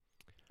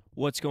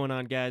What's going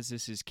on, guys?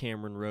 This is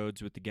Cameron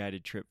Rhodes with the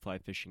Guided Trip Fly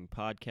Fishing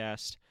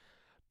Podcast.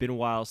 Been a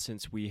while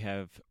since we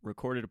have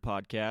recorded a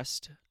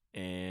podcast,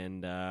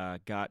 and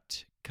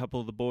got a couple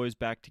of the boys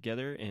back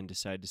together and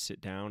decided to sit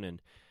down,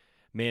 and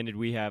man, did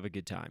we have a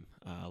good time.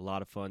 A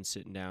lot of fun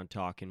sitting down,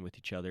 talking with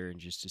each other, and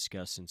just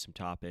discussing some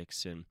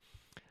topics, and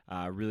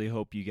I really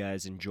hope you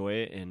guys enjoy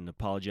it, and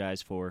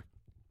apologize for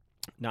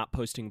not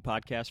posting a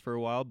podcast for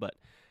a while, but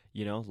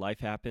you know, life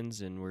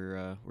happens, and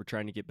we're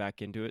trying to get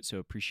back into it, so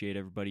appreciate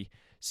everybody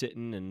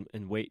sitting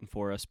and waiting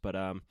for us. But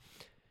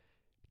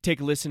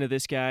take a listen to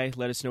this guy.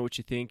 Let us know what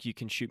you think. You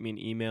can shoot me an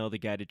email,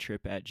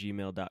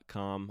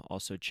 theguidedtrip@gmail.com.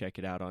 Also check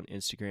it out on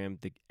Instagram,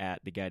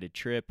 at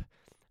theguidedtrip.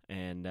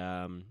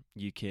 And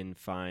you can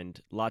find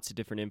lots of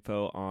different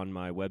info on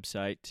my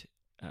website,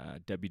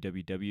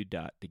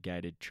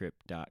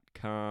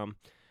 www.theguidedtrip.com.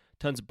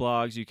 Tons of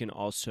blogs. You can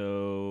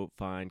also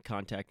find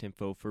contact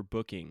info for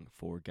booking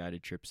for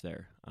guided trips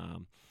there.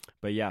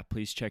 But yeah,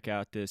 please check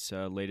out this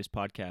latest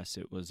podcast.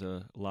 It was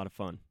a lot of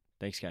fun.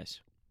 Thanks, guys.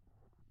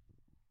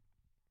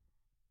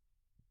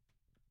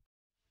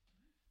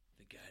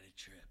 The Guided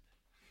Trip.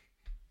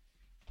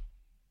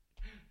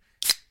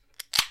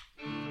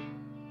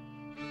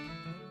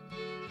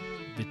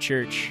 The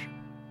church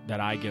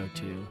that I go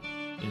to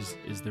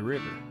is the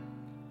river.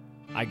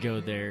 I go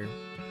there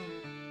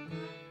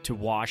to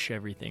wash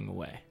everything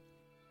away.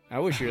 I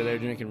wish you were there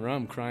drinking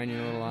rum, crying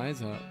your little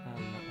eyes out.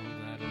 I'm glad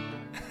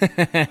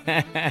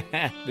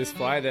This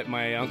fly that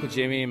my Uncle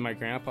Jimmy and my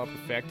grandpa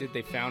perfected,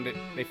 they found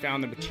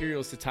the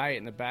materials to tie it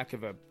in the back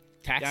of a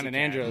taxi down in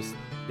Andros.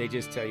 They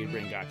just tell you to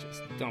bring gotchas.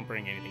 Don't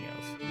bring anything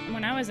else.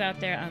 When I was out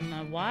there on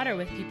the water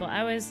with people,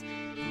 I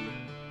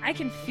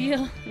can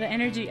feel the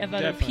energy of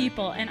other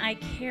people, and I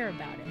care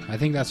about it. I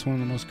think that's one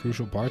of the most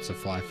crucial parts of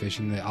fly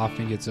fishing that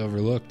often gets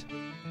overlooked.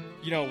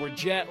 You know, we're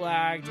jet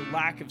lagged,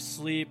 lack of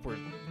sleep, we're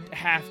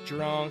half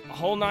drunk.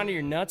 Holding on to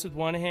your nuts with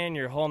one hand,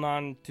 you're holding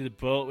on to the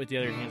boat with the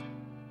other hand.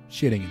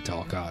 Shitting in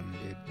tall cotton,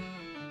 dude.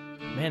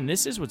 Man,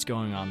 this is what's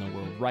going on in the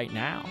world right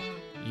now.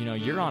 You know,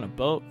 you're on a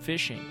boat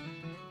fishing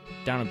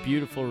down a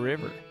beautiful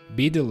river.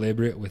 Be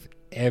deliberate with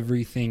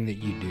everything that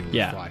you do with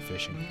fly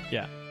fishing.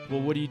 Yeah. Well,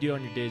 what do you do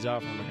on your days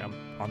off? I'm like, I'm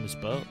on this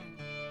boat.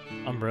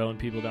 I'm rowing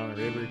people down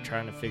the river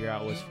trying to figure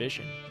out what's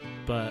fishing.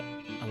 But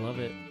I love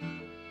it.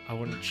 I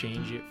wouldn't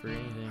change it for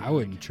anything. I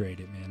wouldn't trade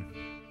it, man.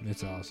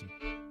 It's awesome.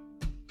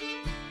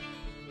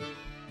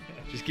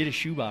 Just get a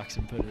shoebox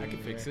and put it in. I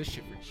can fix this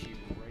shit for cheap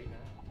right now.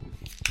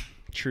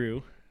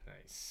 True.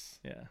 Nice.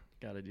 Yeah,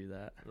 got to do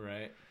that.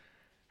 Right.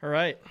 All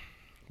right.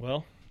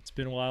 Well, it's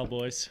been a while,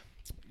 boys.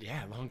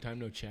 Yeah, long time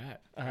no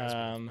chat.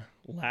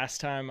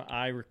 Last time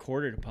I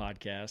recorded a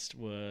podcast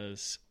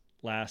was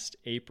last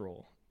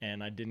April,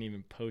 and I didn't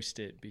even post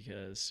it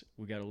because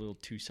we got a little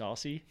too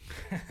saucy.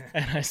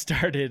 And I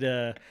started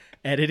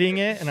editing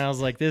it, and I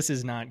was like, this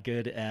is not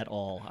good at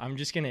all. I'm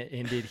just going to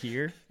end it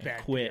here and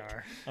quit. PR.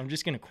 I'm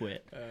just going to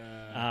quit.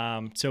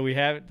 So we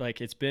have,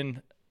 it's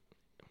been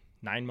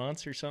 9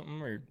 months or something,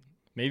 or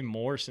maybe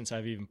more since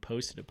I've even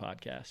posted a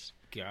podcast.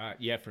 God,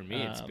 yeah, for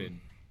me it's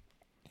been,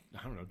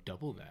 I don't know,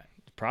 double that.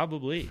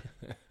 Probably.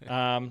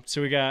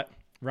 So we got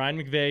Ryan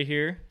McVay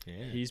here.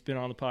 Yeah. He's been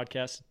on the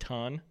podcast a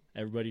ton.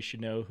 Everybody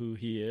should know who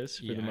he is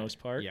for the most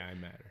part. Yeah, I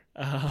matter.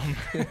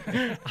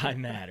 I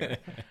matter.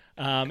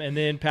 And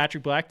then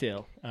Patrick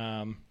Blackdale.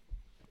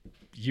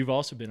 You've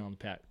also been on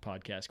the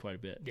podcast quite a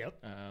bit.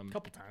 Yep. A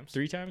couple times.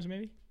 3 times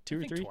maybe?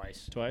 2 or 3?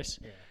 Twice.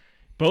 Yeah.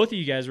 Both of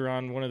you guys were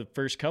on one of the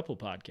first couple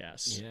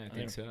podcasts. Yeah, I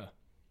think so.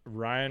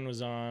 Ryan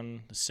was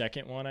on the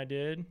second one I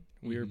did.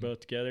 We were both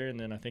together, and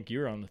then I think you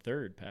were on the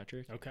third,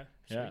 Patrick. Okay.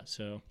 Yeah,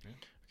 so we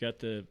got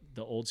the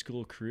old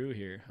school crew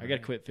here. I got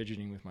to quit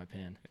fidgeting with my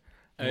pen.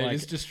 It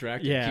is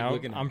distracting. Yeah,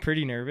 I'm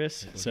pretty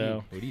nervous. What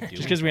so are you doing?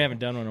 just because we haven't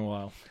done one in a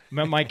while.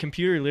 My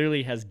computer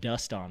literally has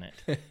dust on it.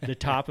 The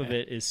top of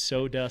it is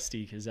so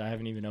dusty because I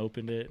haven't even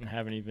opened it and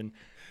haven't even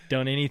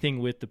done anything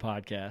with the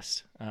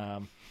podcast.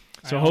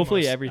 So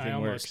hopefully everything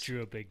works. I almost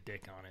drew a big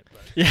dick on it.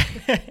 But. Yeah,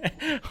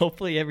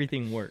 hopefully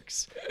everything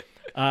works.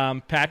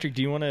 Patrick,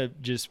 do you want to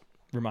just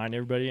remind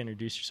everybody,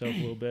 introduce yourself a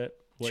little bit?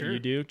 What you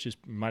do? Just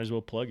might as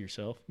well plug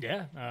yourself.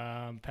 Yeah,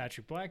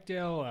 Patrick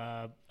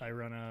Blackdale. I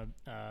run a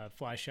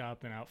fly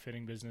shop and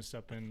outfitting business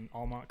up in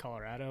Almont,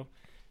 Colorado.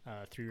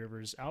 Three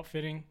Rivers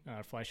Outfitting.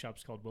 Our fly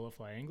shop's called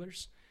Willowfly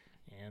Anglers.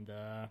 And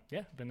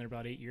been there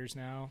about 8 years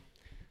now.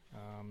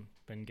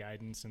 Been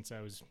guiding since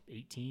I was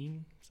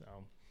 18. So,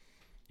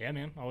 yeah,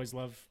 man, always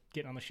love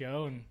getting on the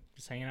show and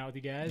just hanging out with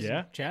you guys. Yeah,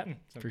 and chatting.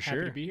 So for happy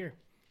sure to be here.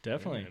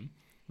 Definitely. Yeah,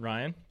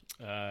 Ryan.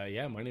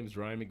 My name is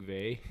Ryan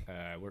McVay.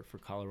 I work for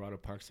Colorado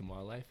Parks and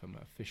Wildlife. I'm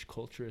a fish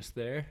culturist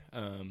there.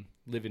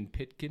 Live in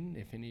Pitkin,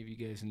 if any of you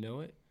guys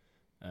know it.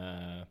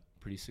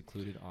 Pretty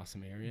secluded,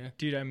 awesome area.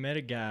 Dude, I met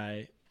a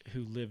guy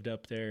who lived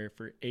up there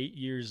for 8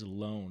 years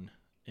alone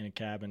in a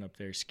cabin up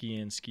there, ski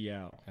in, ski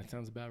out. That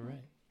sounds about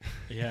right.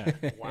 Yeah.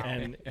 Wow.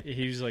 And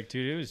he was like,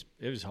 dude,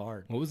 it was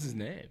hard. What was his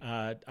name?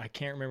 I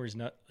can't remember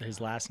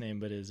his last name,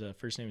 but his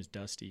first name is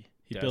Dusty.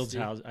 He builds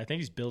houses. I think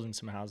he's building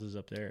some houses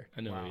up there.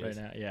 I know right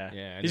now. Yeah.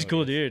 Yeah. He's a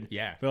cool dude.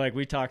 Yeah. But like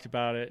we talked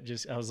about it,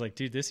 I was like,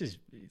 dude, this is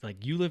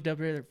like, you lived up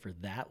there for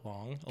that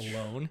long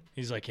alone.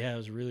 He's like, yeah, it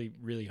was really,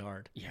 really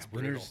hard. Yeah.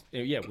 Winters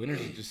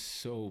are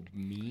just so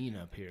mean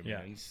up here,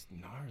 man. It's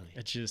gnarly.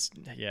 It's just,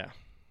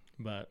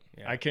 but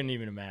I couldn't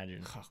even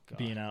imagine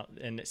being out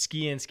and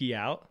ski in, ski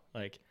out.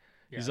 Like,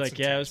 he's like,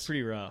 it was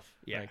pretty rough.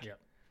 Yeah. Like,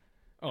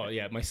 Oh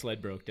yeah, my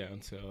sled broke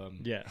down, so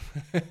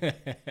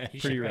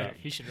pretty rough.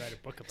 He should write a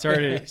book about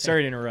it.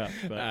 Sorry to interrupt,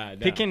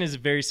 but Pitkin is a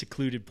very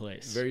secluded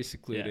place. Very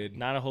secluded. Yeah,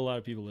 not a whole lot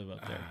of people live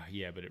up there.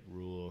 Yeah, but it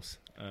rules.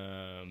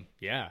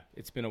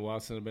 It's been a while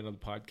since I've been on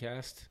the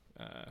podcast.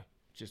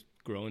 Just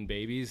growing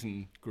babies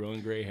and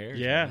growing gray hair.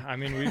 Yeah, I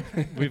mean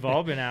we've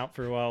all been out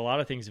for a while. A lot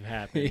of things have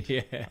happened.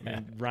 Yeah, I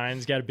mean,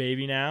 Ryan's got a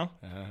baby now.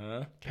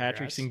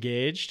 Patrick's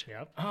engaged.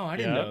 Yep. Oh, I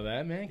didn't know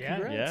that, man. Yeah,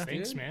 Congrats,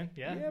 thanks, man.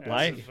 Yeah,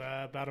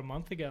 about a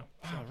month ago.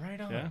 So. Oh, right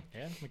on. Yeah,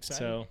 I'm excited.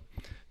 So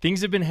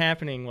things have been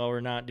happening while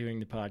we're not doing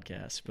the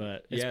podcast,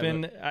 but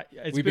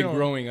we've been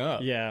growing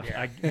up.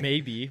 Yeah.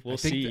 Maybe we'll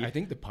see. I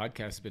think the podcast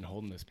has been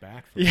holding us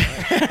back.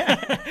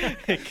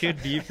 It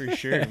could be for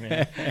sure,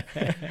 man.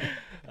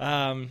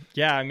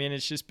 I mean,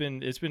 it's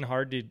been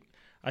hard to,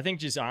 I think,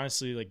 just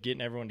honestly, like,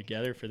 getting everyone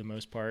together for the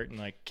most part, and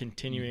like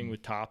continuing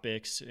with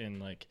topics, and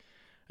like,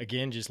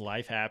 again, just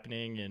life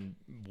happening and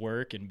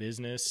work and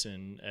business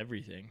and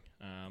everything.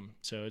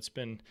 So it's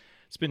been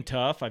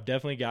tough. I've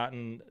definitely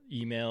gotten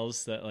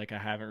emails that like I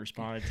haven't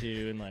responded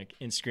to, and like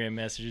Instagram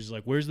messages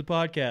like, where's the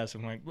podcast?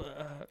 I'm like,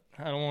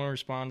 I don't want to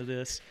respond to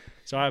this.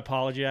 So I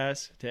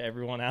apologize to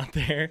everyone out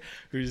there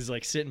who's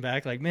like sitting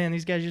back like, man,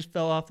 these guys just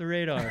fell off the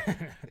radar.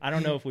 I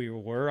don't know if we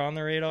were on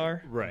the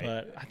radar, right?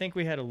 But I think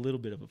we had a little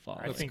bit of a fall.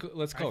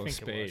 Let's call a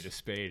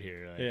spade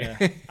here.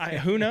 Yeah.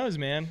 Who knows,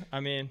 man?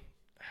 I mean,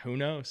 who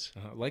knows?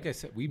 Like I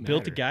said, we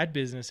built a guide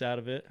business out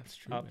of it. That's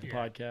true. Off the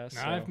podcast.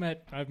 No, so.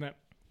 I've met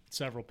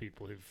several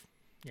people who've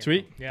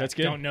Sweet. That's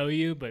good. Don't know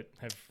you, but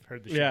have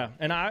heard the show. Yeah,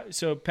 and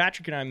so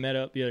Patrick and I met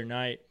up the other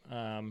night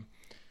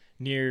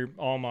near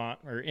Almont,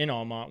 or in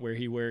Almont, where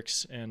he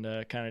works, and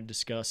kind of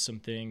discussed some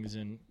things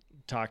and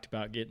talked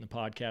about getting the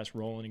podcast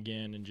rolling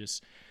again, and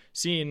just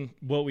seeing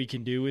what we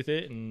can do with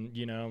it, and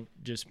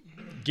just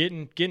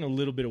getting a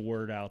little bit of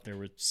word out there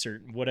with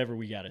whatever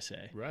we got to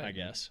say. Right. I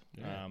guess.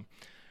 Yeah.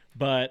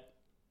 But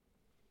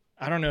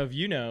I don't know if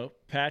you know,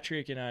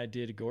 Patrick and I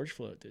did a gorge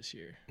float this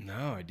year.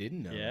 No, I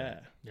didn't know. Yeah.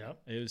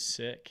 Yep. It was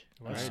sick.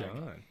 Right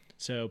on.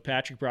 So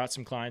Patrick brought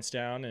some clients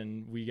down,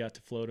 and we got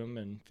to float them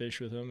and fish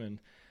with them, and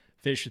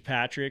fish with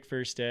Patrick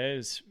first day.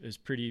 It was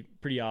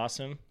pretty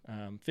awesome.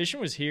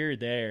 Fishing was here or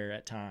there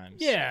at times.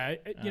 Yeah.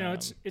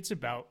 It's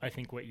about, I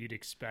think, what you'd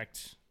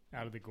expect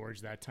out of the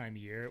gorge that time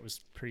of year. It was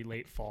pretty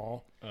late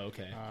fall. Oh,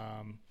 okay.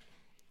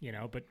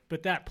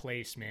 But that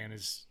place, man,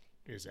 is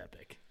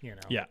epic,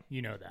 Yeah.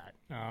 You know that.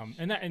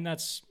 And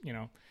that's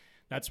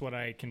what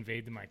I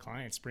conveyed to my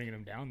clients, bringing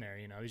them down there.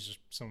 These are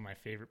some of my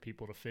favorite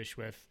people to fish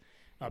with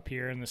up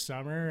here in the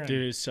summer. And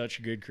dude, it's such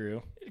a good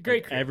crew.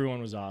 Great crew.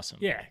 Everyone was awesome.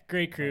 Yeah,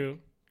 great crew,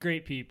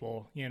 great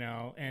people,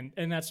 and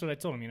that's what I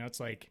told them. It's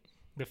like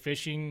the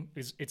fishing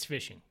it's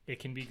fishing. It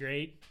can be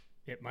great.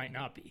 It might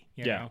not be,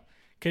 you know,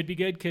 could be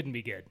good, couldn't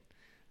be good.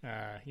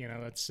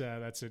 That's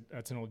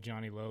an old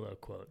Johnny Lolo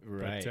quote,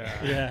 right?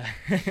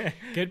 But,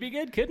 could be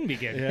good, couldn't be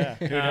good. Yeah,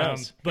 who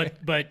knows? But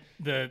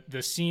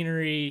the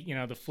scenery,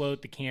 the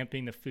float, the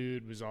camping, the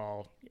food was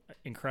all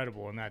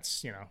incredible, and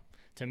that's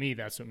to me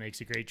that's what makes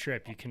a great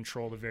trip. You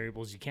control the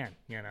variables you can,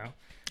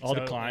 All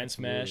the clients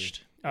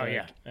meshed. Oh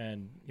yeah,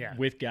 and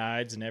with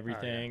guides and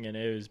everything, and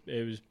it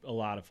was a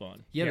lot of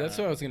fun. Yeah, that's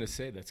what I was gonna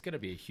say. That's gotta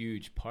be a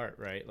huge part,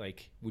 right?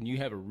 Like when you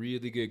have a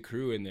really good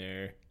crew in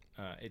there.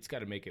 It's got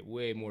to make it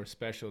way more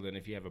special than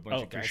if you have a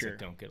bunch of guys that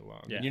don't get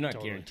along. Yeah, you're not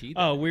guaranteed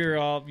that. Oh, we were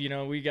all,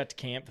 we got to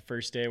camp the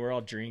first day. We're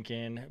all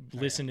drinking,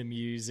 listen to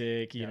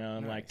music,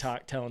 and like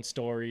telling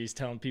stories,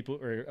 telling people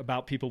or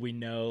about people we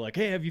know. Like,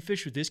 hey, have you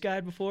fished with this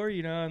guy before?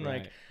 And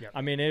like,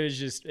 I mean, it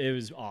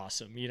was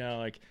awesome.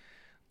 Like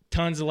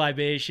tons of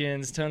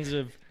libations, tons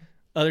of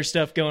other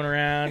stuff going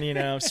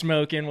around,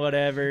 smoking,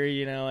 whatever,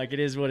 like it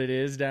is what it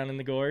is down in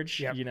the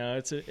gorge. Yep.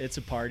 It's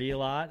a party a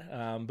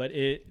lot. But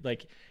it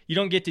like, you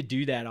don't get to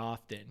do that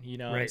often,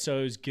 Right. And so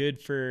it was good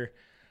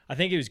I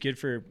think it was good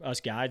for us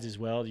guides as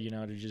well,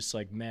 to just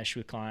like mesh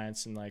with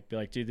clients and like be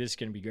like, dude, this is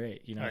going to be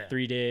great.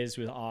 3 days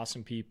with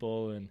awesome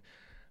people. And,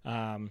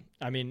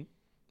 I mean,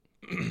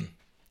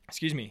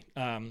 excuse me.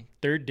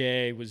 Third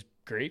day was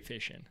great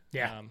fishing.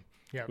 Yeah.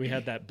 We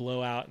had that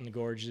blowout in the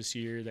gorge this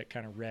year that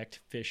kind of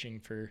wrecked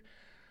fishing for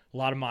a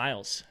lot of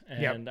miles.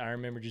 And I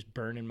remember just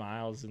burning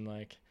miles and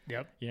like,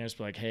 just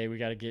be like, hey, we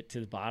got to get to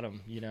the bottom,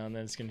 and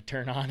then it's going to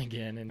turn on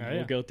again, and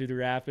we'll go through the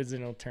rapids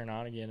and it'll turn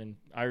on again. And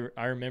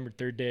I remember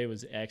third day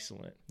was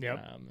excellent.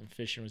 And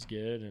fishing was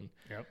good,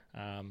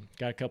 and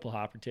got a couple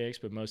hopper takes,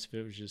 but most of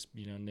it was just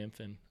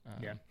nymphing.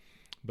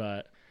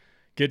 But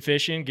good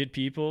fishing, good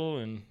people,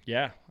 and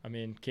I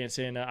mean, can't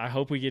say enough. I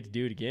hope we get to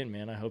do it again,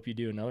 man. I hope you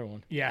do another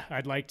one. Yeah,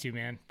 I'd like to,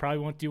 man. Probably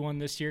won't do one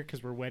this year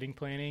because we're wedding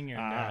planning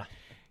and.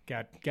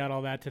 got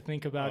all that to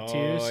think about too.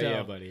 Oh, So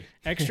yeah, buddy.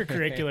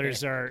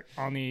 extracurriculars are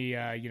on the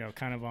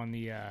kind of on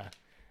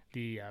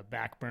the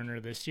back burner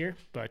this year,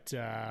 but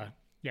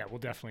yeah, we'll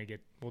definitely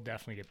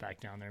get back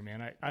down there,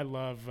 man. I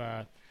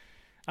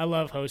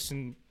love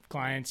hosting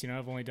clients.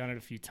 I've only done it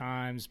a few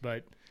times,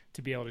 but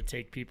to be able to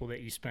take people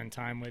that you spend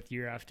time with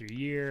year after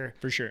year,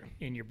 for sure,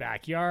 in your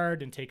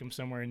backyard and take them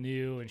somewhere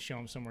new and show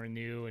them somewhere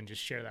new and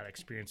just share that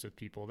experience with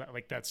people,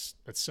 that's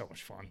so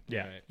much fun.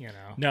 Yeah,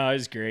 right? No, it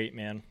was great,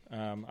 man.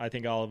 I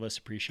think all of us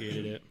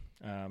appreciated it,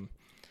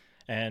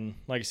 and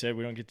like I said,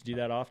 we don't get to do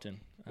that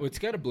often. Well, it's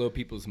got to blow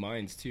people's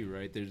minds too,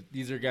 right?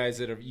 These are guys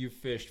that you've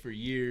fished for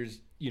years,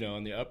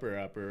 on the upper,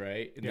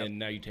 right? And then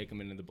now you take them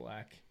into the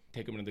black,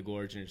 take them into the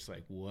gorge, and it's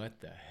like, what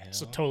the hell?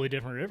 It's a totally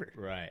different river.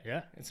 Right.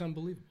 Yeah. It's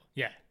unbelievable.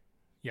 Yeah.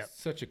 Yep.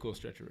 Such a cool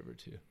stretch of river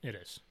too. It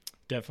is.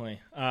 Definitely.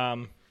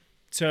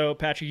 So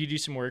Patrick, you do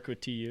some work with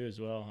TU as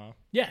well, huh?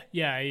 Yeah.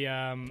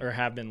 Or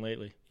have been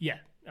lately? Yeah.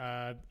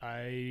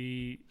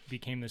 I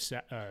became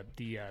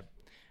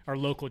our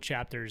local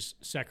chapter's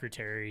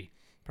secretary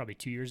probably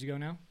 2 years ago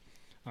now.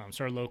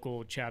 So our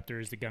local chapter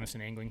is the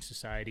Gunnison Angling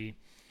Society.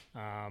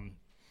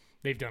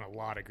 They've done a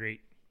lot of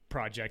great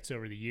projects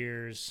over the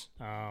years.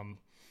 A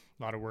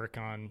lot of work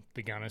on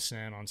the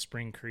Gunnison, on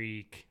Spring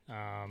Creek,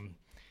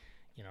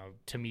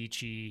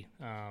 Tamichi.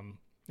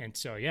 And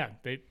so, yeah,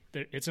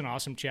 it's an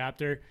awesome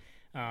chapter.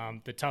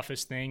 The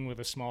toughest thing with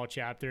a small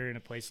chapter in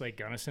a place like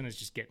Gunnison is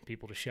just getting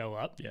people to show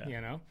up,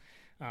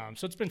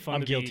 so it's been fun.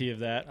 I'm guilty of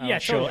that.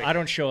 Totally. I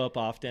don't show up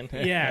often.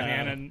 Yeah,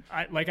 man. And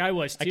I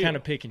was too. I kind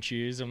of pick and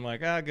choose. I'm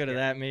like, I'll go to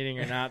that meeting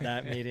or not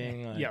that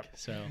meeting. Yep.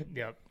 So,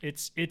 yep.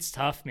 It's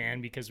tough,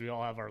 man, because we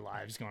all have our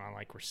lives going on,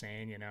 like we're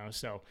saying,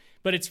 so,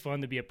 but it's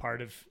fun to be a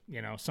part of,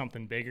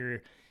 something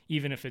bigger,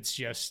 even if it's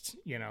just,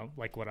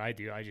 like what I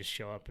do. I just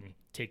show up and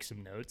take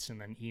some notes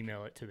and then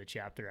email it to the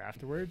chapter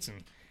afterwards.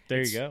 And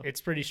there you go.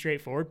 It's pretty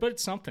straightforward, but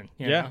it's something.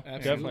 Yeah,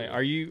 definitely.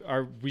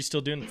 Are we still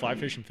doing the fly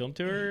fishing film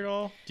tour at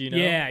all? Do you know?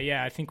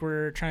 Yeah. I think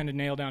we're trying to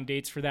nail down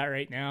dates for that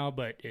right now,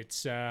 but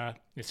it's going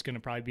to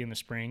probably be in the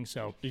spring.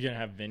 So you're going to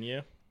have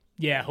venue?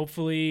 Yeah,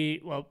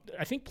 hopefully. Well,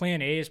 I think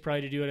plan A is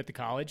probably to do it at the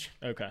college.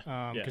 Okay.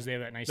 Because they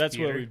have that nice That's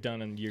theater. what we've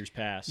done in years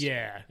past.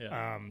 Yeah.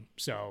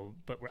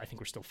 But I think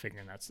we're still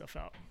figuring that stuff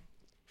out.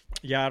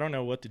 Yeah, I don't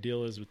know what the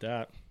deal is with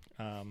that.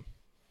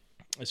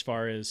 As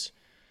far as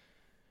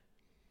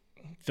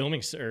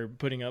filming or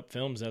putting up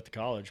films at the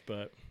college,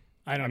 but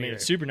I mean,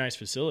 it's a super nice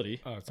facility.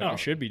 We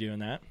should be doing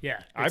that.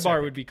 Yeah.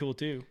 iBar would be cool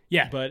too.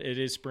 Yeah. But it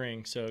is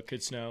spring, so it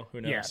could snow.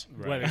 Who knows? Yeah.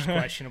 Right. Weather's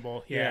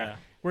questionable. Yeah.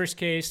 Worst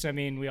case,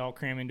 we all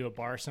cram into a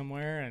bar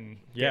somewhere and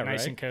get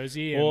nice and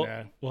cozy.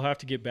 We'll have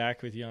to get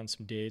back with you on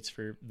some dates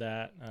for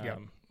that.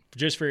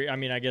 Just for,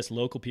 I guess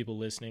local people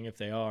listening, if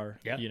they are.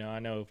 Yep. I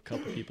know a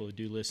couple people who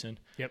do listen.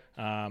 Yep.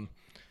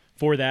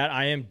 For that,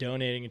 I am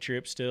donating a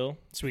trip still.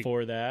 Sweet.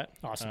 For that.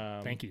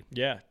 Awesome. Thank you.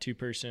 Yeah,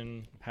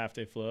 2-person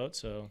half-day float.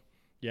 So,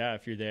 yeah,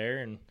 if you're there,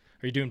 and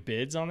are you doing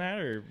bids on that,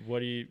 or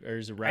or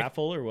is it a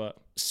raffle or what?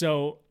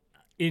 So,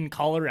 in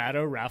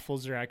Colorado,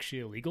 raffles are actually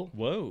illegal.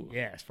 Whoa.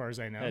 Yeah, as far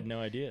as I know. I had no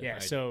idea. Yeah, I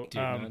did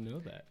not know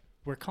that.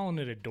 We're calling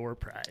it a door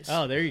prize.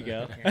 Oh, there you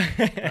go.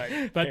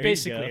 But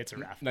basically, it's a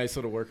raffle. Nice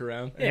little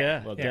workaround.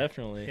 Yeah,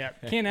 definitely. Yeah,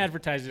 can't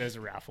advertise it as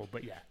a raffle,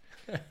 but yeah,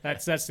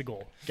 that's the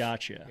goal.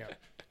 Gotcha. Yeah.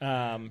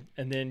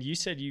 And then you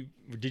said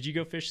did you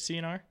go fish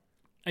CNR?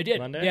 I did.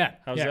 Monday? Yeah.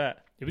 How's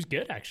that? It was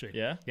good, actually.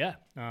 Yeah? Yeah.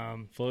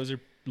 Flows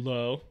are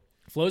low.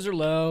 Flows are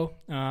low.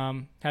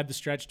 Had the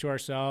stretch to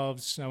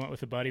ourselves. I went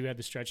with a buddy. We had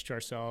the stretch to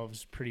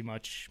ourselves pretty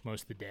much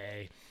most of the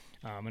day.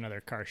 Another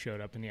car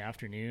showed up in the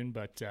afternoon,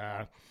 but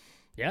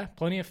yeah,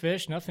 plenty of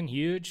fish. Nothing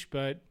huge,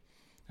 but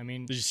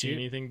did you see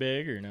anything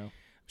big or no?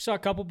 Saw a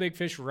couple big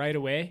fish right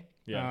away.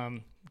 Yeah.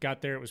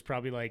 Got there. It was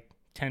probably like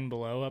 10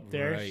 below up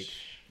there. Right.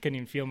 Couldn't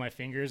even feel my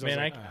fingers. I was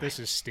like, this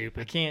is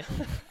stupid. I can't.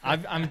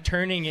 I'm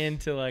turning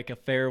into like a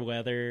fair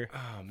weather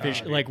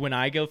fish. Like when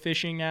I go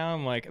fishing now,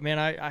 I'm like, man,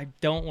 I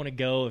don't want to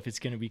go if it's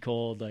going to be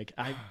cold.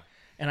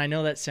 And I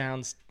know that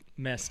sounds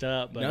messed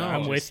up, but No,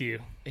 I'm with you.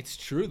 It's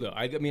true though.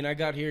 I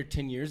got here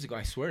 10 years ago.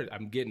 I swear,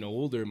 I'm getting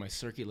older. My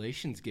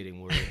circulation's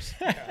getting worse.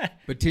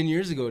 But 10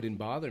 years ago, it didn't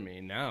bother me.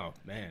 Now,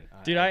 man,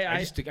 dude,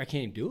 I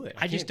can't do it.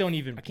 I just don't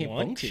even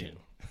want function. to.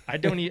 I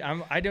don't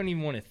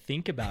even want to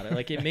think about it.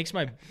 Like it makes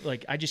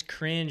I just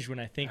cringe when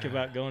I think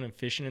about going and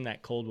fishing in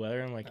that cold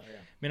weather. I'm like,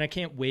 man, I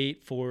can't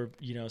wait for,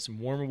 some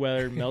warmer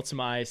weather, melt some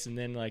ice. And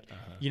then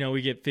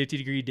we get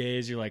 50-degree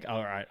days. You're like,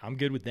 all right, I'm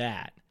good with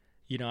that.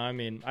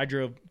 I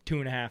drove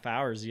 2.5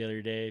 hours the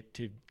other day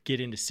to get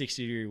into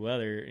 60-degree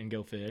weather and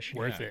go fish.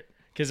 Worth it.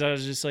 Because I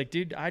was just like,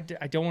 dude, I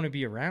don't want to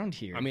be around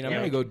here. I'm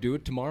going to go do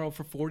it tomorrow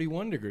for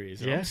 41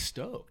 degrees. Yeah. I'm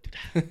stoked.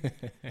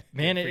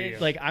 Man,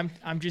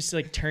 I'm just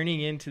turning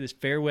into this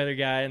fair weather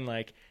guy and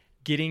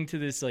getting to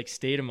this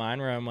state of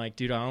mind where I'm like,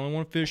 dude, I only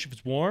want to fish if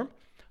it's warm.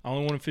 I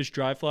only want to fish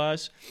dry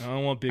flies. I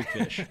don't want big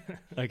fish.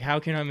 How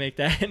can I make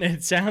that? And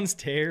it sounds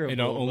terrible.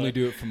 And I'll only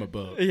do it from a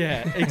boat.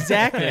 Yeah,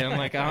 exactly. I'm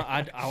like,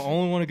 I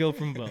only want to go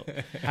from a boat.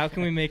 How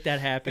can we make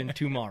that happen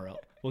tomorrow?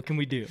 What can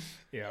we do?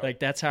 Yeah. Like,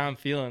 that's how I'm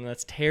feeling.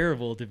 That's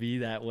terrible to be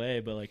that way.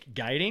 But, like,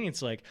 guiding,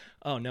 it's like,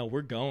 oh, no,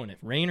 we're going. If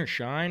rain or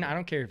shine, I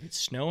don't care if it's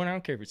snowing. I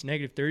don't care if it's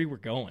 -30, we're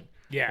going.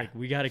 Yeah. Like,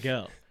 we got to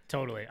go.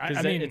 Totally.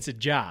 I mean, it's a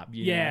job.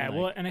 Yeah. Know, like,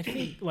 well, and I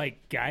think,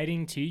 like,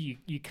 guiding, too,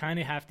 you kind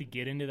of have to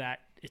get into that.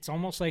 It's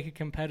almost like a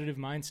competitive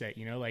mindset,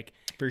 you know? Like,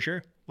 for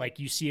sure. Like,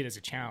 you see it as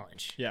a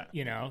challenge. Yeah.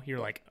 You know? You're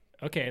like,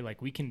 okay,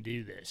 like, we can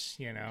do this,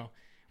 you know?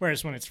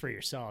 Whereas when it's for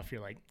yourself,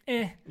 you're like,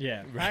 eh.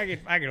 Yeah,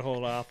 I could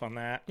hold off on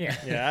that.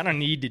 Yeah. I don't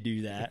need to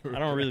do that. I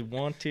don't really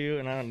want to,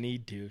 and I don't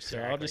need to. So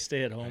Exactly. I'll just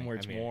stay at home where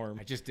it's warm.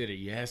 I just did it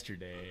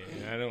yesterday,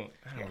 and I don't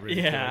really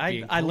feel Yeah, like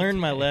being I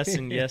learned my cold.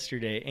 lesson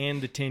yesterday and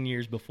the 10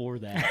 years before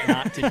that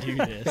not to do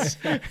this.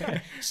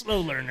 Slow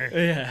learner.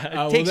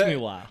 Yeah, it takes me a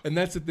while. And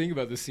that's the thing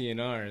about the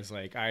CNR is,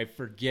 like, I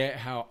forget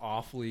how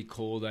awfully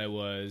cold I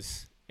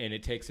was. And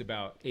it takes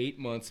about 8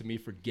 months of me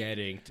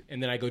forgetting,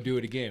 and then I go do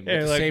it again. Yeah,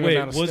 With the like, same wait,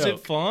 amount of was stoke.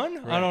 it fun?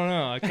 Right. I don't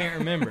know. I can't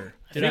remember.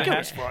 I think it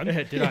was fun.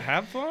 Did I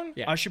have fun?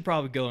 Yeah. I should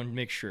probably go and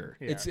make sure.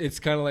 Yeah.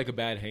 It's kind of like a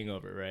bad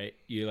hangover, right?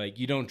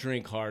 You don't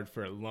drink hard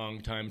for a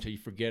long time until you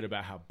forget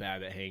about how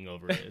bad that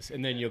hangover is,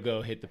 and then you'll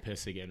go hit the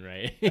piss again,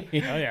 right? Oh,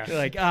 yeah. You're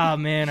like, oh,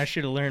 man, I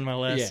should have learned my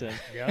lesson.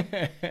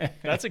 Yeah.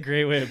 That's a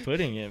great way of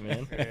putting it,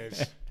 man. It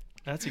is.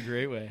 That's a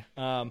great way.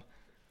 Oh,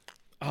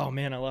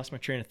 man, I lost my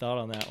train of thought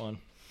on that one.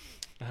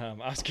 I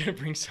was going to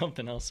bring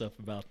something else up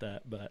about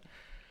that, but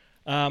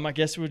I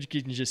guess we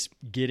can just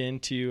get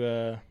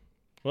into,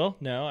 well,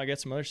 no, I got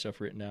some other stuff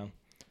written down.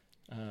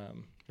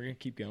 We're going to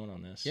keep going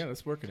on this. Yeah,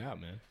 let's work it out,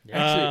 man.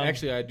 Yeah.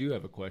 Actually, I do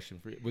have a question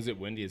for you. Was it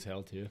windy as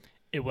hell, too?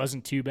 It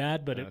wasn't too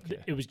bad, but Okay.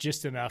 it was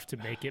just enough to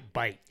make it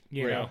bite,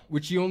 you Right. know?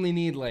 Which you only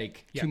need,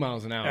 like, Yeah. 2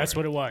 miles an hour. That's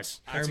what it was.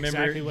 I That's remember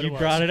exactly what you it was.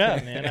 brought it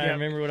up, man. I Yeah.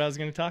 remember what I was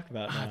going to talk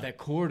about now. That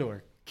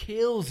corridor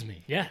kills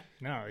me. Yeah.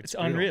 No, It's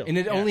brutal. unreal. And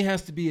it Yeah. only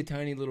has to be a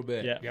tiny little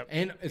bit. Yeah. Yep.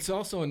 And it's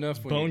also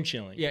enough when Bone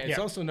chilling. Yeah, it's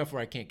Yeah. also enough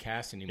where I can't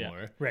cast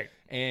anymore. Right.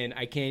 And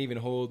I can't even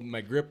hold my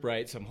grip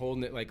right, so I'm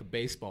holding it like a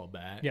baseball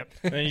bat. Yep.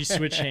 And then you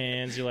switch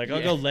hands. You're like, I'll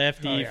Yeah. go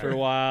lefty Oh, yeah. for a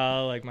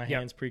while. Like, my Yep.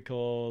 hand's pretty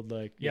cold.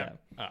 Like,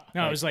 Yep. yeah.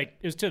 No, it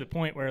was to the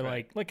point where,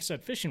 Right. like I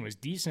said, fishing was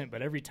decent,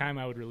 but every time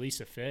I would release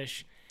a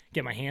fish,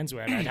 get my hands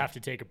wet, I'd have to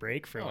take a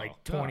break for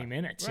like 20 God.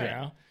 minutes, Right. you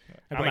know?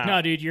 I'd I'm be like, out.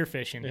 no, dude, you're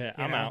fishing. Yeah,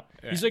 you I'm know? out.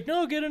 He's like,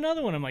 no, get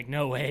another one. I'm like,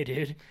 no way,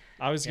 dude.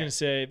 I was Yeah. going to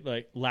say,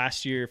 like,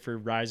 last year for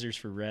Risers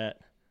for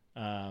Rhett,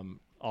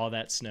 all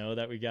that snow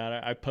that we got,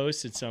 I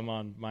posted some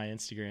on my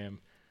Instagram.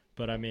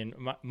 But, I mean,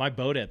 my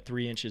boat had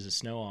 3 inches of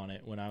snow on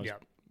it when I was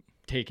Yep.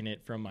 taking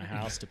it from my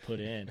house to put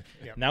in.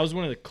 Yep. And that was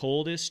one of the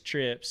coldest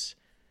trips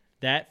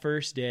that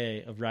first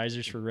day of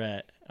Risers for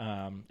Rhett.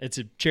 It's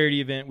a charity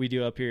event we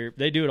do up here.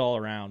 They do it all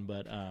around,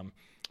 but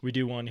we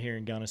do one here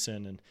in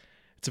Gunnison, and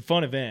it's a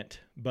fun event.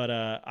 But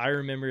I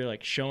remember,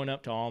 like, showing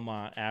up to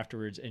Almont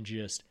afterwards and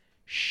just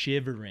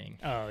shivering.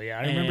 Oh, yeah.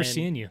 I remember And-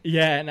 seeing you.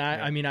 Yeah, and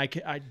I mean, I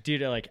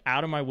did it, like,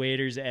 out of my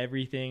waders,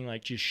 everything,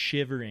 like, just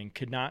shivering,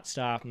 could not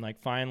stop. And,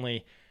 like,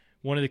 finally,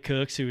 one of the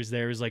cooks who was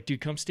there was like,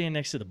 dude, come stand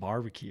next to the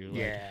barbecue. Like,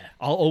 Yeah.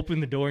 I'll open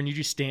the door and you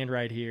just stand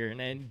right here.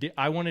 And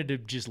I wanted to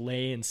just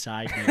lay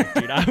inside you,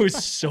 dude. I was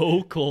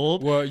so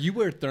cold. Well, you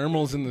wear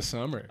thermals in the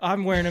summer.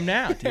 I'm wearing them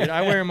now, dude.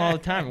 I wear them all the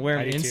time. I wear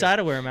I them do too. inside.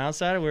 I wear them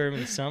outside. I wear them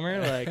in the summer.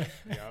 Like,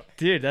 Yep.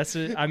 dude,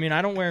 I mean,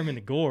 I don't wear them in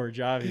the gorge,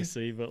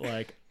 obviously, but,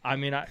 like, I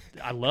mean,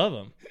 I love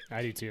them.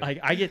 I do too. Like,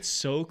 I get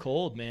so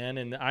cold, man.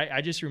 And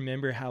I just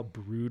remember how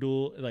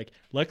brutal, like,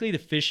 luckily the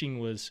fishing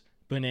was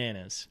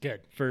bananas. Good.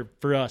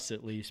 For us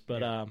at least.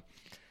 But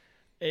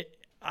Yeah.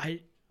 I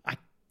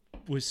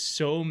was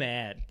so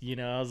mad, you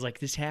know. I was like,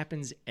 this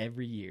happens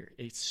every year.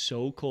 It's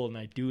so cold and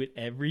I do it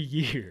every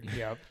year.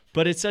 Yep.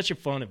 But it's such a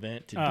fun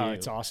event to do. Oh,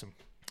 it's awesome.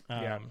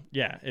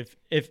 Yeah.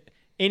 If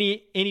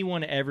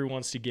anyone ever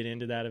wants to get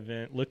into that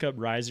event, look up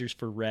Risers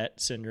for Rhett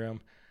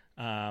syndrome.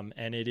 And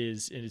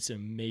it's an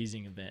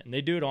amazing event. And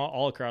they do it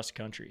all across the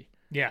country.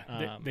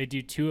 Yeah. They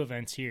do 2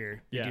 events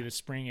here. They Yeah. do the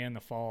spring and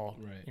the fall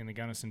Right. in the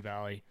Gunnison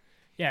Valley.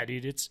 Yeah,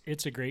 dude,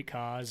 it's a great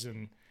cause.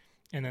 And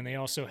then they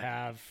also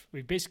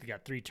we've basically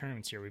got 3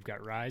 tournaments here. We've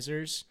got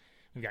Risers.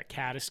 We've got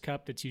Caddis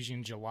Cup that's usually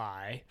in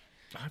July.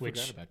 I Which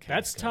forgot about Caddis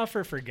that's Cup.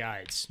 tougher for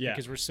guides Yeah.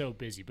 because we're so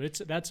busy.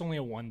 But that's only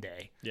a 1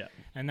 day. Yeah.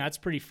 And that's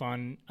pretty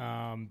fun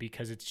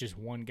because it's just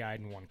one guide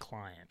and one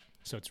client.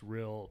 So it's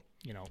real,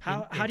 you know.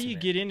 How do you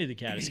intimate. get into the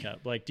Caddis Cup?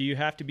 Like, do you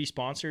have to be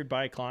sponsored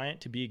by a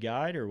client to be a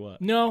guide or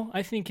what? No,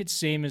 I think it's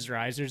same as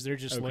Risers. They're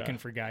just Okay. looking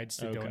for guides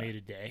to Okay. donate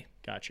a day.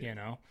 Gotcha. You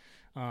know.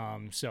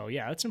 So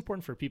yeah, it's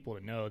important for people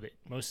to know that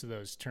most of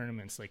those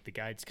tournaments, like the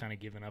guide's kind of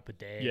giving up a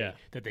day Yeah.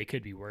 that they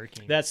could be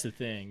working. That's the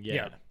thing. Yeah.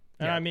 Yeah.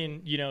 And Yeah. I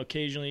mean, you know,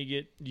 occasionally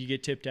you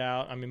get tipped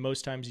out. I mean,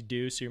 most times you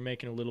do, so you're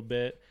making a little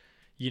bit,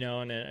 you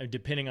know, and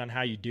depending on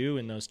how you do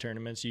in those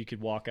tournaments, you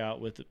could walk out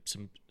with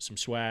some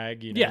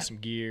swag, you know, Yeah. some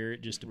gear.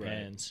 It just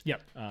depends.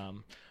 Yep.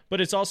 But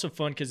it's also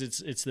fun because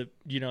it's the,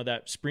 you know,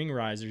 that spring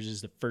Risers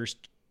is the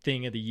first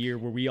thing of the year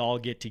where we all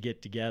get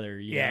together.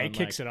 You know, it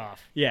kicks it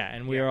off. Yeah,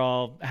 and we're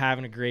all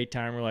having a great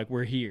time. We're like,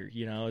 we're here.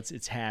 You know,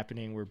 it's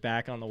happening. We're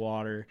back on the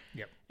water.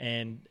 Yep.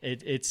 And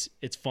it's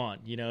fun.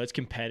 You know, it's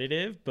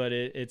competitive, but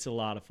it's a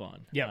lot of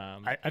fun. Yeah,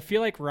 I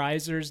feel like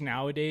risers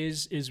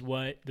nowadays is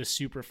what the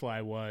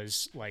Superfly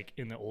was like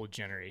in the old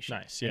generation.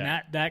 Nice,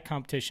 yeah. And that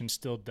competition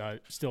still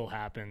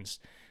happens.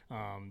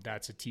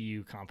 That's a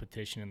TU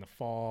competition in the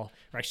fall.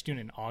 We're actually doing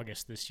it in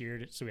August this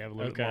year, so we have a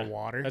little bit more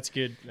water. That's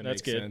good.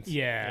 That's good. Sense.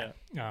 Yeah.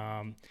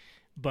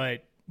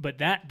 But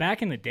that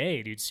back in the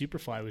day, dude,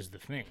 Superfly was the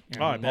thing.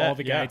 And I bet. all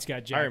the guides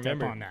got jacked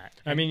up on that.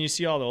 I mean, you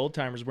see all the old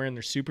timers wearing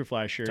their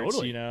Superfly shirts,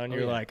 Totally. you know, and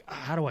you're like,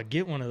 how do I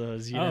get one of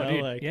those? You know,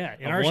 dude, like, yeah.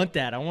 I want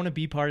that. I want to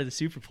be part of the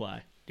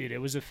Superfly. Dude, it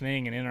was a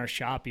thing. And in our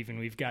shop, even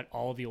we've got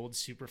all the old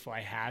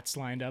Superfly hats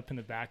lined up in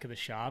the back of the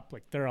shop.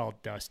 Like, they're all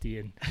dusty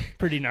and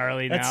pretty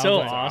gnarly now. That's so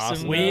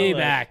awesome. Way though,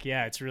 back.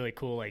 Yeah, it's really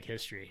cool, like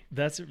history.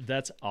 That's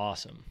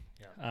awesome.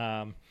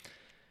 Yeah.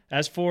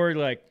 As for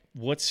like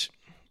what's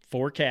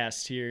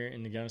forecast here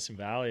in the Gunnison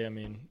Valley, I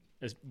mean,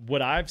 as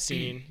what I've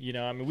seen, you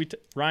know, I mean,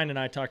 Ryan and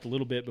I talked a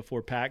little bit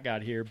before Pat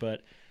got here,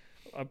 but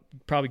I'll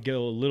probably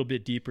go a little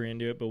bit deeper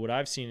into it. But what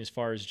I've seen as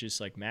far as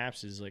just like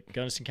maps is like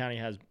Gunnison County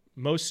has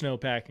most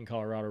snowpack in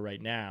Colorado right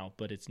now,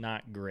 but it's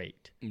not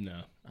great.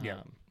 No.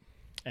 Yeah.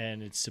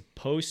 And we're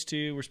supposed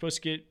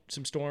to get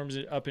some storms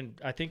up in,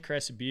 I think,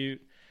 Crescent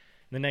Butte.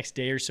 The next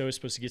day or so is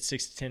supposed to get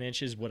 6 to 10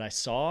 inches, what I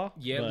saw.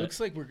 Yeah, it looks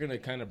like we're going to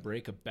kind of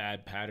break a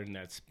bad pattern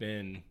that's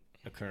been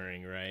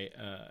occurring, right?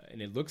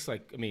 And it looks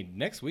like, I mean,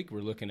 next week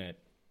we're looking at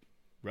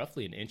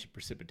roughly an inch of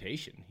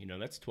precipitation. You know,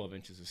 that's 12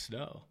 inches of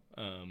snow.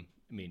 I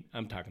mean,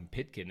 I'm talking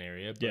Pitkin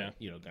area, but,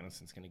 you know,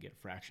 Gunnison's going to get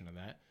a fraction of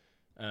that.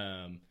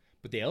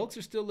 But the elks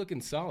are still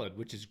looking solid,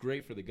 which is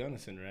great for the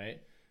Gunnison,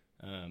 right?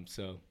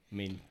 So, I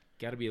mean,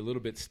 got to be a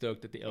little bit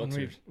stoked that the elks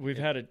we've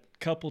had a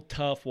couple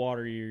tough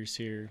water years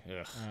here.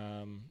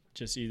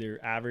 Just either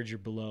average or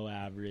below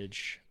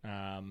average.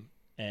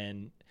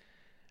 And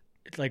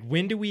it's like,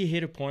 when do we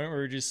hit a point where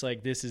we're just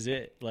like, this is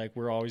it? Like,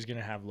 we're always going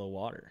to have low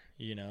water,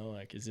 you know?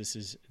 Like,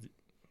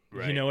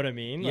 right. You know what I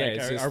mean?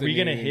 Yeah, like, are we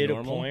going to hit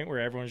normal? A point where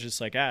everyone's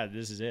just like,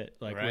 this is it?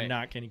 Like, right. We're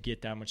not going to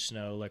get that much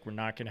snow. Like, we're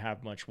not going to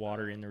have much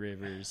water in the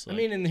rivers. Like, I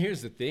mean, and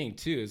here's the thing,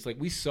 too. It's like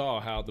we saw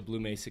how the Blue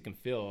Mesa can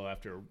fill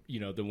after, you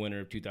know, the winter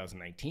of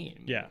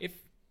 2019. Yeah. If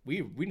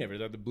we never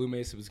thought the Blue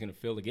Mesa was going to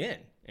fill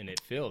again, and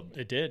it filled.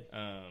 It did.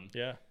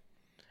 Yeah.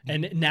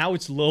 And now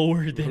it's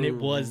lower than it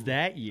was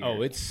that year.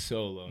 Oh, it's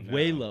so low now.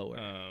 Way lower.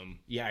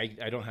 Yeah,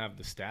 I don't have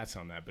the stats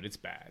on that, but it's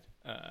bad.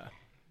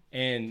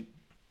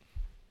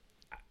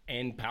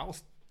 And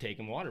Powell's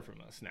taking water from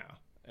us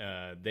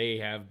now. They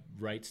have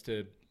rights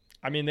to.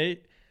 I mean,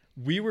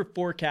 we were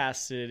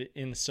forecasted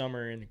in the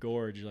summer in the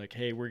gorge, like,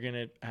 hey, we're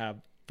gonna have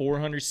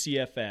 400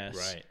 CFS.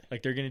 Right.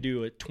 Like, they're gonna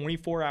do a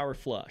 24-hour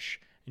flush.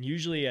 And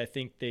usually I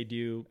think they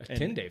do a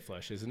 10-day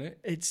flush, isn't it?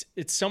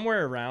 It's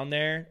somewhere around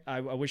there.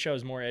 I wish I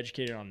was more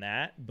educated on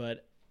that,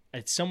 but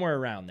it's somewhere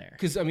around there.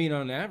 Because, I mean,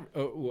 on average,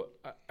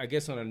 I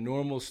guess on a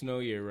normal snow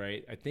year,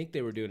 right, I think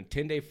they were doing a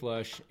 10-day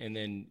flush, and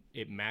then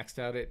it maxed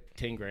out at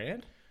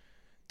 $10,000.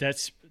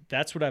 That's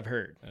what I've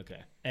heard.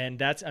 Okay. And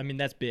that's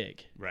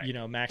big. Right. You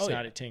know, maxed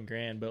out at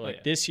 $10,000. But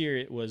like this year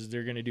it was,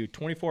 they're going to do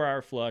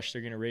 24-hour flush.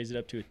 They're going to raise it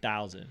up to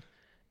 1,000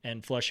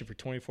 and flush it for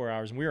 24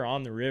 hours. And we were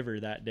on the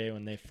river that day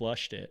when they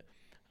flushed it.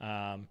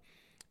 And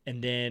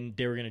then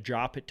they were going to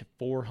drop it to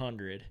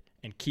 400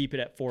 and keep it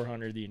at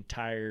 400 the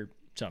entire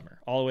summer,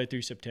 all the way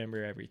through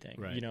September, everything.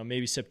 Right. You know,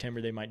 maybe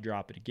September they might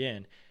drop it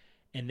again.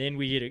 And then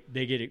we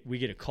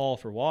get a call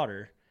for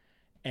water,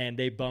 and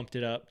they bumped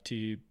it up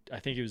to, I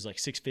think it was like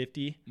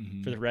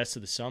 650 for the rest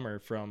of the summer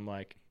from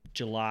like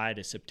July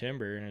to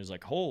September. And it was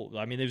like,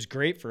 I mean, it was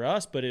great for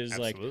us, but it was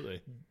Absolutely.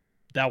 like,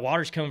 that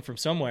water's coming from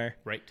somewhere.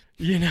 Right.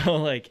 You know,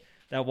 like,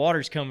 that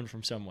water's coming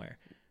from somewhere.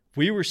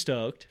 We were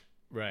stoked.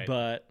 Right.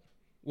 But,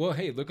 well,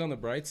 hey, look on the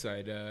bright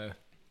side.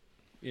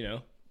 You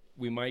know,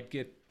 we might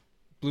get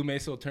Blue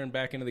Mesa will turn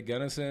back into the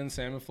Gunnison.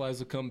 Salmon flies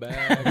will come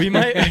back. we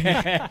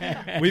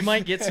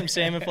might get some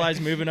salmon flies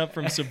moving up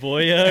from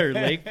Savoia or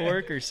Lake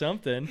Fork or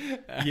something.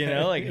 You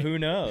know, like, who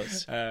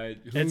knows?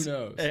 Who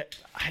knows?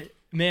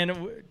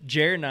 Man,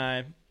 Jared and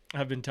I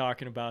have been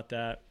talking about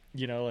that.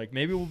 You know, like,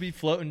 maybe we'll be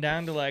floating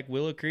down to like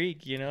Willow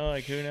Creek. You know,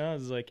 like, who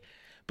knows? Like,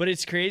 but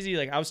it's crazy.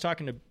 Like, I was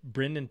talking to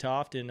Brendan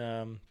Toft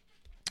and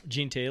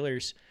Gene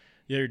Taylor's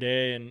the other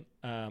day, and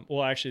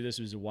well, actually this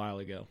was a while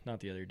ago, not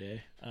the other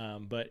day,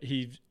 but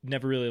he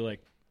never really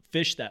like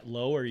fished that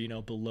lower, you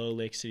know, below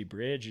Lake City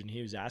Bridge, and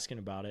he was asking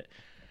about it.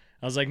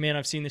 I was like, man,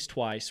 I've seen this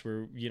twice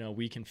where, you know,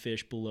 we can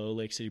fish below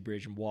Lake City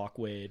Bridge and walk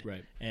wade,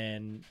 right,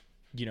 and,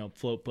 you know,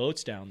 float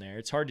boats down there.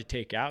 It's hard to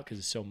take out because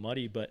it's so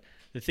muddy, but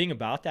the thing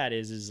about that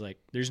is like,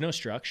 there's no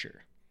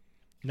structure.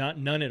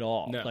 None at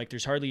all. No. Like,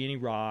 there's hardly any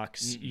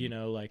rocks. You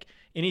know, like,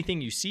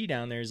 anything you see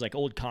down there is like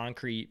old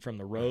concrete from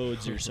the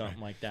roads or something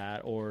like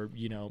that, or,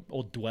 you know,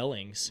 old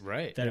dwellings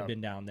that have been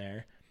down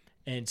there.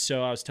 And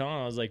so I was telling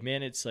him, I was like,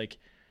 man, it's like,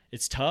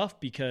 it's tough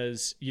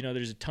because, you know,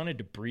 there's a ton of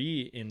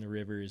debris in the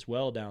river as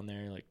well down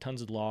there, like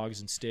tons of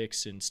logs and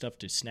sticks and stuff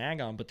to snag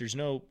on, but there's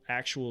no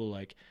actual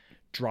like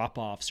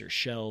drop-offs or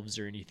shelves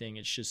or anything.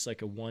 It's just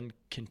like a one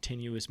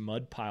continuous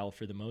mud pile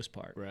for the most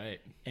part. Right.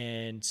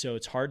 And so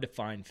it's hard to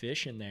find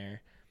fish in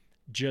there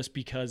just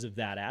because of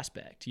that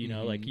aspect. You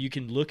know, like you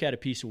can look at a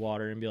piece of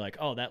water and be like,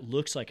 oh, that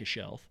looks like a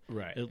shelf.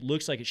 Right. It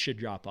looks like it should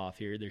drop off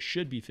here. There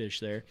should be fish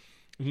there.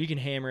 And you can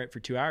hammer it for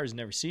 2 hours and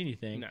never see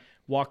anything. No.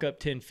 Walk up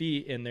 10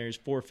 feet and there's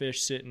 4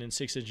 fish sitting in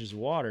 6 inches of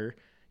water,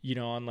 you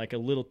know, on like a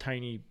little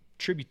tiny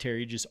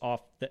tributary just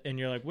off and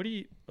you're like, what?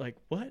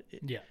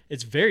 Yeah.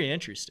 It's very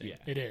interesting. Yeah.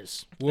 It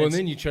is. Well, and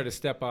then you try to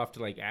step off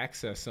to like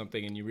access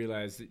something, and you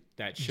realize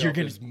that shelf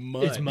is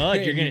mud. It's mud.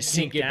 You're And gonna you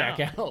sink can't down.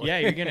 get back out. Yeah,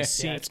 you're gonna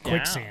sink. It's down.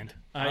 quicksand.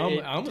 I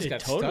almost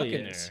got stuck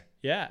in there.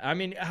 Yeah, I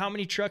mean, how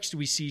many trucks do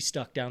we see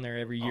stuck down there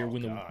every year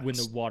when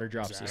the water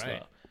drops this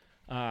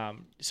low?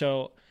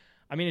 So,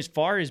 I mean, as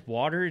far as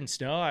water and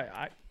snow,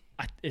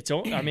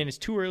 it's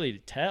too early to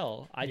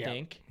tell. I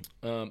think.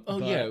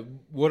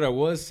 What I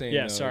was saying.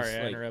 Yeah, sorry,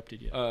 I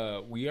interrupted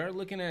you. We are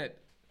looking at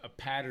a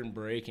pattern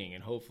breaking,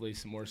 and hopefully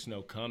some more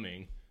snow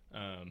coming.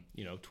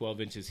 12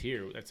 inches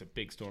here. That's a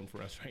big storm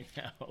for us right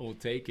now. We'll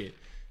take it.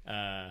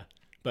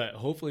 But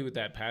hopefully with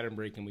that pattern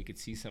breaking, we could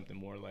see something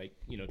more like,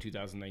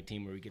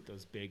 2019 where we get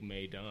those big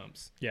May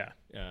dumps. Yeah.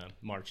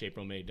 March,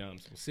 April, May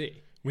dumps. We'll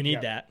see. We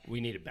need that.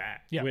 We need it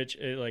back. Yeah. Which,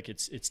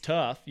 it's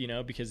tough,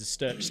 because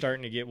it's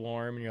starting to get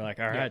warm and you're like,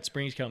 all right,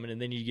 spring's coming.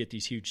 And then you get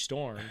these huge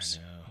storms.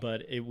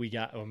 But we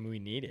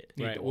need it.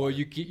 Right. Well,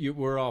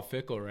 we're all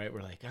fickle, right?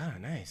 We're like,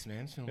 nice,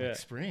 man. It's feeling like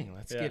spring.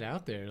 Let's get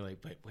out there.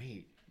 Like, but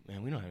wait.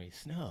 Man, we don't have any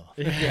snow.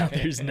 Yeah,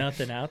 there's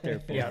nothing out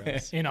there for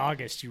us. In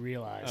August, you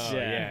realize.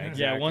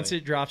 Exactly. Yeah, once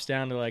it drops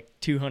down to like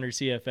 200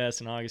 CFS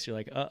in August, you're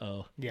like,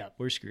 yeah,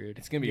 we're screwed.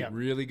 It's going to be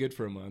really good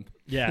for a month.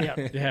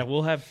 Yeah,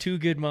 we'll have 2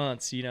 good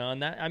months,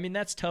 and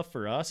that's tough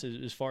for us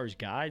as far as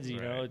guides,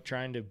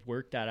 trying to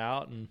work that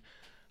out. And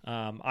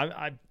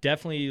I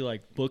definitely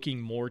like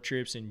booking more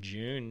trips in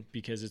June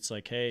because it's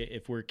like, hey,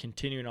 if we're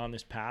continuing on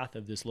this path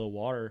of this low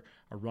water,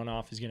 our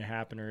runoff is going to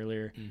happen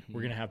earlier.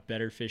 We're going to have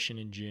better fishing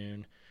in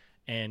June.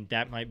 And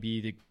that might be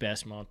the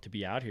best month to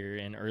be out here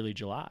in early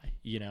July,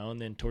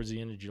 and then towards the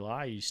end of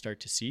July, you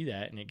start to see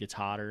that and it gets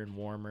hotter and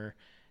warmer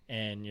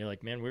and you're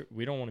like, man,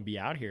 we don't want to be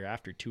out here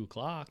after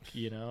 2:00,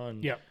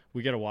 and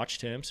we got to watch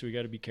temps. So we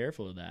got to be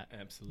careful of that.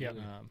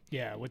 Absolutely.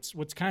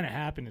 What's kind of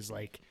happened is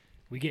like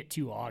we get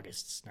 2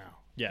 Augusts now.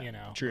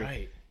 Yeah. True.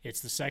 Right.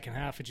 It's the second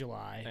half of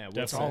July.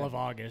 Yeah, it's all of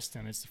August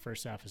and it's the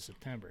first half of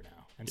September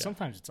now. And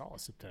sometimes it's all of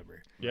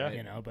September.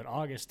 Yeah. But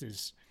August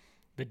is.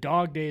 The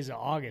dog days of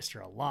August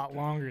are a lot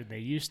longer than they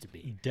used to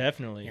be.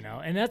 Definitely.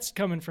 And that's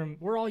coming from,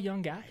 we're all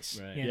young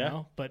guys,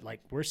 right. but like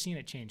we're seeing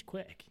it change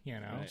quick,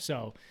 Right.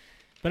 So,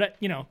 but,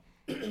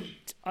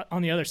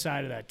 on the other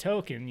side of that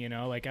token,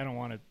 like I don't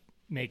want to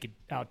make it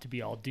out to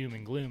be all doom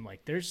and gloom.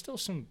 Like there's still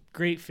some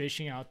great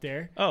fishing out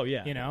there. Oh,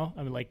 yeah.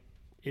 I mean, like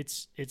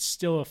it's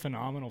still a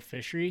phenomenal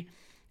fishery.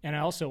 And I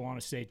also want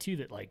to say too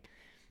that like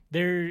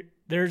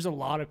there's a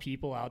lot of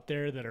people out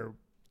there that are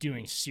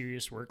doing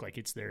serious work. Like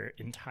it's their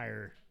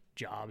entire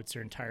job, it's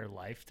their entire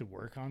life to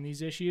work on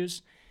these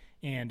issues,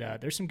 and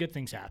there's some good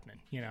things happening.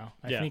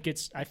 I think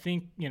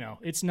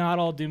it's not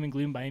all doom and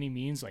gloom by any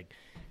means. Like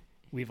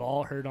we've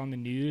all heard on the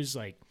news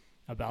like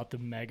about the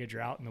mega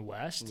drought in the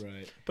West,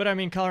 right? But I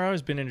mean,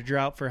 Colorado's been in a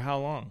drought for how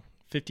long?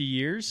 50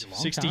 years,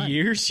 60 time.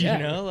 years.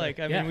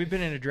 We've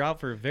been in a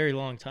drought for a very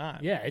long time.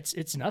 Yeah,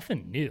 it's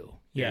nothing new.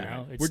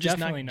 It's we're just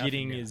not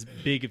getting new. As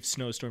big of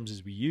snowstorms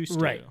as we used to.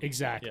 Right,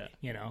 exactly.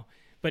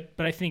 But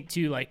I think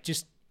too, like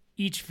just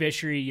each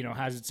fishery,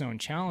 has its own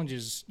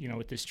challenges,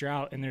 with this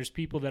drought, and there's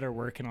people that are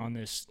working on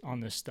this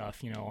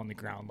stuff, on the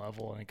ground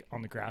level and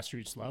on the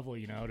grassroots level,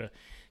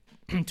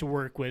 to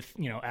work with,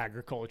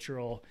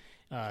 agricultural,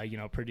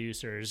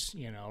 producers,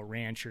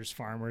 ranchers,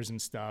 farmers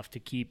and stuff to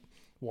keep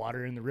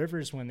water in the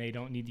rivers when they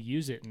don't need to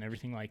use it and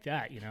everything like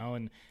that,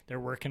 and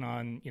they're working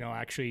on,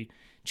 actually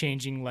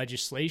changing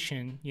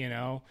legislation,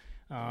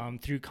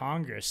 through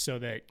Congress so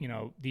that,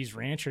 these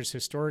ranchers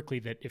historically,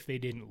 that if they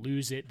didn't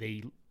use it,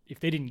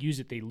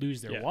 they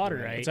lose their water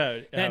right.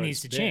 That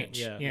needs to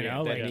change. That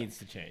needs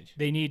to change.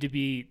 They need to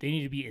be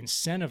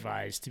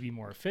incentivized to be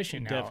more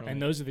efficient now. Definitely.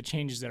 And those are the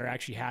changes that are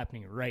actually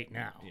happening right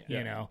now.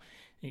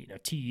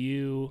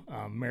 TU,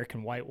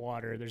 American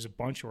Whitewater. There's a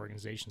bunch of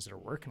organizations that are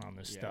working on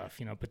this stuff.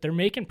 But they're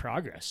making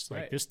progress.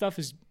 Like this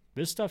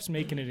stuff's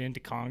making it into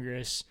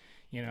Congress.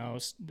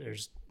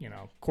 There's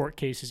court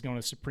cases going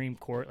to the Supreme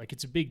Court. Like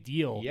it's a big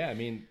deal. Yeah, I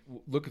mean,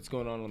 look what's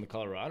going on the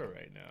Colorado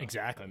right now.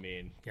 Exactly. I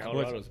mean,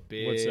 Colorado's a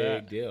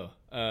big deal.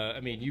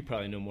 I mean, you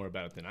probably know more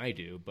about it than I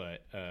do,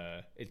 but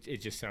it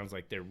just sounds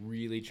like they're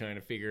really trying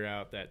to figure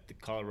out that the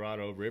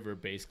Colorado River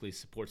basically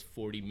supports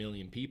 40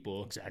 million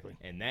people. Exactly.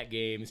 And that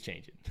game is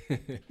changing.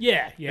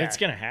 Yeah. It's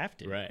going to have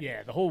to. Right.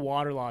 Yeah, the whole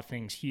water law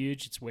thing's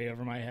huge. It's way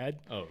over my head.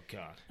 Oh,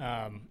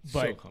 God.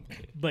 So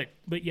complicated.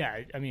 But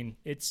yeah, I mean,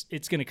 it's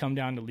going to come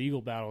down to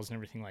legal battles and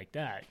everything like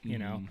that,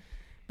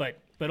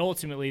 But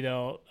ultimately,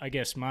 though, I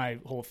guess my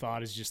whole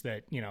thought is just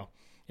that,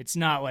 it's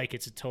not like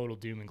it's a total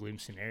doom and gloom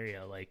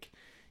scenario. Like,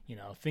 you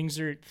know, things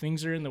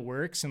are in the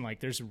works, and like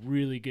there's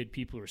really good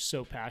people who are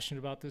so passionate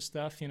about this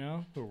stuff, you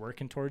know, who are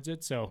working towards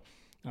it. So,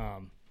 I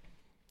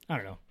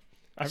don't know.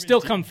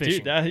 Still come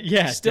fishing.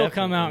 Dude, still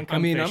come out and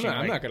come fishing.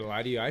 I'm not gonna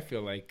lie to you. I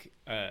feel like,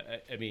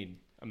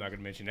 I'm not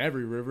gonna mention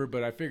every river,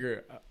 but I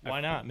figure why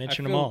not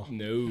mention them all?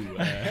 No,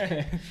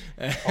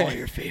 all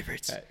your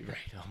favorites.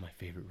 Right, all my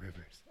favorite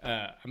rivers.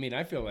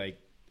 I feel like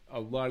a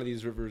lot of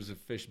these rivers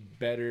have fished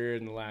better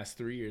in the last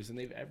 3 years than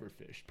they've ever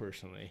fished,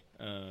 personally.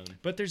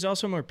 But there's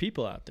also more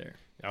people out there.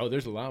 Oh,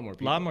 there's a lot more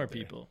people.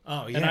 People.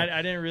 Oh, yeah. And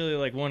I didn't really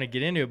like want to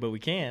get into it, but we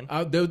can.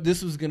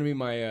 This was going to be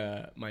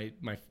my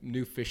my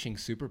new fishing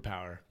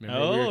superpower.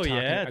 Remember we were talking,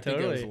 yeah, I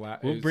totally. Think it was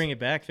We'll bring it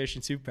back,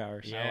 fishing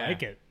superpowers. Yeah. I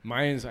like it.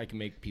 Mine is I can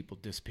make people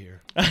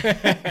disappear.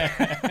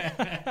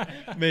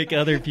 Make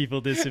other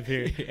people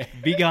disappear. Yeah.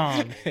 Be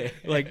gone.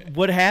 Like,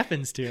 what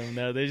happens to them,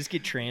 though? They just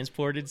get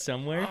transported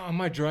somewhere? On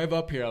my drive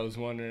up here, I was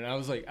wondering. I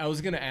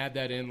was going to add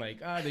that in, like,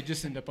 they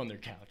just end up on their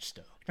couch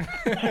still.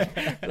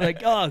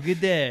 Like, oh,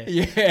 good day.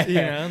 Yeah. You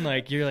know, and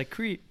like, you're like,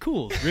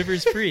 cool,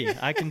 river's free.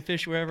 I can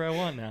fish wherever I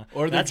want now.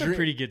 Or that's a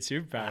pretty good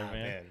superpower, man.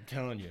 Man, I'm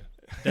telling you.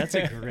 That's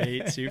a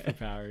great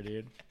superpower,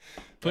 dude.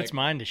 Puts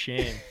mine to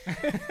shame.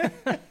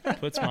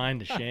 Puts mine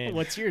to shame.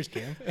 What's yours,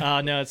 Cam?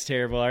 Oh, no, it's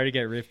terrible. I already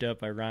got ripped up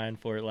by Ryan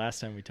for it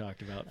last time we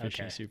talked about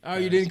fishing superpowers. Oh,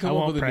 you didn't come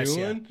up with a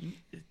new one?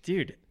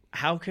 Dude,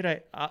 how could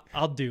I?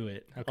 I'll do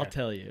it. Okay. I'll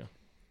tell you.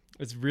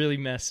 It's really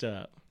messed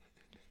up.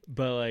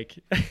 But, like,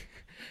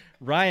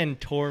 Ryan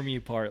tore me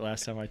apart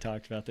last time I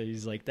talked about that.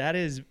 He's like,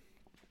 that's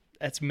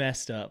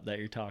messed up that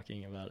you're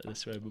talking about it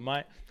this way.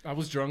 But I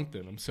was drunk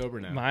then. I'm sober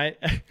now.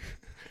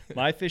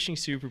 My fishing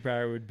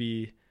superpower would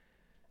be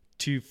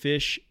to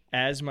fish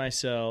as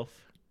myself,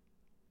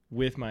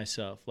 with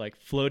myself, like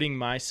floating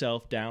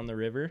myself down the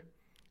river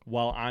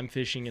while I'm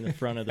fishing in the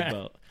front of the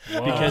boat.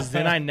 Because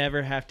then I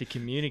never have to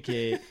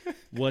communicate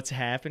what's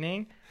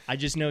happening. I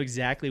just know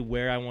exactly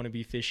where I want to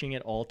be fishing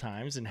at all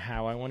times and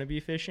how I want to be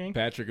fishing.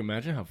 Patrick,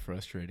 imagine how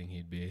frustrating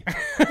he'd be.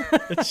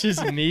 It's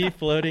just me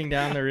floating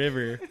down the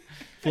river,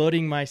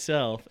 floating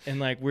myself, and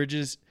like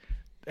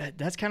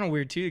that's kind of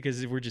weird too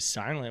because we're just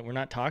silent. We're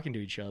not talking to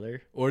each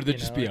other. Or there'd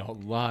just be a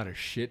lot of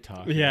shit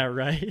talking. Yeah,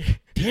 right.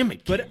 Damn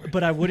it.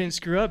 But I wouldn't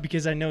screw up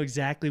because I know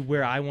exactly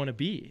where I want to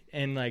be.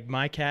 And like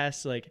my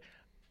cast, like,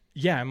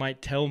 yeah, I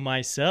might tell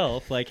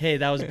myself like, hey,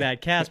 that was a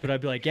bad cast, but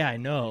I'd be like, yeah, I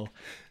know.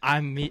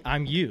 I'm me.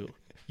 I'm you.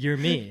 You're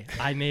me.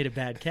 I made a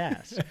bad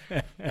cast.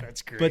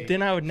 That's great. But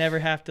then I would never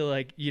have to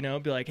like, you know,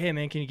 be like, hey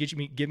man, can you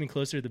get me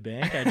closer to the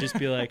bank? I'd just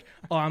be like,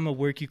 oh, I'm gonna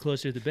work you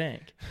closer to the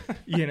bank.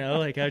 You know,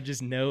 like I would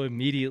just know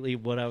immediately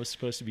what I was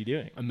supposed to be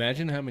doing.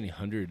 Imagine how many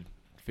 100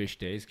 fish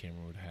days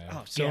Cameron would have.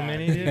 Oh, so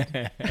many,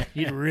 dude.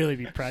 You'd really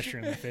be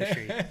pressuring the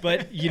fishery.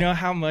 But you know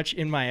how much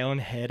in my own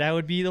head I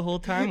would be the whole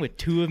time with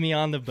two of me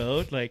on the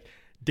boat? Like,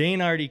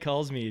 Dane already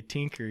calls me a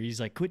tinker. He's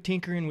like, quit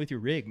tinkering with your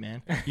rig,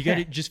 man. You got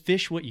to just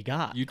fish what you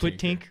got. Quit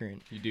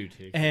tinkering. You do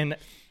tinker. And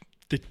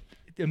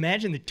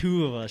imagine the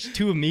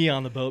two of me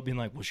on the boat being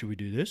like, well, should we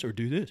do this or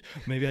do this?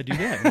 Maybe I do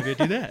that. Maybe I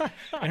do that.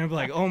 And I'd be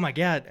like, oh my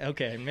God.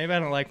 Okay. Maybe I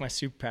don't like my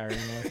superpower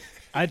anymore.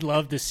 I'd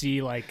love to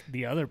see like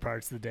the other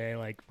parts of the day,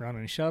 like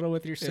running a shuttle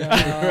with yourself,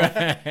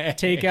 right.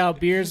 Take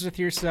out beers with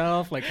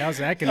yourself. Like, how's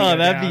that going to go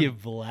that'd down? be a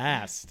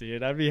blast,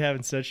 dude. I'd be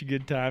having such a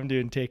good time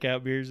doing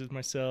takeout beers with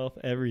myself,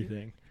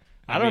 everything.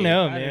 I don't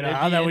know, man. I don't know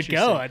how that would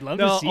go. I'd love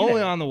to see only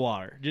that. On the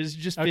water.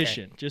 Just Okay.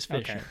 fishing. Just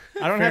fishing. Okay.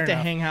 I don't Fair have to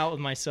enough. hang out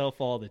with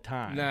myself all the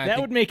time. Nah, That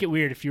would make it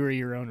weird if you were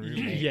your own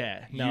roommate.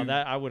 Yeah. No,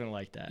 that I wouldn't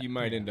like that. You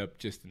might end up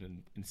just in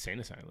an insane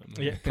asylum.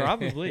 Yeah,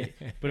 probably.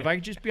 But if I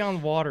could just be on the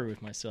water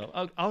with myself,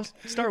 I'll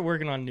start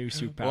working on new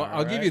superpower. Well,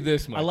 I'll give you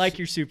this much. I like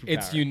your superpower.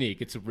 It's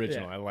unique. It's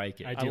original. Yeah. I like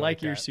it. I I do like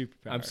like your that.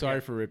 superpower. I'm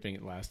sorry for ripping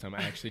it last time.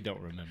 I actually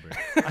don't remember.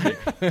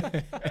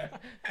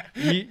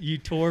 You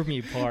tore me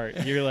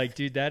apart. You're like,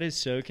 dude, that is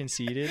so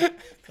conceited.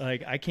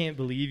 Like, I can't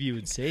believe you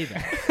would say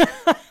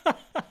that.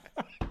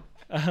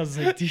 I was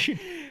like, dude,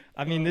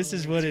 I mean, this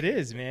is what it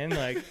is, man.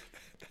 Like,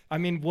 I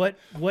mean, what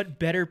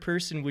better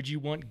person would you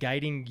want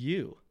guiding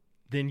you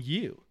than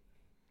you?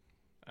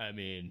 I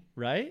mean,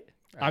 right?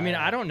 I mean,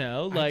 I don't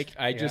know. Like,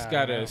 I just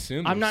gotta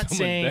assume. I'm there's not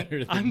someone saying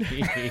better than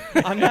me.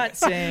 I'm not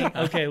saying.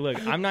 Okay,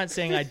 look, I'm not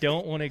saying I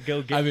don't want to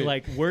go get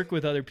like work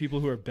with other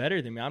people who are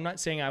better than me. I'm not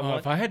saying I want.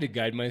 If I had to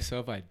guide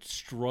myself, I'd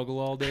struggle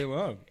all day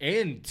long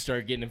and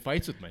start getting in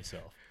fights with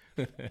myself.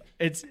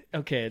 It's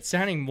okay. It's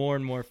sounding more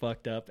and more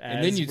fucked up. As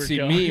And then you'd we're see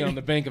going. me on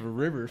the bank of a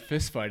river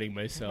fist fighting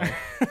myself.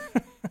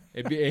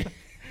 It'd be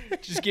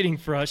just getting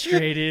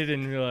frustrated,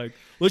 and you're like,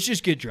 let's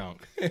just get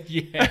drunk.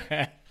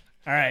 yeah.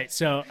 All right,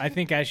 so I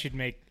think I should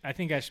make a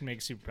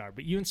superpower.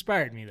 But you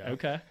inspired me though.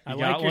 Okay, I you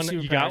like got your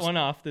one. You got superpowers. one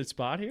off the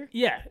spot here.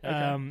 Yeah.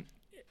 Okay.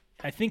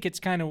 I think it's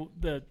kind of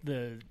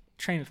the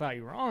train of thought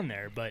you were on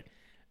there, but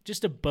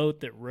just a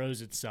boat that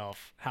rows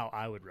itself how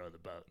I would row the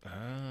boat.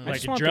 I Like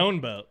just a want drone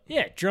boat,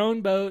 Yeah,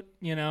 drone boat.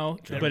 You know,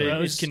 that but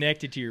rows. it's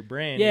connected to your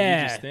brain. Yeah,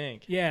 and you just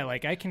think. Yeah,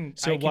 like I can.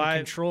 So I can why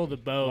control the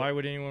boat? Why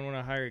would anyone want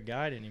to hire a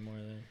guide anymore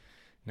then?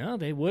 No,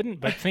 they wouldn't.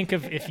 But think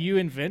of if you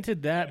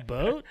invented that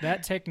boat,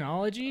 that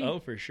technology. Oh,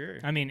 for sure.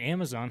 I mean,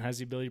 Amazon has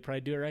the ability to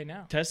probably do it right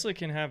now. Tesla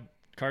can have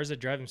cars that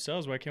drive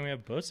themselves. Why can't we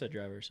have boats that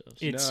drive ourselves?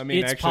 It's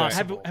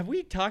possible. Have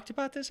we talked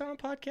about this on a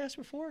podcast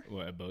before?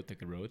 What, a boat that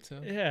could row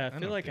itself? Yeah, I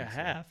feel like I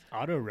have.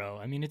 Auto row.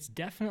 I mean, it's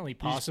definitely You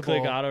possible.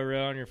 just click auto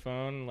row on your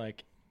phone.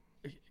 Like,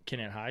 can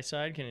it high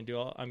side? Can it do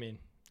all? I mean,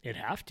 It'd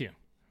have to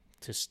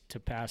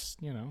pass,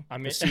 I mean,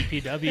 the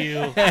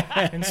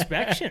CPW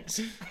inspections.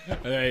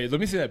 Hey, let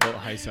me see that boat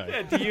high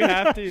side. do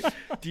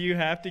you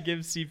have to give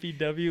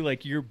CPW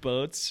like your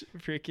boat's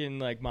freaking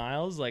like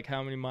miles? Like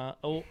how many miles?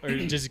 Oh, or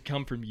does it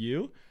come from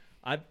you?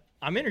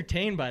 I'm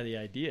entertained by the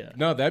idea.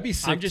 No, that'd be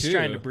sick. I'm just too.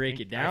 trying to break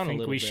it down a I think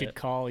little we bit. should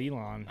call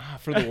Elon.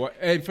 For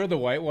the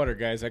whitewater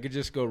guys, I could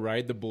just go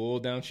ride the bull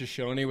down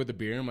Shoshone with a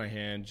beer in my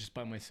hand just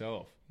by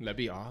myself. That'd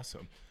be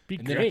awesome. Be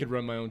Then I great. could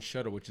run my own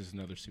shuttle, which is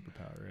another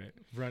superpower, right?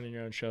 Running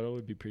your own shuttle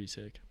would be pretty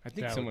sick. I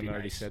think That would someone be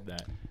already nice. said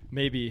that.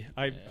 Maybe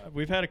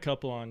we've had a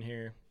couple on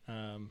here.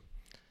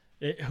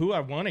 Who I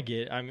want to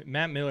get,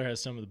 Matt Miller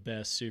has some of the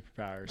best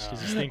superpowers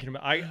because he's thinking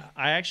about. I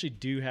actually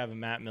do have a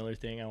Matt Miller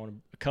thing. A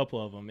couple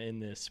of them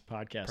in this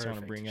podcast. I want to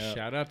Perfect. bring up.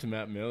 Shout out to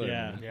Matt Miller.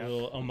 Yeah, man. Yeah. a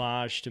little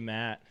homage to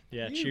Matt.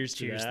 Yeah, cheers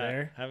to Cheers that.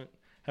 there.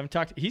 Haven't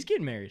talked. He's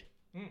getting married.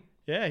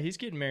 Yeah, he's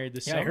getting married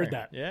this Yeah, summer. I heard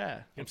that. Yeah,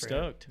 I'm Good for him.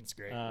 stoked. That's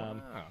great.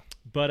 Wow.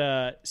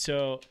 But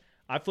so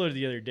I floated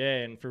the other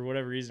day, and for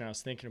whatever reason, I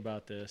was thinking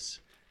about this.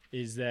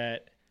 Is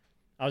that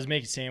I was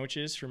making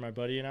sandwiches for my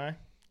buddy and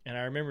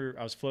I remember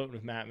I was floating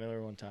with Matt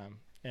Miller one time,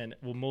 and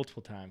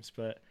multiple times.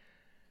 But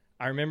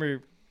I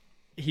remember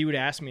he would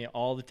ask me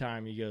all the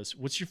time. He goes,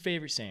 "What's your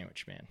favorite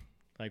sandwich, man?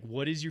 Like,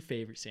 what is your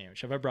favorite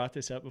sandwich?" Have I brought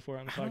this up before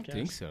on the podcast? I don't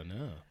think so,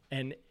 no.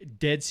 And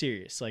dead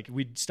serious. Like,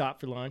 we'd stop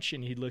for lunch,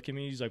 and he'd look at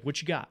me. He's like,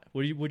 "What you got?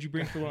 What'd you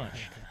bring for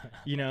lunch?"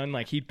 And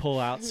like he'd pull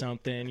out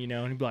something, and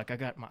he'd be like, "I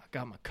got my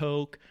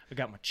Coke, I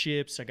got my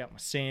chips, I got my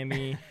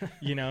Sammy,"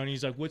 And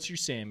he's like, "What's your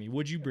Sammy?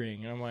 What'd you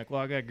bring?" And I'm like,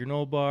 "Well, I got a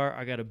granola bar,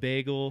 I got a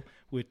bagel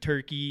with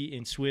turkey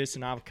and Swiss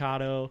and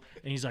avocado."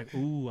 And he's like,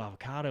 "Ooh,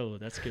 avocado,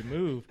 that's a good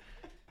move."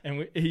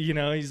 And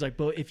he's like,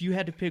 "But if you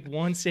had to pick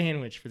one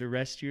sandwich for the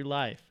rest of your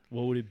life,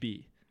 what would it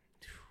be?"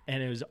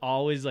 And it was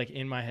always like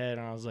in my head,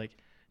 and I was like,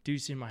 "Dude,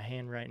 it's in my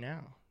hand right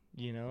now."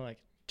 Like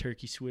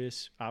turkey,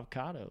 Swiss,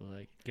 avocado,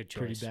 like Good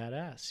choice. pretty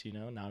badass.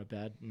 Not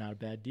a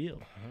bad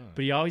deal.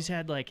 But he always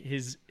had like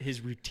his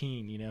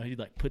routine. He'd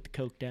like put the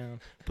Coke down,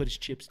 put his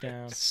chips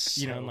down,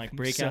 and like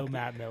break out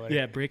Matt Miller.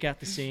 Yeah, break out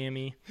the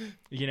Sammy,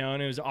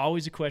 And it was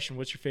always a question,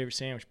 "What's your favorite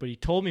sandwich?" But he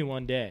told me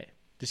one day,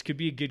 this could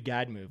be a good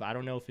guide move. I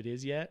don't know if it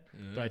is yet,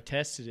 but I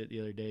tested it the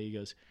other day. He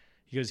goes,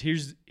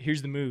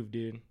 here's the move,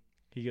 dude.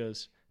 He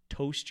goes,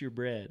 toast your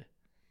bread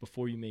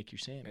before you make your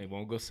sandwich. It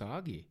won't go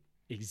soggy.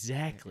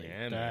 Exactly.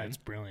 Yeah, man. That's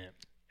brilliant.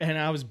 And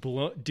I was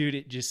dude,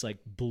 it just like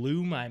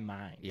blew my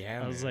mind.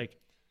 Yeah, I was man. like,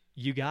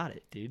 you got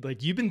it, dude.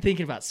 Like, you've been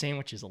thinking about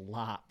sandwiches a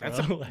lot,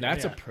 bro.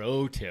 That's Yeah. a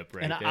pro tip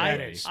right And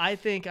there. I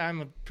think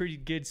I'm a pretty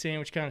good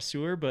sandwich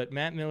connoisseur, but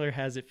Matt Miller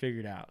has it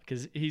figured out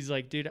because he's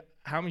like, "Dude,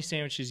 how many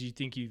sandwiches do you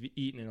think you've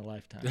eaten in a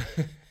lifetime?"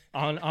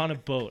 on a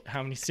boat,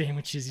 how many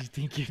sandwiches you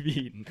think you've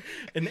eaten?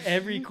 And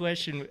every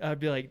question, I'd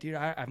be like, "Dude,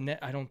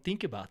 I don't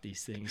think about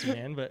these things,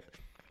 man, but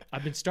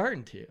I've been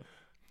starting to."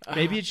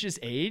 Maybe it's just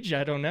age.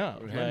 I don't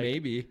know. Yeah,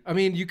 maybe. I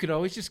mean, you could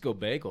always just go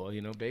bagel.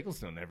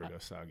 Bagels don't ever go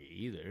soggy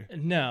either.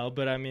 No,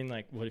 but I mean,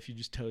 like, what if you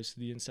just toast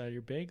the inside of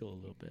your bagel a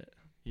little bit?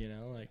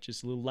 Like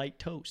just a little light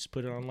toast.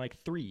 Put it on like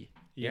 3.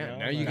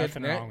 Now you got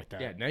Nothing wrong with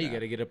that. Yeah, now you got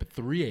to get up at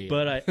 3 a.m.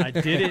 But I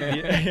did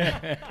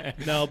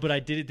it. No, but I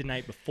did it the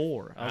night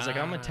before. I was like,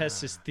 I'm gonna test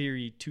this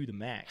theory to the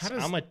max. I'm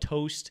gonna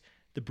toast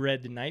the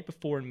bread the night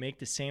before and make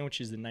the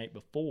sandwiches the night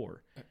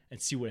before and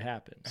see what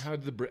happens. How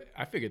did the bread?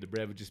 I figured the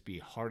bread would just be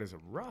hard as a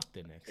rock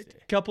the next day.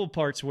 Couple of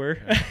parts were.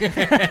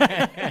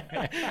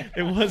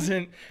 It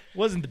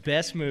wasn't the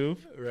best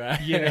move, Right.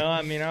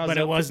 I mean, I was. But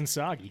it up wasn't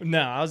soggy.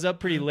 No, I was up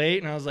pretty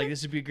late, and I was like,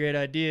 "This would be a great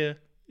idea."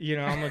 I'm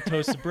gonna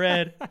toast the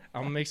bread.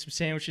 I'm gonna make some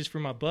sandwiches for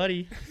my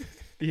buddy,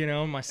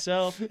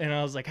 myself. And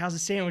I was like, "How's the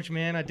sandwich,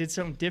 man? I did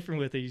something different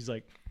with it." He's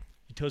like,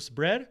 "You toast the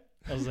bread?"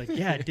 I was like,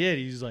 "Yeah, I did."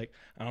 He's like,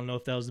 "I don't know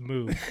if that was the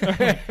move." I'm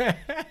like,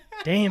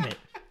 "Damn it."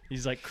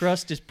 He's like,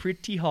 "Crust is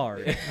pretty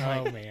hard."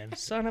 I'm like, Man.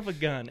 son of a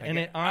gun. And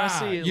it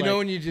honestly,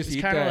 when you just it's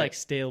eat kind of that, like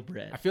stale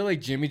bread. I feel like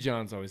Jimmy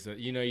John's always that.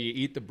 You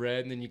eat the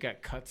bread and then you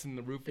got cuts in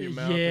the roof of your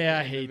mouth. Yeah, I at the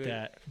end hate of it.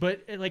 that.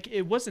 But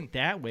it wasn't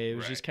that way. It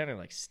was Right. just kind of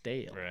like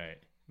stale. Right.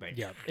 Like,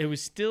 Yeah. It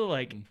was still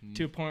like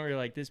to a point where you're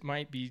like, this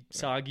might be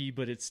soggy,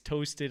 but it's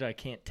toasted. I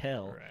can't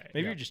tell. Right.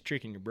 Maybe Yeah. you're just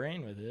tricking your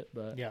brain with it,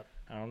 but Yeah.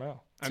 I don't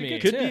know. I mean,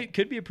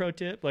 Could be a pro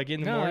tip. Like in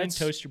the No, morning, that's-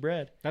 toast your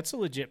bread. That's a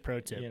legit pro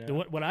tip. You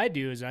know? What I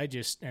do is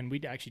and we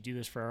actually do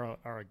this for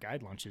our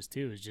guide lunches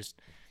too, is just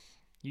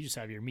You just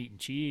have your meat and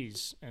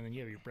cheese, and then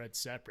you have your bread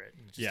separate,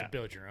 and just to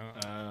build your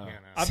own.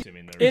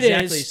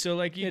 Exactly. So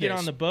like you get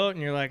on the boat,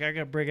 and you're like, I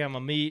gotta break out my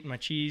meat and my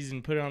cheese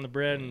and put it on the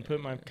bread and put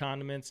my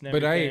condiments and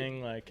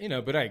everything.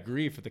 But I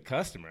agree for the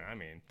customer. I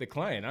mean, the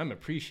client. I'm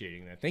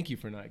appreciating that. Thank you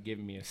for not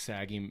giving me a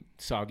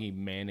soggy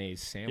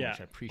mayonnaise sandwich.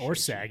 I appreciate it. Or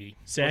saggy.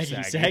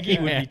 Saggy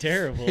would be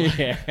terrible.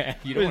 Yeah,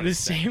 you don't want the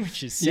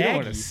sandwich is saggy. You don't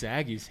want a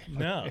saggy sandwich.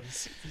 No,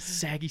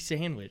 saggy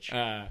sandwich.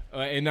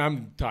 And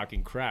I'm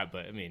talking crap,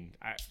 but I mean,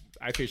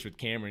 I fish with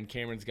Cameron.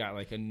 Cameron's got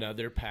like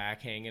another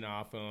pack hanging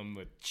off him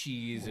with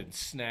cheese and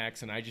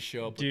snacks, and I just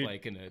show up with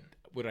like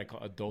what I call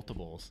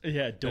adultables.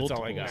 Yeah, adultables. That's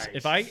all I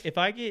got. If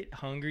I get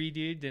hungry,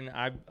 dude, then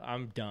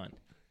I'm done.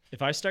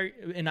 If I start,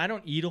 and I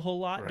don't eat a whole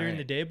lot during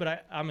the day,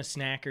 but I'm a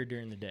snacker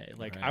during the day.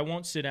 Like I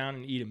won't sit down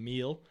and eat a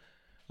meal,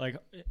 like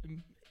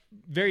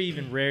very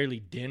even rarely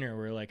dinner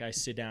where like I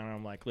sit down and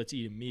I'm like, let's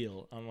eat a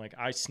meal. I'm like,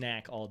 I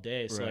snack all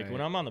day. So like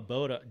when I'm on the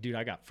boat, dude,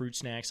 I got fruit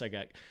snacks. I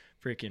got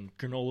freaking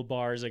granola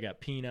bars. I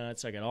got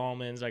peanuts. I got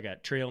almonds. I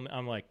got trail.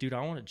 I'm like, dude,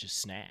 I want to just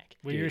snack.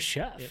 Well, you're a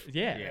chef.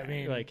 Yeah. I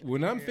mean, like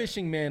when I'm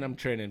fishing, man, I'm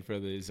training for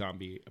the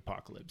zombie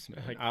apocalypse,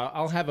 man. Like,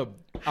 I'll have a.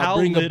 How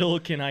little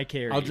can I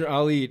carry?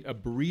 I'll eat a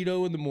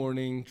burrito in the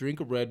morning,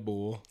 drink a Red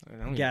Bull.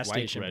 I don't gas like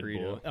station Red burrito.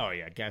 Bull. Oh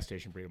yeah, gas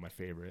station burrito, my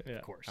favorite. Yeah.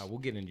 Of course. We'll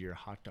get into your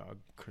hot dog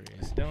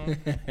craze. Don't.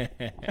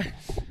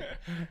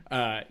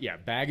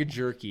 Bag of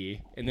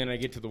jerky, and then I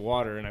get to the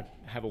water and I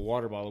have a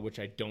water bottle which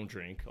I don't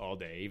drink all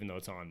day, even though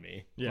it's on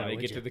me. Yeah. When I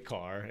get to the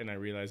car and I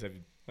realize I've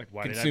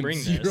Why did I consumed bring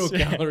zero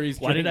this? calories.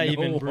 Why did I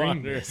even water.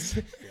 bring this?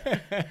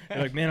 You're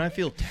like, man, I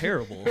feel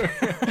terrible.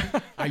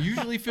 I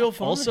usually feel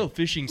fine. Also,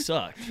 fishing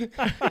sucked.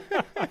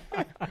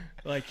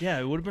 Like, yeah,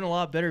 it would have been a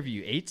lot better if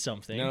you ate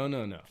something. No.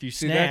 If you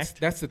See, snacked.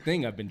 that's the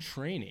thing. I've been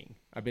training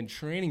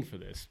for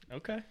this.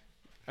 Okay.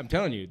 I'm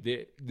telling you,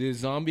 the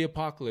zombie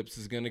apocalypse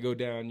is going to go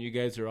down. You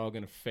guys are all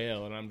going to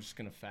fail, and I'm just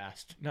going to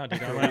fast. No,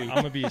 dude, I'm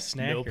going to be a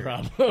snacker. No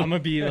problem. I'm going to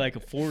be like a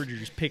forager,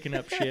 just picking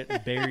up shit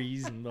and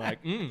berries and like,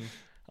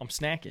 I'm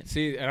snacking.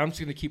 See, and I'm just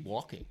going to keep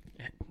walking.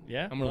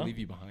 Yeah. I'm going to leave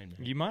you behind,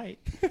 man. You might,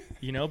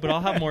 but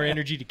I'll have more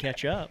energy to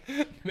catch up.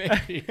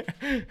 Maybe.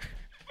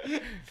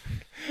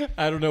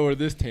 I don't know where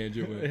this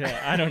tangent went.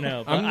 Yeah, I don't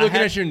know. I'm looking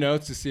at your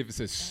notes to see if it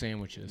says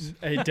sandwiches.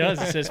 It does.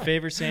 It says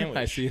favorite sandwich.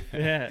 I see that.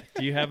 Yeah.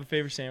 Do you have a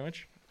favorite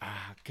sandwich?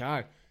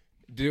 God.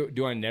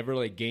 Do I never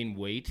like gain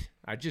weight?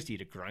 I just eat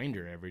a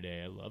grinder every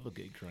day. I love a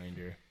good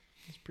grinder.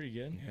 It's pretty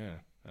good. Yeah.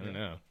 I don't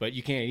know. But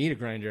you can't eat a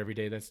grinder every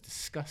day. That's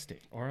disgusting.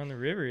 Or on the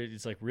river,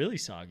 it's like really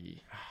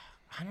soggy.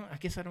 I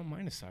guess I don't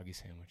mind a soggy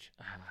sandwich.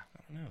 I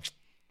don't know.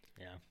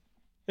 Yeah.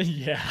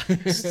 Yeah.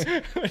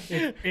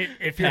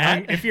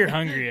 If you're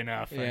hungry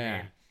enough.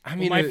 Yeah.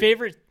 My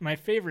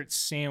favorite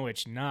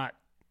sandwich, not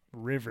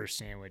river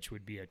sandwich,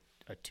 would be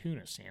a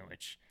tuna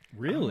sandwich.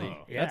 Really?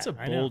 Oh, yeah, that's a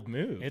bold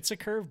move. It's a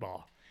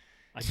curveball.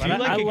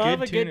 I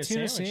love a good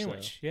tuna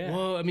sandwich. Yeah.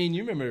 Well, I mean,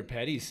 you remember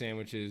Petty's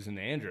sandwiches in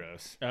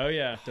Andros. Oh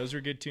yeah, those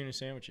were good tuna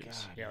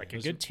sandwiches. God, Yeah, like a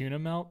good tuna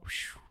melt.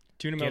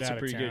 Tuna melts out are of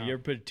pretty good. town. You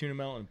ever put a tuna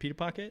melt in a pita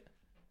pocket?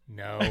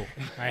 No,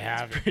 I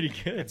haven't. Pretty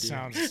good. It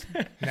sounds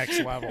next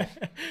level.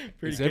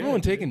 Pretty Is good.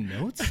 everyone taking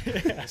notes?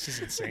 This is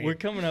insane. We're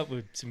coming up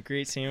with some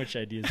great sandwich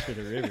ideas for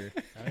the river.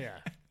 Oh yeah,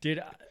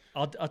 Dude,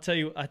 I'll tell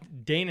you,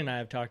 Dane and I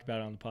have talked about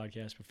it on the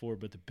podcast before,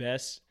 but the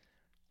best,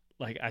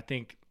 like, I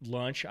think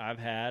lunch I've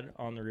had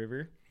on the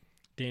river,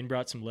 Dane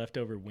brought some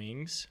leftover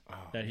wings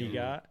that he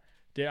got.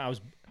 Dude,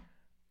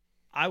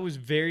 I was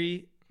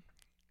very,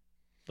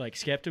 like,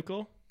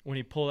 skeptical when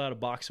he pulled out a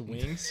box of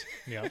wings.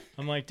 yeah,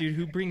 I'm like, dude,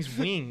 who brings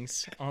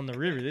wings on the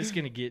river? This is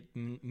going to get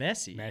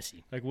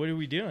messy. Like, what are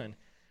we doing?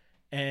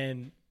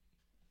 And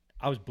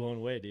I was blown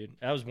away, dude.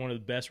 That was one of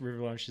the best river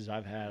lunches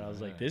I've had. I was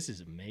like, this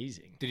is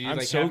amazing. Did you I'm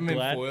like so have them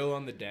glad. in foil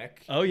on the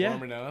deck? Oh yeah.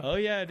 Warming up? Oh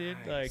yeah, dude.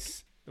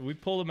 Nice. Like we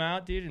pulled them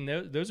out, dude,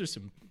 and those are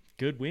some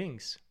good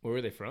wings. Where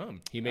were they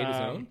from? He made his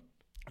own?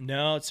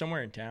 No, it's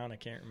somewhere in town. I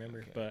can't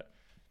remember, but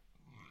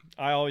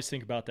I always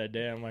think about that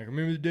day. I'm like,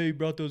 remember the day you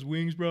brought those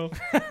wings, bro?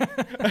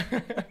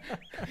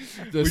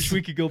 Wish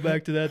we could go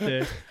back to that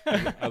day.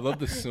 I love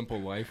the simple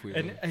life we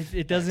live. And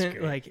it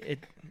doesn't like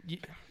it.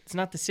 It's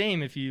not the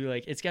same if you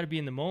like. It's got to be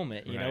in the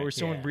moment, you know, Right, where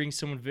someone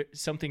brings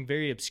something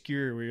very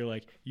obscure, where you're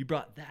like, you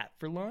brought that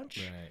for lunch,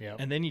 Right. Yep.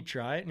 and then you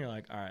try it, and you're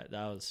like, all right,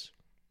 that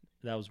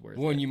was worth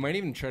Well, it. and you might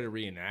even try to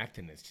reenact,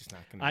 and it's just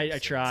not going to. I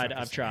tried.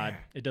 I've tried.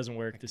 It doesn't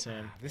work the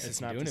same. This It's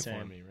isn't not doing the it for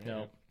same. me,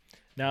 right?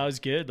 No, it was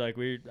good. Like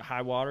we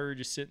high water, we're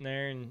just sitting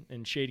there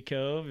in Shady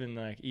Cove and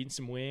like eating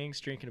some wings,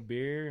 drinking a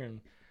beer,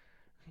 and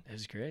it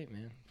was great,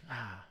 man.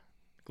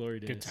 Glory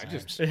days. Good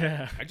times.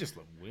 I just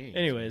love wings.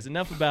 Anyways,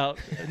 enough about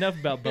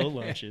boat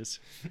lunches.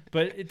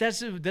 But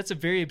that's a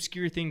very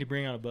obscure thing to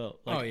bring on a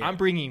boat. Like I'm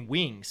bringing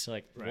wings.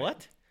 Like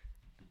what?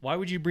 Why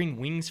would you bring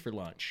wings for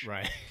lunch?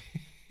 Right.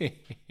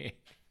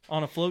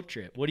 On a float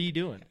trip. What are you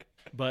doing?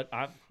 But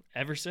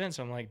ever since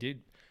I'm like,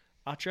 dude,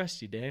 I'll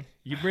trust you, Dan.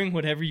 You bring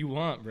whatever you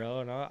want, bro,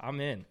 and I'm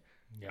in.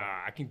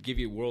 I can give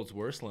you world's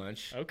worst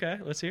lunch. Okay,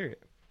 let's hear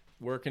it.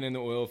 working in the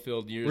oil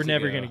field years ago. We're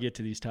never going to get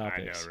to these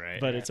topics. I know, right?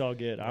 But it's all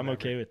good. I'm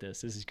okay with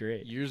this. This is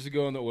great. Years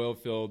ago in the oil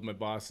field, my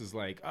boss is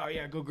like, oh,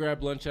 yeah, go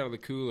grab lunch out of the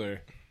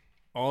cooler.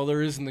 All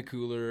there is in the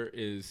cooler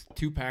is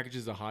 2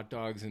 packages of hot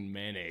dogs and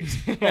mayonnaise.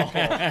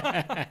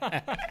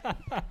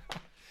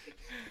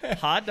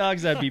 Hot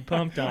dogs I'd be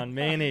pumped on.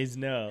 Mayonnaise,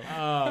 no.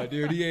 Oh,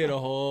 dude, he ate a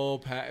whole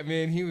pack.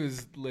 Man, he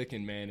was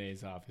licking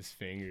mayonnaise off his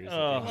fingers.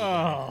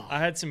 I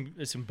had some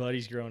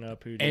buddies growing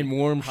up who did And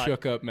warm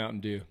shook up Mountain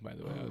Dew, by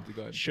the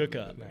way. Shook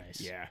up.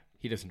 Nice. Yeah.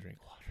 He doesn't drink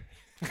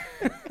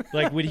water.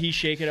 Like, would he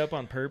shake it up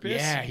on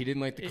purpose? Yeah, he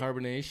didn't like the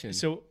carbonation.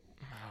 So,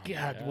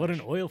 God, what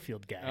an oil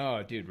field guy.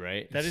 Oh, dude,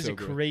 right? That is a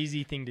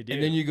crazy thing to do.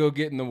 And then you go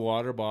get in the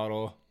water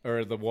bottle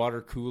or the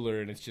water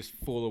cooler, and it's just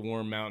full of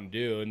warm Mountain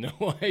Dew and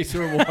no ice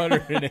or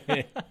water in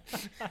it.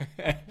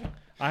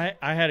 I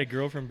had a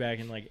girlfriend back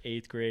in like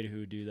 8th grade who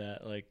would do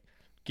that, like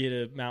get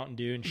a Mountain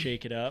Dew and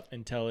shake it up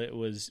until it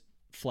was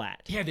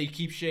flat. Yeah, they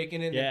keep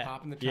shaking it and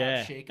popping the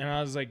top, shaking. And I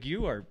was like,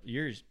 you're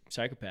a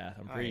psychopath.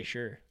 I'm pretty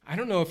sure. I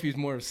don't know if he's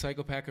more of a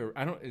psychopath or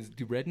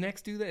do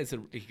rednecks do that? I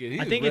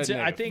think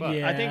I think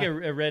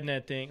a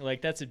redneck thing,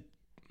 like that's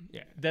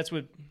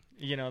what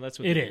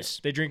it is.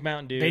 They drink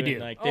Mountain Dew. They do.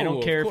 And like they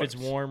don't care if it's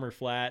warm or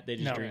flat. They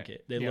just drink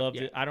it. They love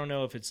it. I don't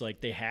know if it's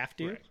like they have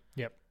to. Right.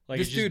 Yep. Like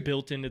it's just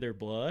built into their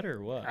blood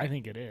or what? I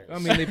think it is. I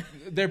mean,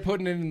 they're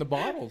putting it in the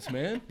bottles,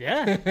 man.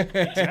 Yeah,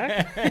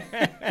 exactly.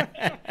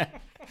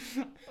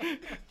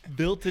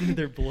 Built into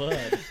their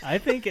blood. I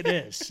think it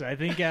is. I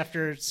think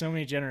after so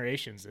many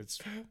generations, it's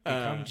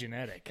become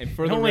genetic. And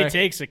it only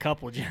takes a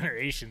couple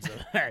generations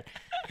of that.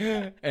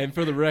 And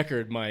for the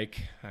record, Mike,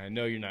 I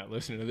know you're not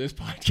listening to this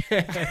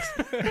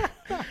podcast.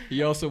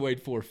 He also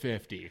weighed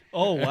 450.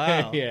 Oh,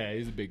 wow. Yeah,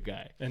 he's a big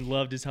guy. And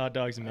loved his hot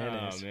dogs and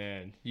mayonnaise. Oh,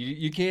 man.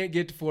 You can't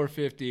get to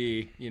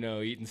 450,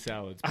 eating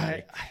salads.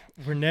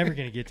 We're never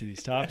going to get to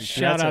these topics.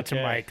 Shout out to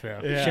Mike,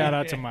 though. Yeah. Shout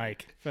out to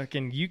Mike.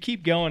 Fucking, you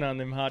keep going on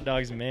them hot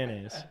dogs and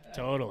mayonnaise.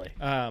 Totally.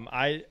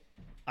 I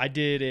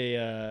did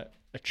a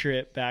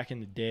trip back in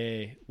the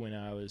day when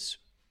I was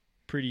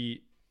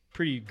pretty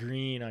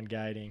green on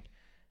guiding,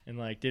 and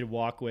like did a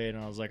walkway, and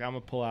I was like, I'm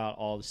gonna pull out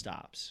all the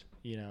stops.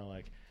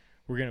 Like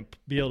we're gonna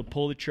be able to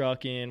pull the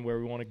truck in where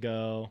we want to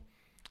go,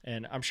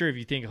 and I'm sure if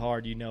you think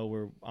hard, you know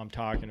where I'm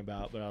talking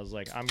about. But I was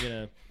like, I'm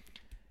gonna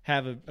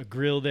have a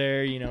grill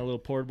there, a little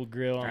portable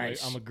grill.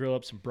 Nice. I'm gonna grill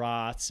up some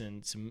brats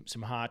and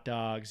some hot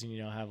dogs, and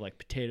have like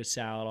potato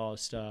salad, all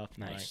this stuff.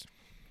 And nice.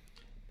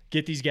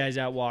 Get these guys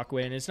out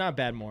walkway, and it's not a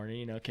bad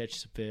morning, catch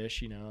some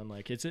fish, and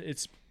like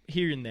it's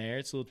here and there.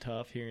 It's a little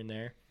tough here and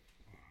there.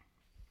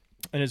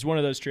 And it's one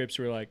of those trips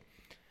where like,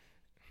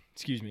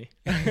 excuse me,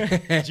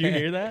 did you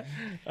hear that?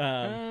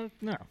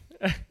 No.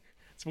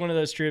 It's one of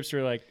those trips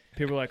where like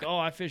people are like, oh,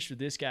 I fished with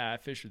this guy, I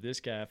fished with this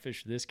guy, I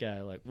fished with this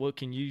guy. Like, what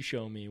can you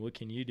show me? What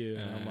can you do?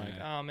 And I'm like,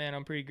 oh man,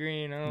 I'm pretty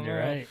green. I don't know.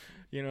 Right.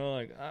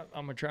 Like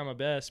I'm gonna try my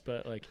best,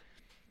 but like,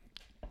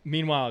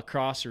 meanwhile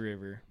across the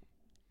river,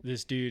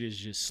 this dude is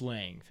just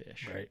slaying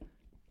fish. Right.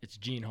 It's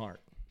Gene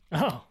Hart.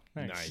 Oh,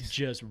 nice.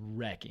 Just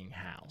wrecking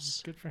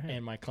house. Good for him.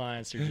 And my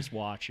clients are just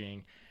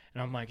watching.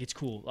 And I'm like, it's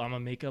cool. I'm going to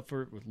make up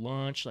for it with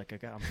lunch. Like,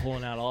 I'm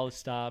pulling out all the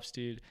stops,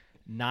 dude.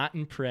 Not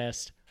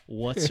impressed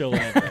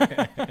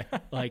whatsoever.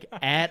 Like,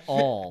 at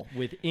all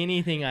with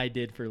anything I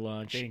did for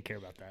lunch. They didn't care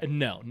about that.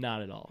 No,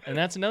 not at all. And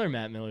that's another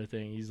Matt Miller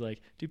thing. He's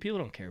like, dude, people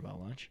don't care about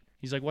lunch.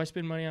 He's like, why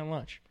spend money on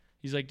lunch?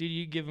 He's like, dude,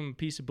 you give them a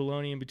piece of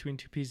bologna in between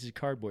 2 pieces of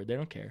cardboard. They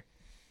don't care.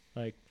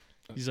 Like,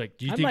 he's like,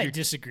 do you think might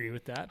disagree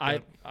with that?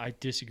 I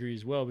disagree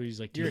as well, but he's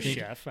like, you're a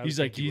chef. He's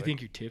like, do you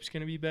think your tip's going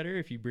to be better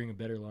if you bring a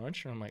better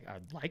lunch? And I'm like,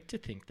 I'd like to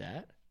think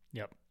that.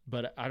 Yep.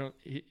 But I don't,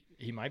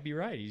 he might be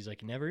right. He's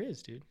like, it never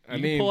is, dude. I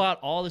You mean, can pull out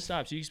all the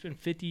stops. You can spend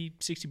 $50,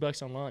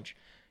 $60 on lunch.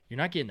 You're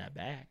not getting that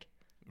back.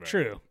 Right.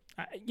 True.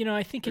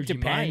 I think it Or you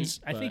depends.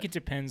 might, I think it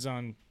depends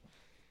on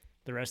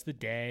the rest of the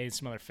day and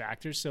some other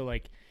factors. So,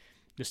 like,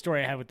 the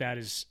story I have with that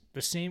is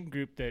the same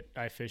group that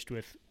I fished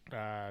with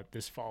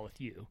this fall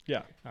with you.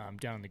 Yeah.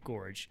 Down in the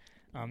gorge.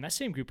 That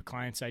same group of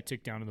clients I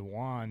took down to the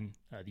Juan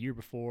the year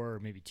before, or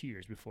maybe 2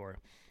 years before.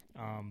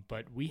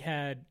 But we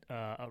had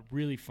a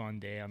really fun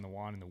day on the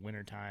Juan in the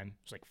wintertime.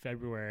 It was like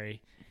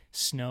February,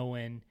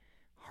 snowing,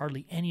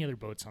 hardly any other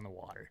boats on the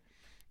water.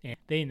 And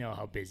they know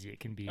how busy it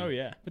can be. Oh,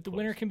 yeah. But the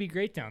winter can be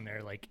great down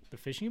there. Like, the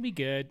fishing can be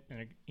good.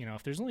 And,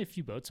 if there's only a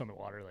few boats on the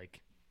water,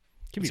 like,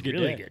 it can be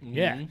really good. Mm-hmm.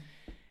 Yeah.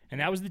 And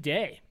that was the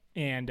day.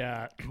 And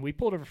we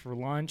pulled over for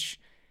lunch.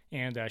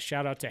 And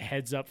shout out to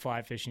Heads Up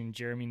Fly Fishing,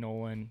 Jeremy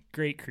Nolan,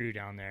 great crew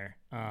down there.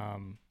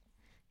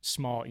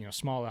 Small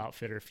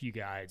outfitter, a few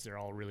guides. They're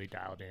all really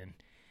dialed in.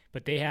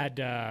 But they had,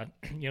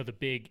 the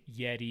big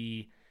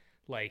Yeti,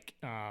 like,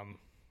 I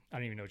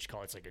don't even know what you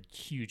call it. It's like a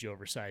huge,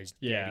 oversized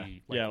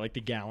Yeti. Like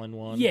the gallon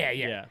one.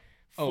 Yeah.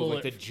 Oh,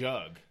 like the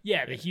jug.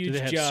 Yeah, the huge Do they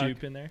have jug.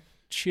 soup in there?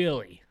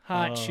 Chili,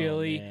 hot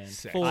chili, man.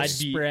 full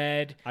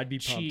spread. I'd be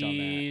pumped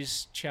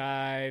cheese,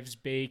 chives,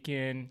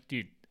 bacon.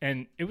 Dude,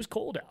 and it was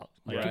cold out.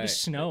 Like it Right. was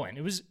snowing.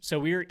 It was so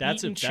we were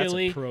That's eating a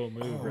chili. pro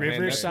move. Oh, Right? man, that's well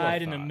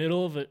Riverside in the thought.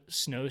 middle of a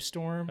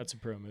snowstorm. That's a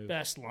pro move.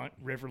 Best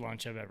river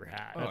lunch I've ever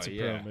had. That's a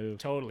yeah. pro move.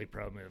 Totally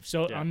pro move.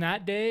 So Yeah. on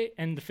that day,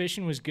 and the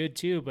fishing was good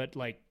too, but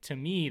like to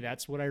me,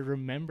 that's what I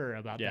remember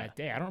about Yeah. that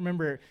day. I don't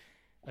remember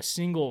a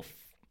single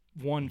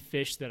one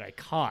fish that I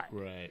caught.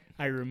 Right.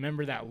 I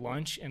remember that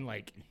lunch and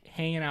like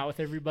hanging out with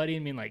everybody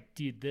and being like,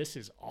 dude, this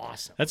is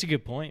awesome. That's a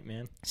good point,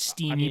 man.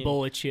 Steamy mean,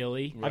 bowl of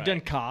chili. I've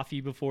done coffee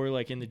before,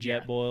 like in the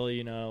jet Yeah. boil,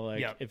 you know, like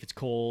Yep. if it's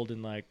cold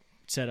and like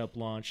set up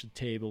lunch, the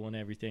table and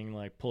everything,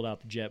 like pulled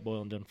out the jet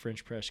boil and done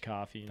French press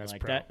coffee. And That's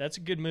like pro. that's a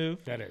good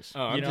move. That is.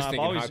 Oh, I'm You know, just I've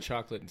thinking always- hot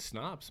chocolate and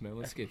snobs, man.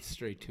 Let's get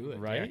straight to it.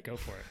 Right? Yeah, go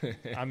for it.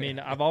 I mean,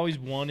 I've always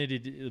wanted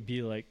it to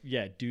be like,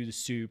 yeah, do the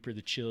soup or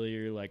the chili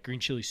or like green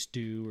chili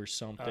stew or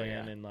something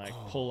yeah. and like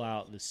pull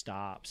out the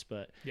stops.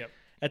 But Yep.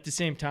 at the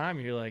same time,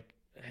 you're like,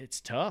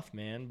 it's tough,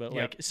 man. But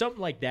Yep. like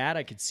something like that,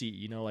 I could see,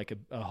 you know, like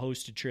a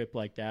hosted trip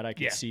like that, I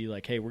could Yeah. see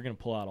like, hey, we're going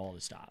to pull out all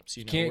the stops.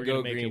 You know, Can't we're gonna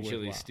go make green it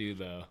chili worthwhile. stew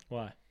though.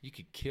 Why? You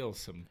could kill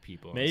some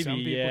people. Maybe, Some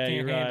people yeah, can't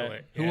you're handle right.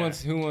 it. Who Yeah.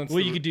 wants? Who wants?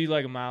 Well, the- you could do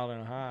like a mile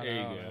and a half. There you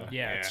I don't go. know.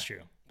 Yeah, it's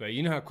true. But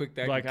you know how quick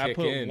that Like can I kick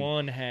put in.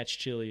 one hatch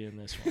chili in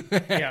this one.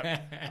 Yeah.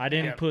 I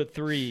didn't Yep. put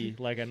 3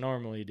 like I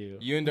normally do.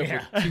 You end up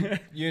Yeah. with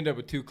you end up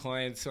with 2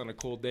 clients on a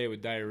cold day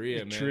with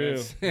diarrhea, man. True.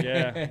 That's-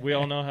 Yeah, we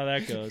all know how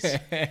that goes.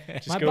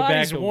 Just My go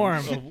body's back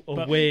warm, a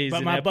but, ways but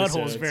in my episodes.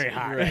 butthole's very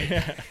hot.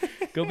 Right.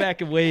 Go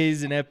back a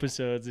ways in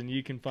episodes, and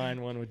you can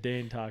find one with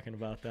Dane talking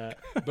about that.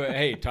 But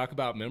hey, talk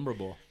about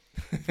memorable.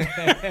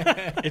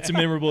 It's a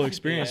memorable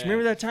experience. Yeah.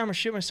 Remember that time I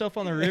shit myself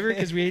on the river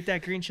because we ate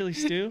that green chili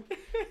stew?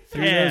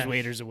 Threw Yeah. those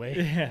waders away.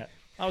 Yeah.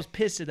 I was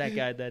pissed at that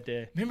guy that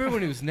day. Remember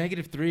when it was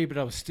 -3, but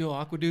I was still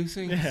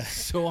aquaducing?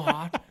 So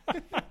hot.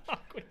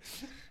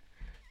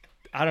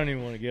 I don't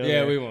even want to go Yeah,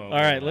 there. we won't. All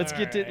right, All let's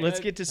get to right. let's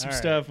get to some All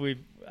right.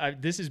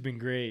 stuff. This has been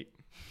great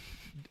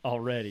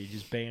already,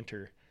 just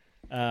banter.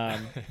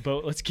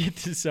 But let's get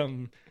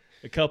to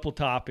a couple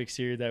topics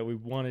here that we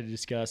wanted to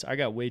discuss. I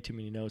got way too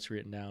many notes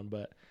written down,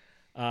 but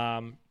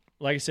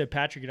like I said,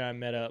 Patrick and I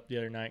met up the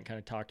other night and kind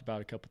of talked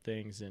about a couple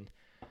things. And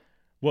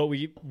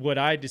what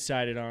I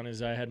decided on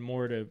is I had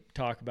more to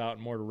talk about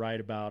and more to write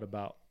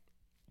about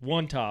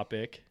one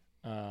topic.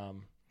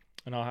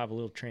 And I'll have a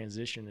little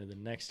transition to the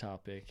next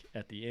topic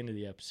at the end of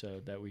the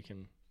episode that we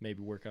can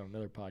maybe work on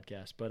another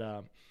podcast.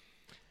 But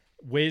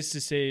ways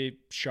to stay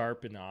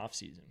sharp in the off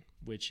season,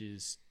 which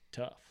is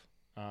tough.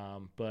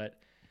 But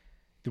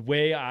the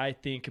way I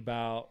think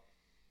about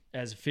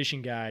as a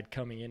fishing guide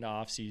coming into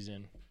off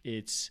season,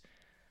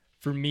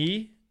 for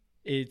me,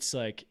 it's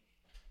like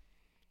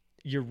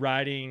you're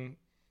riding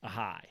a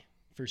high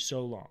for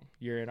so long.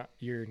 You're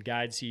in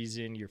guide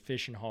season, you're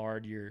fishing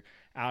hard, you're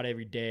out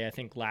every day. I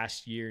think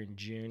last year in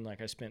June,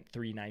 like I spent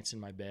 3 nights in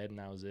my bed and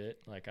that was it.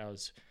 Like I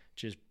was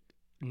just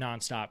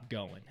nonstop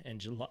going. And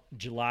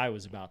July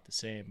was about the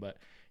same, but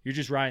you're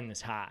just riding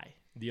this high.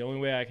 The only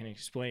way I can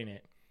explain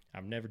it,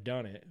 I've never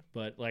done it,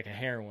 but like a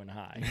heroin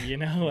high, you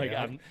know, like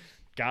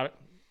Yeah.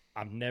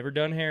 I've never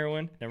done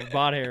heroin, never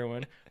bought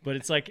heroin, but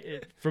it's like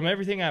from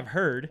everything I've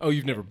heard, Oh,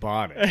 you've never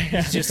bought it.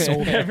 He's just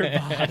sold it. Never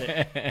bought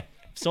it.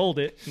 Sold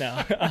it.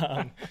 No.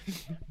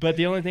 But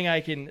the only thing I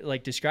can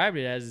like describe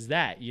it as is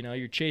that, you know,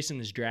 you're chasing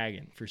this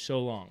dragon for so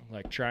long,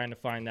 like trying to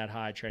find that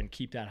high, trying to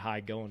keep that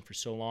high going for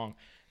so long.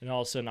 And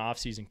all of a sudden off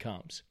season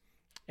comes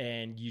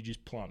and you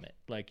just plummet.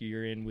 Like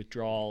you're in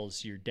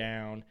withdrawals, you're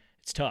down.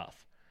 It's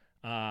tough.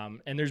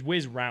 And there's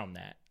ways around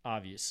that.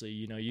 Obviously,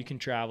 you know, you can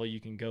travel, you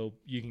can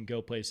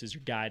go places or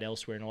guide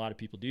elsewhere. And a lot of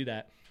people do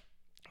that.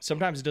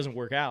 Sometimes it doesn't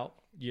work out,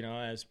 you know,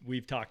 as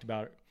we've talked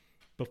about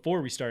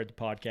before we started the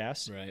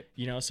podcast. Right.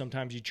 You know,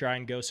 sometimes you try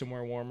and go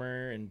somewhere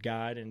warmer and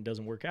guide and it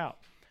doesn't work out.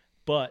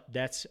 But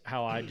that's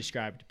how I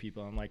describe it to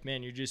people. I'm like,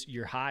 man,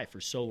 you're high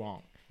for so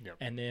long. Yep.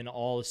 And then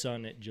all of a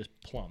sudden it just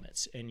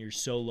plummets and you're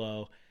so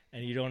low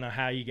and you don't know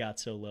how you got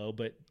so low,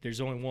 but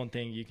there's only one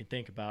thing you can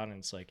think about. And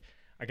it's like,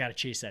 I got to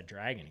chase that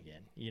dragon again.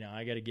 You know,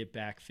 I got to get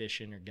back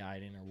fishing or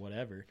guiding or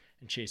whatever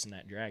and chasing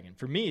that dragon.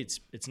 For me,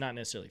 it's not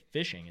necessarily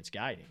fishing, it's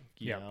guiding,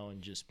 you know,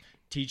 and just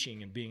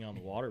teaching and being on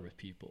the water with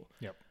people.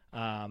 Yep.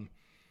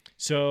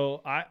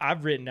 So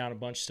I've written down a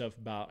bunch of stuff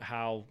about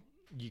how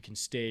you can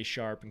stay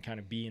sharp and kind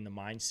of be in the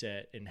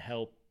mindset and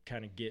help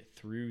kind of get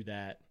through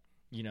that,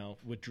 you know,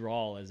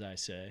 withdrawal, as I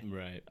say,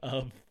 Right.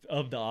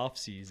 of the off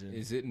season.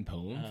 Is it in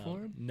poem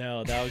form?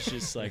 No, that was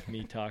just like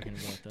me talking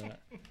about that.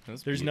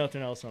 That's There's beautiful.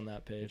 nothing else on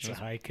that page. It's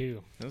a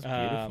haiku. That's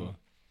beautiful.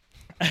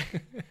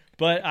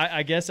 But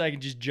I guess I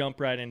can just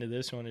jump right into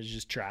this one is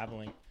just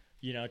traveling,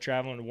 you know,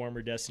 traveling to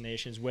warmer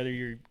destinations, whether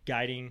you're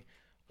guiding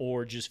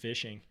or just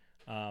fishing.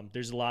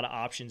 There's a lot of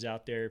options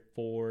out there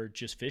for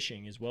just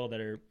fishing as well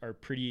that are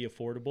pretty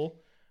affordable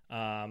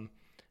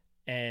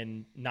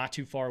and not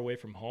too far away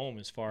from home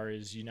as far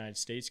as United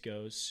States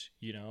goes,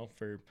 you know,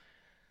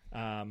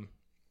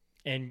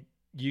 and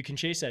you can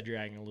chase that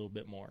dragon a little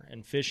bit more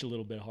and fish a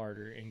little bit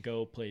harder and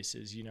go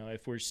places. You know,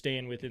 if we're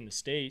staying within the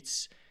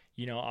States,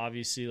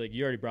 obviously, like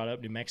you already brought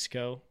up New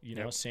Mexico,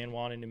 San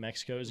Juan in New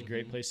Mexico is a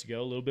great place to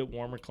go. A little bit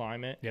warmer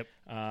climate. Yep.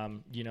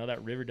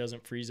 That river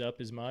doesn't freeze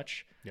up as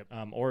much, Yep.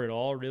 Or at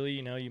all, really.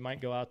 You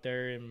might go out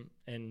there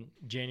in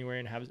January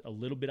and have a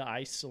little bit of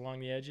ice along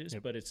the edges,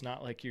 Yep. but it's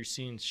not like you're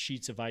seeing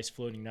sheets of ice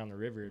floating down the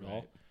river at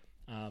all.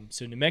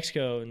 So New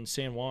Mexico and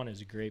San Juan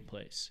is a great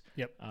place.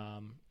 Yep.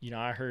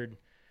 I heard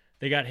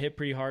they got hit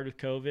pretty hard with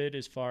COVID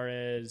as far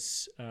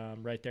as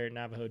right there at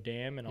Navajo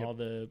Dam, and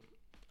Yep.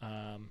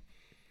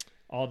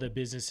 all the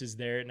businesses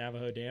there at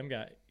Navajo Dam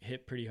got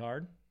hit pretty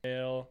hard.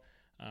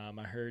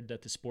 I heard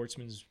that the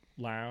Sportsman's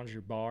Lounge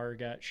or bar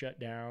got shut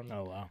down.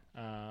 Oh,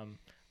 wow.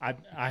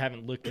 I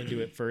haven't looked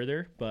into it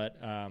further, but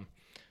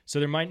so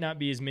there might not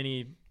be as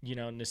many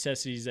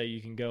necessities that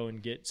you can go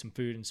and get some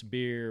food and some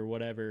beer or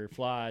whatever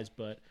flies,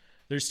 but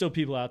there's still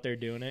people out there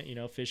doing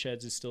it. Fish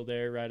Heads is still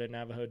there right at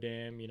Navajo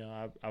Dam.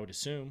 I would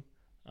assume.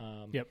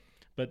 Yep.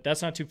 But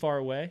that's not too far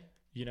away.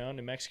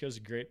 New Mexico's a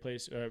great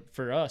place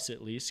for us,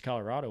 at least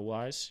Colorado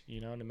wise.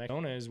 New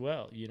Mexico as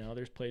well.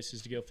 There's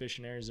places to go fish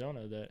in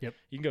Arizona that Yep.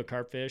 you can go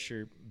carp fish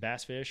or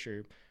bass fish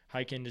or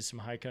hike into some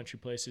high country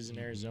places in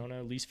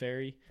Arizona. Lease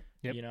Ferry.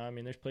 Yep.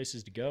 There's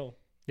places to go.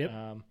 Yep.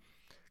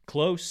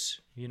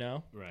 Close.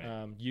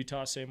 Right.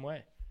 Utah same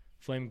way.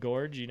 Flame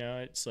Gorge.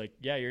 It's like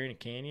you're in a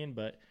canyon,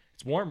 but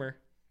it's warmer.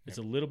 It's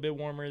a little bit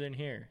warmer than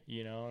here. A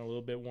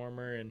little bit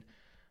warmer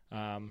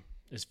and.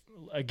 Is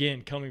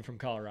again coming from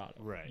Colorado,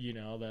 right?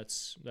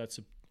 That's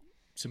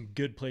some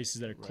good places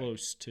that are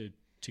close to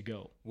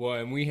go. Well,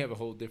 and we have a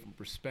whole different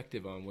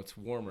perspective on what's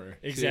warmer.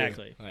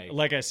 Exactly. Too.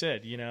 Like I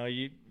said,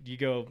 you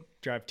go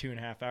drive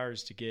 2.5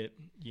 hours to get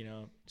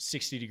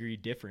 60-degree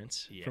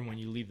difference from when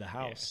you leave the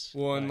house.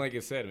 Yeah. Well, and like I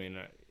said, I mean,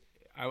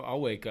 I'll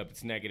wake up,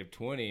 it's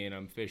 -20, and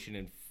I'm fishing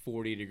in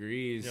 40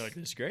 degrees. You're like,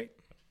 this is great.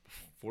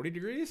 40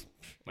 degrees?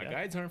 My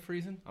guides aren't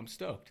freezing. I'm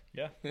stoked.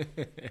 Yeah.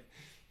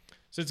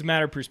 So it's a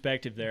matter of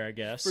perspective there, I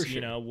guess. For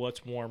sure.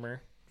 What's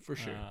warmer. For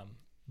sure.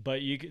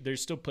 But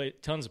there's still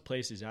tons of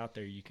places out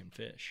there you can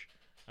fish.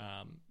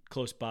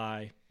 Close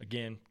by,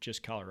 again,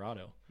 just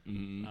Colorado.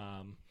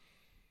 Mm-hmm.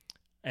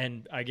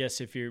 And I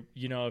guess if you're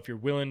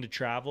willing to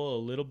travel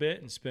a little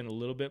bit and spend a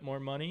little bit more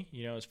money,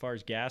 as far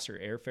as gas or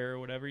airfare or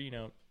whatever,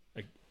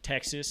 like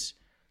Texas,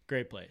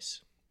 great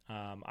place.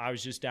 I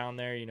was just down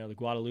there, the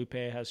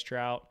Guadalupe has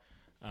trout.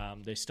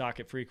 They stock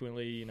it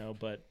frequently,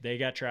 but they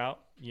got trout,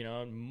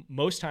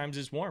 most times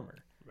it's warmer.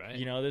 Right.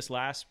 This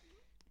last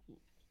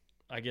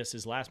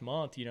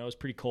month, it was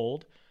pretty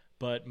cold,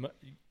 but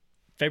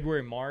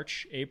February,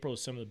 March, April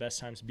is some of the best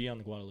times to be on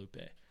the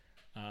Guadalupe.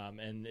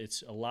 And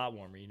it's a lot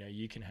warmer.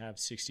 You can have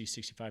 60,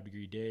 65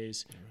 degree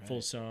days,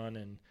 full sun,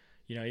 and,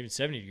 even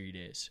 70 degree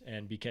days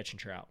and be catching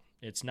trout.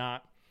 It's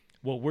not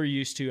what we're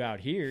used to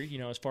out here,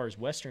 as far as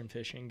Western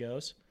fishing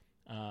goes.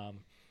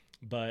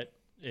 But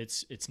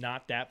it's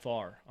not that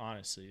far,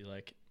 honestly.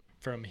 Like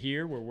from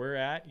here where we're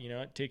at,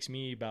 it takes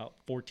me about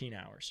 14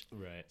 hours.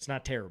 Right. It's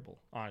not terrible,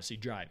 honestly,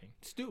 driving.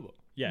 It's doable.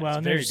 Yeah, Well, it's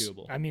and very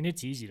doable. I mean,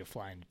 it's easy to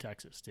fly into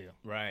Texas too.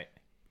 Right.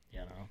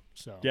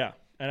 So Yeah.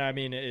 And I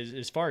mean,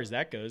 as far as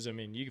that goes, I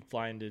mean, you can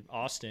fly into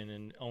Austin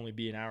and only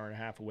be an hour and a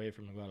half away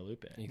from the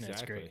Guadalupe. Exactly.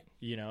 That's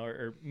great.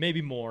 Or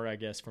maybe more, I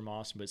guess, from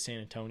Austin. But San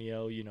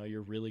Antonio,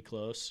 you're really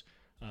close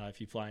if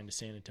you fly into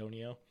San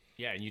Antonio.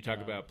 Yeah, and you talk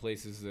about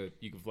places that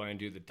you can fly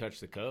into that touch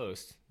the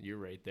coast. You're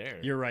right there.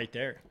 You're right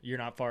there. You're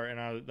not far,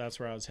 and that's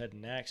where I was heading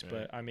next. Right.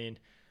 But I mean,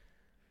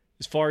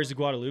 as far as the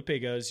Guadalupe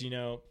goes,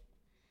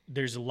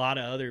 there's a lot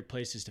of other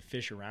places to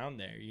fish around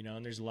there,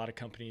 and there's a lot of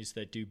companies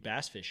that do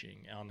bass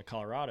fishing on the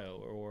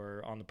Colorado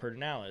or on the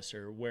Pedernales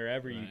or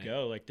wherever you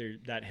go. Like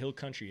that hill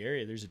country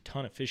area, there's a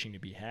ton of fishing to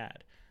be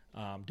had,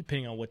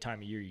 depending on what time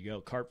of year you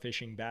go. Carp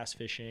fishing, bass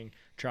fishing,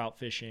 trout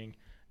fishing,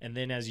 and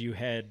then as you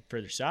head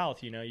further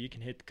south, you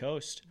can hit the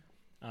coast.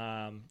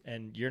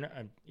 And you're not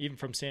even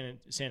from San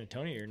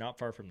Antonio. You're not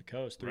far from the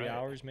coast. 3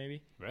 hours,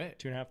 maybe. Right.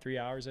 2.5, 3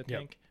 hours, I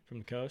think, from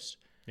the coast.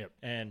 Yep.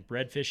 And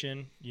bread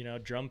fishing,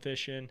 drum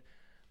fishing,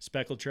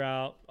 speckled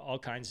trout, all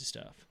kinds of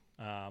stuff.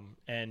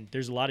 And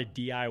there's a lot of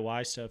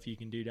DIY stuff you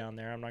can do down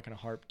there. I'm not going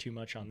to harp too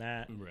much on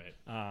that, Right.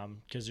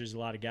 Because there's a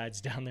lot of guides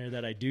down there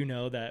that I do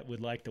know that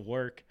would like the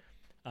work.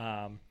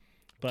 But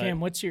Cam,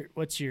 what's your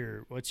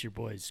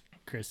boys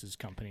Chris's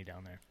company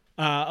down there?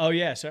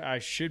 So I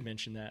should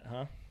mention that,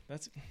 huh?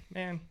 That's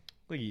man.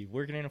 Look at you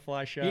working in a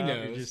fly shop. He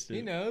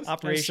knows.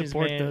 Operations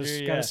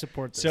manager. Gotta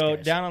support those So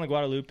guys. down on the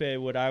Guadalupe,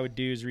 what I would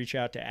do is reach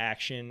out to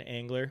Action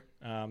Angler.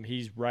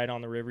 He's right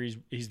on the river.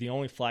 He's the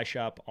only fly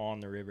shop on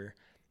the river.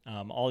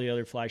 All the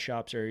other fly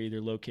shops are either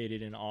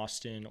located in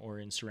Austin or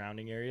in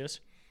surrounding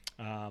areas.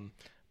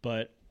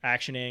 But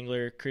Action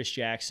Angler, Chris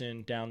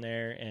Jackson down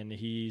there, and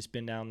he's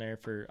been down there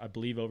for, I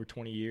believe, over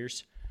 20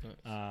 years.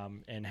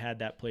 Nice. And had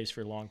that place for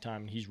a long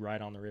time. He's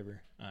right on the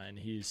river, and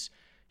he's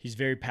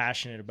very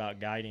passionate about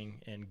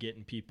guiding and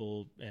getting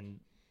people and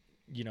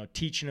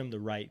teaching them the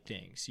right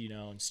things.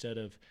 Instead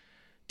of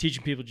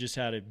teaching people just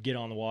how to get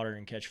on the water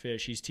and catch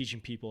fish, he's teaching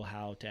people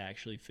how to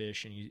actually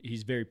fish, and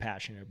he's very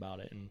passionate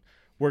about it. And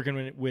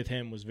working with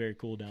him was very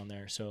cool down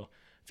there. So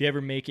if you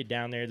ever make it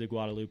down there to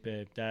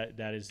Guadalupe,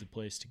 that is the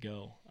place to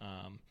go.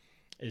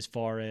 As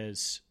far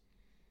as,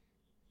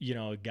 you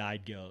know, a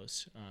guide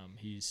goes,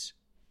 he's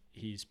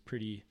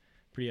pretty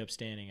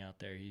upstanding out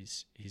there.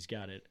 He's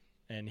got it,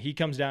 and he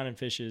comes down and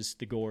fishes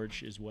the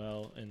gorge as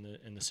well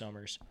in the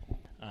summers.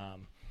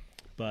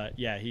 But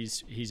yeah,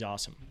 he's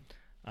awesome.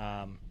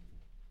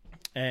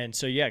 And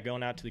so yeah,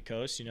 going out to the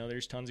coast, you know,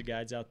 there's tons of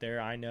guides out there.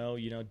 I know,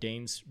 you know,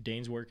 Dane's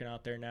working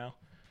out there now.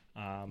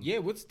 Yeah,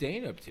 what's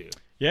Dane up to?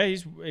 Yeah,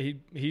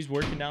 he's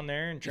working down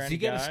there and trying to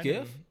guide. Does he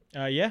got a skiff?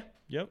 Yeah,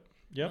 yep.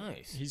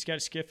 Nice. He's got a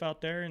skiff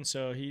out there, and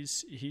so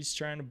he's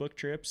trying to book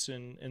trips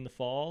in the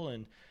fall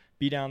and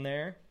be down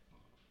there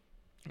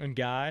and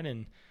guide.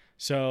 And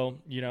so,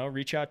 you know,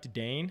 reach out to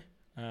Dane.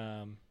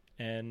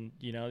 And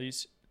you know,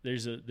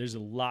 there's a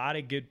lot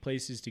of good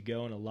places to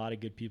go and a lot of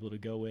good people to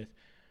go with.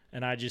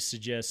 And I just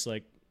suggest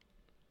like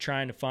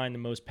trying to find the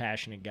most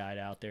passionate guide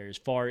out there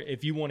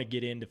if you want to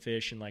get into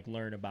fish and like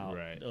learn about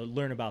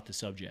the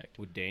subject.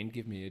 Would Dane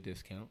give me a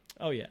discount?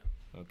 Oh yeah.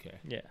 Okay.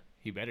 Yeah.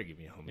 He better give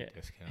me a homie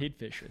discount. He'd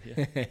fish with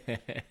you.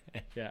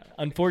 Yeah.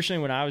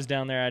 Unfortunately, when I was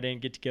down there, I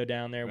didn't get to go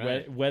down there.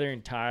 Right. Weather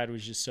and tide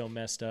was just so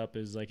messed up. It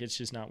was like, it's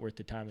just not worth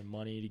the time and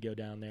money to go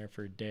down there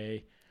for a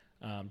day.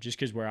 Just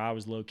because where I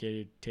was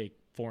located, take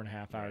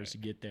 4.5 hours to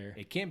get there.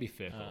 It can be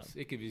fickle.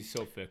 It could be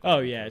so fickle. Oh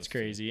yeah, it's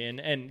crazy.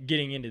 And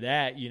getting into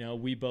that, you know,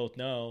 we both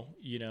know,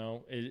 you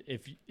know,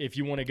 if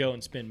you want to go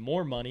and spend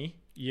more money,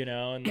 you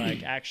know, and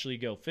like actually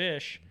go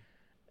fish,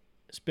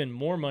 spend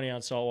more money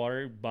on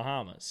saltwater,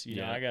 Bahamas. You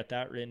know, I got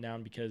that written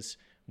down because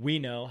we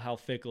know how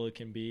fickle it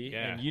can be,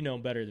 and you know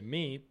better than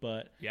me.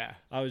 But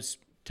I was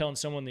telling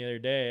someone the other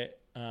day,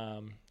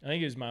 I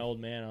think it was my old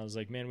man. I was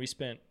like, man, we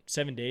spent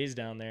 7 days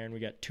down there and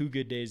we got 2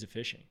 good days of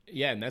fishing.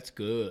 Yeah, and that's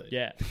good.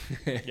 Yeah,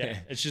 yeah,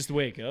 it's just the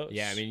way it goes.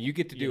 Yeah, I mean, you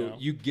get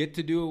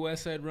to do a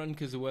West Side run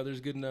because the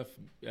weather's good enough.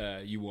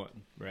 You won,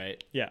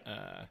 right? Yeah.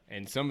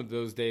 And some of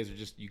those days are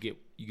just you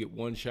get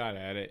one shot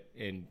at it,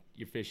 and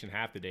you're fishing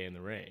half the day in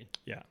the rain.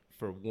 Yeah.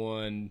 For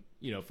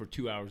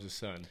 2 hours of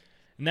sun.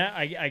 And that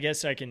I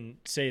guess I can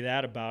say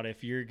that about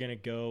if you're gonna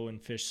go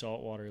and fish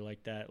saltwater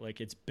like that.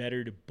 Like, it's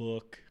better to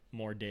book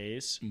more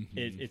days.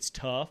 Mm-hmm. It's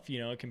tough, you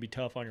know. It can be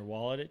tough on your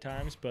wallet at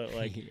times, but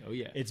like,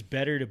 it's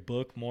better to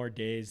book more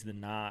days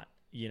than not.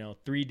 You know,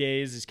 3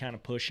 days is kind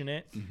of pushing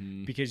it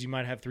because you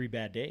might have 3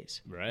 bad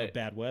days, right? Or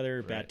bad weather,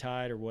 or bad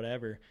tide, or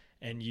whatever,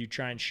 and you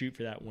try and shoot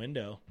for that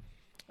window.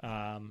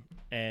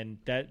 And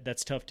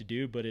that's tough to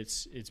do, but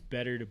it's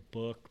better to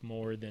book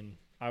more than.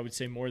 I would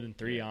say more than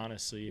 3,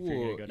 honestly, if you're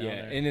going to go down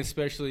there. And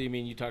especially, I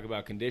mean, you talk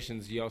about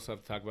conditions. You also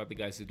have to talk about the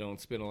guys that don't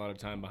spend a lot of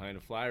time behind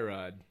a fly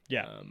rod.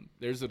 Yeah.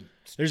 There's a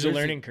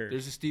learning curve.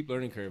 There's a steep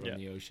learning curve on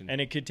the ocean. And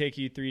it could take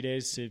you 3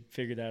 days to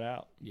figure that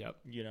out. Yep.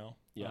 You know?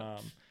 Yep.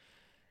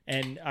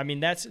 And, I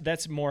mean,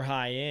 that's more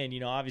high end. You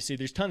know, obviously,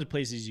 there's tons of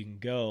places you can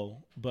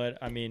go. But,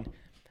 I mean,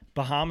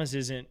 Bahamas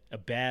isn't a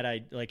bad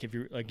idea. Like, if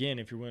you're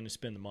willing to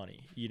spend the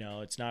money, you know,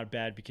 it's not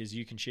bad because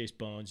you can chase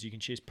bones, you can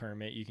chase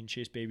permit, you can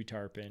chase baby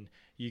tarpon,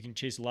 you can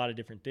chase a lot of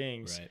different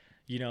things, right?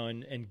 You know,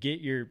 and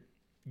get your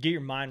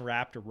mind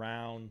wrapped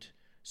around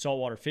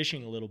saltwater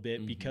fishing a little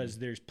bit because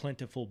there's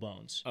plentiful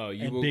bones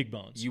big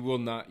bones. You will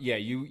not,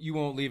 you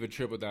won't leave a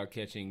trip without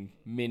catching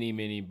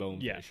many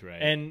bonefish,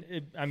 right?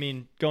 And I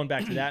mean, going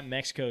back to that,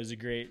 Mexico is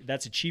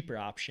that's a cheaper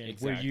option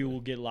where you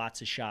will get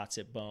lots of shots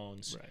at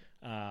bones,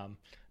 right?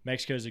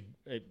 Mexico is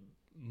a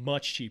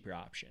much cheaper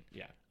option.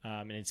 Yeah.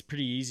 And it's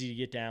pretty easy to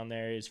get down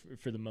there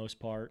for the most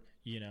part,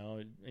 you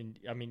know. And,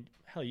 I mean,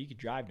 hell, you could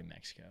drive to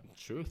Mexico.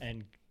 Truth.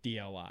 And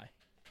DIY,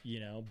 you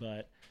know.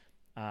 But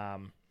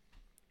I've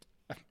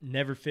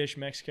never fished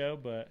Mexico,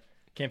 but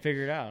can't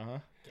figure it out,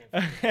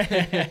 huh?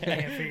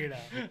 Can't figure it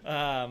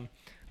out.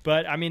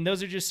 But, I mean,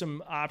 those are just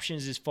some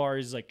options as far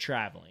as, like,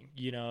 traveling,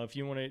 you know, if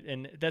you want to.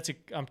 And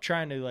I'm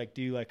trying to, like,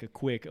 do, like, a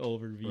quick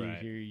overview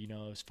here, you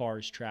know, as far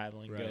as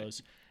traveling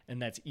goes.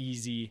 And that's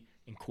easy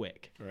and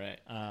quick. Right.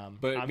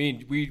 But I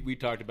mean, we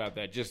talked about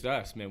that. Just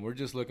us, man. We're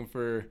just looking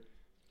for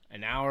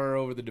an hour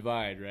over the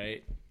divide,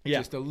 right? Yeah.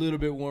 Just a little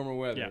bit warmer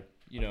weather. Yeah.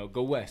 You know,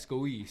 go west,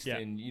 go east,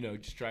 and, you know,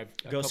 just drive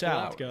a go couple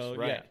south, hours.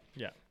 Right.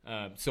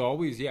 Yeah. So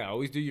always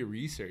do your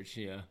research.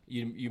 Yeah.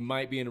 You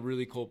might be in a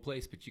really cold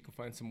place, but you can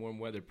find some warm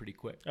weather pretty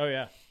quick. Oh,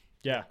 yeah.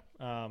 Yeah.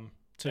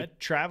 So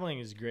traveling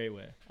is a great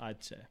way,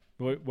 I'd say.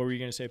 What were you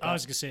going to say, Pat? I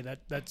was going to say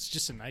that's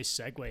just a nice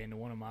segue into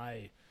one of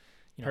my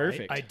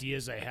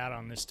ideas I had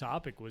on this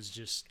topic was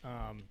just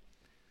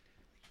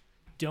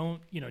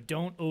don't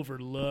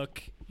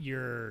overlook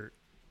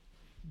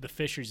the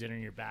fisheries that are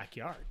in your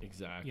backyard.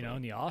 Exactly. You know,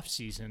 in the off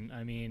season,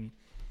 I mean,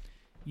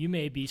 you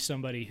may be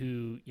somebody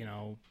who, you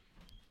know,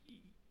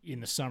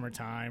 in the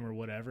summertime or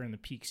whatever, in the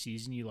peak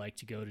season, you like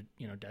to go to,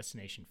 you know,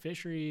 destination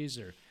fisheries,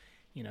 or,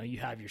 you know, you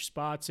have your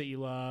spots that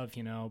you love,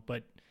 you know,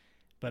 but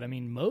I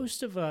mean,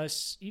 most of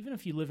us, even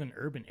if you live in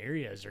urban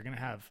areas, are going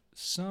to have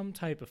some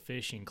type of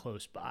fishing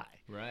close by.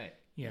 Right.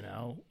 You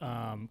know,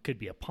 could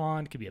be a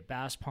pond, could be a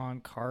bass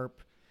pond,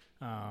 carp,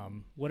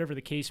 whatever the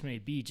case may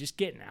be. Just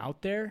getting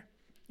out there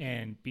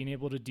and being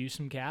able to do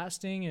some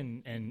casting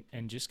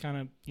and just kind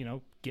of, you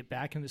know, get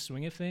back in the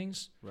swing of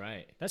things.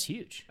 Right. That's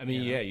huge. I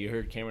mean, you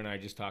heard Cameron and I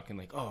just talking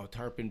like, oh,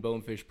 tarpon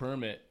bonefish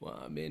permit. Well,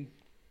 I mean,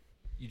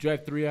 you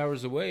drive 3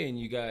 hours away and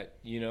you got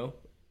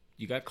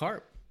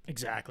carp.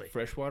 Exactly.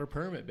 Freshwater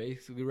permit,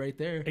 basically, right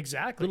there.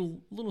 Exactly.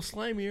 Little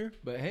slimier,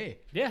 but hey.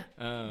 Yeah.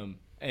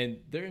 And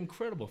they're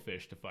incredible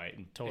fish to fight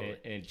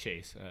and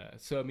chase.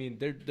 So I mean,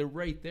 they're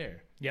right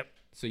there. Yep.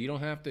 So you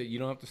don't have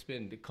to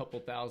spend a couple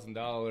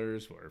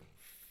 $1,000s or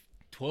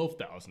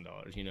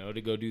 $12,000, you know,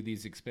 to go do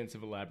these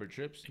expensive elaborate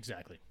trips.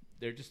 Exactly.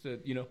 They're just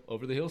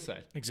over the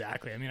hillside.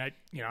 Exactly. I mean,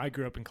 I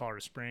grew up in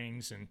Colorado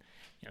Springs, and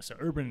so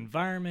urban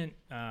environment.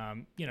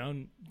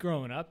 And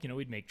growing up,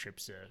 we'd make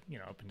trips to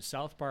up into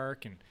South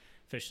Park and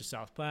fish the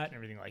South Platte and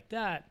everything like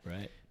that.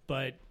 Right.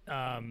 But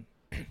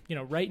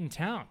right in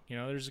town,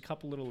 there's a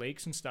couple little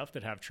lakes and stuff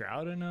that have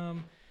trout in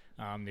them.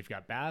 They've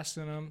got bass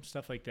in them,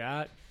 stuff like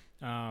that.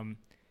 In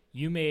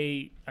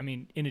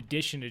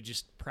addition to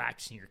just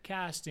practicing your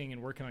casting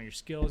and working on your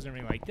skills and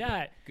everything like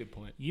that, good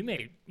point. You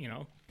may,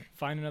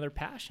 find another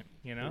passion,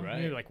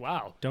 Right. You're like,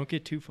 wow. Don't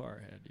get too far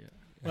ahead yet.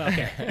 Well,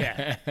 okay,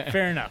 yeah,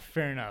 fair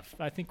enough.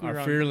 I think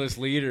our fearless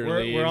leader.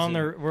 We're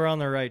on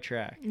the right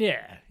track.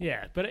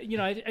 Yeah. But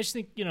I just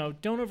think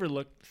don't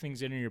overlook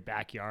things in your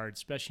backyard,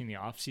 especially in the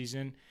off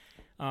season.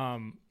 A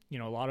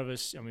lot of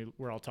us,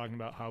 we're all talking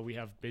about how we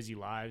have busy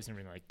lives and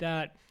everything like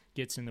that.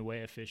 Gets in the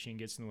way of fishing,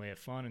 gets in the way of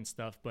fun and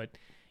stuff. But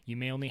you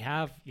may only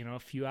have a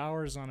few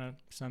hours on a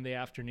Sunday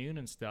afternoon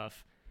and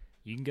stuff.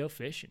 You can go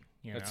fishing.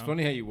 It's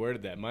funny how you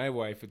worded that. My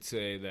wife would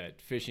say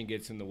that fishing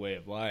gets in the way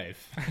of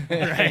life.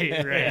 right.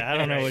 I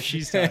don't know what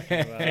she's talking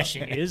about.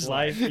 Fishing is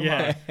life.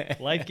 Yeah,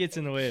 life gets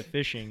in the way of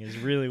fishing is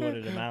really what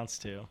it amounts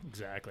to.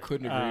 Exactly.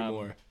 Couldn't agree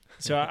more.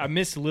 So I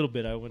missed a little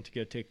bit. I went to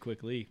go take a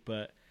quick leak,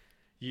 but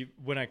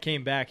when I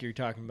came back, you were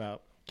talking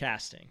about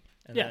casting,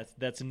 and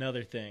that's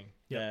another thing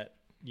that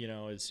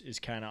is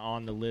kind of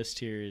on the list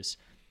here is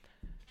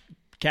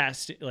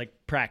practice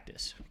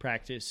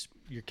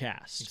your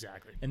cast.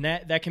 Exactly. And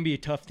that can be a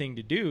tough thing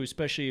to do,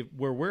 especially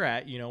where we're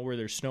at, where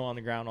there's snow on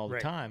the ground all the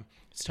right. time.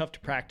 It's tough to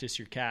practice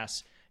your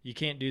casts. You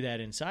can't do that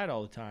inside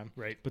all the time.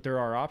 Right. But there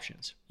are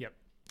options. Yep.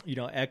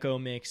 Echo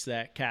makes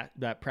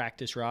that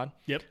practice rod.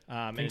 Yep.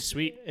 And it's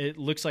sweet. It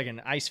looks like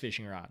an ice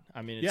fishing rod.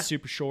 I mean, it's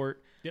super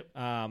short. Yep.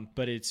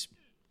 But it's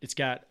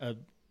got a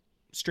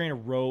strain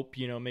of rope,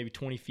 maybe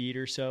 20 feet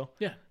or so.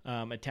 Yeah.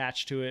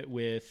 Attached to it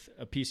with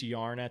a piece of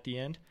yarn at the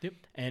end. Yep.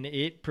 And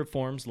it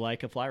performs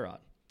like a fly rod.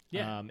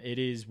 Yeah. It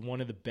is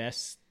one of the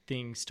best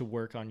things to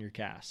work on your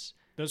casts.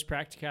 Those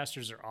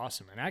Practicasters are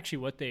awesome. And actually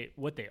what they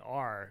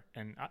are,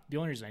 and the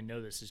only reason I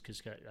know this is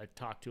because I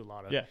talk to a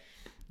lot of, I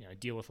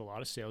deal with a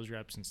lot of sales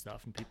reps and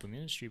stuff and people in the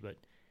industry, but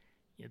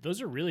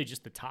those are really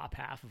just the top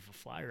half of a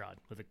fly rod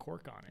with a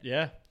cork on it.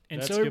 Yeah.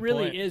 And so it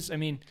really is,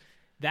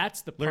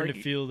 that's the part. Learn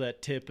to feel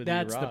that tip of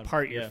that's the rod. the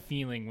part you're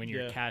feeling when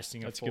you're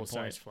casting a That's a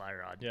full-size fly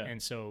rod. Yeah. And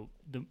so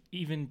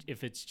even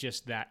if it's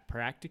just that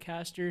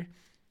Practicaster,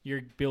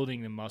 you're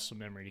building the muscle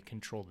memory to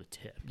control the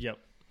tip. Yep.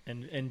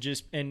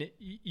 And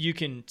you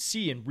can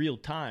see in real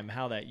time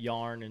how that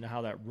yarn and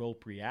how that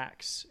rope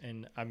reacts.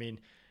 And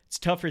it's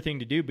a tougher thing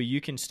to do, but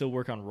you can still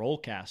work on roll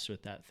casts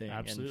with that thing.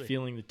 Absolutely. And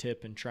feeling the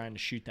tip and trying to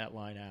shoot that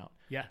line out.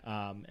 Yeah.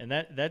 And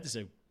that is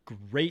a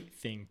great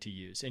thing to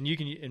use. And you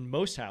can, in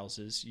most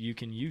houses, you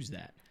can use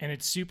that. And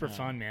it's super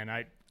fun, man.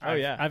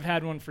 yeah. I've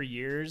had one for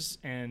years,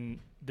 and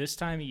this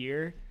time of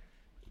year,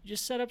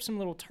 just set up some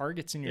little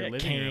targets in your living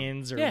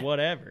cans room. or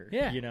whatever.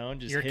 Yeah. And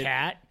just your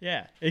cat.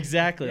 Yeah,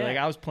 exactly. Yeah. Like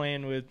I was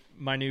playing with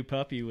my new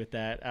puppy with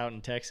that out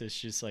in Texas,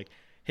 just like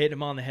hitting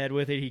him on the head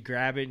with it. He'd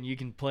grab it and you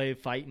can play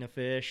fighting a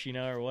fish,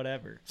 or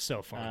whatever.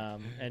 So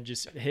fun. And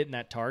just hitting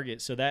that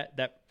target. So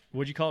that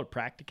what'd you call it?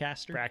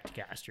 Practicaster?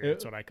 Practicaster.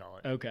 That's what I call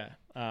it. Okay.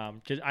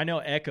 Because I know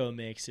Echo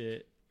makes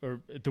it,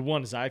 or the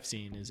ones I've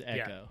seen is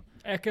Echo. Yeah.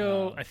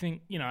 Echo, I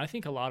think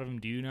a lot of them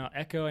do now.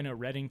 Echo, I know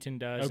Reddington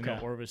does. Okay. I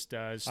know Orvis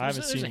does. I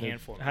haven't There's seen a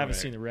handful. I haven't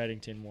seen the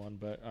Reddington one,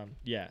 but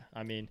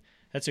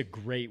that's a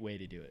great way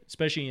to do it,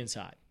 especially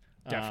inside.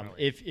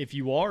 Definitely. If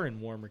you are in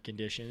warmer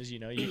conditions, you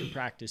can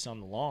practice on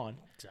the lawn.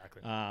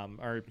 Exactly.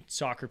 Or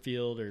soccer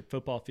field or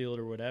football field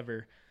or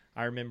whatever.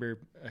 I remember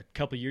a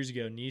couple years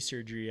ago, knee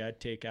surgery,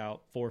 I'd take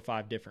out 4 or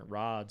 5 different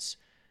rods,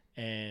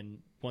 and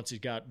once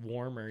it got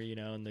warmer,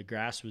 and the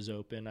grass was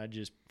open, I'd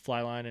just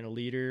fly line in a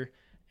leader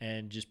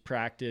and just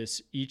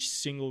practice each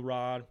single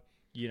rod,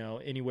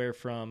 anywhere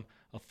from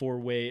a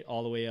 4-weight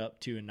all the way up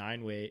to a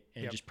 9-weight,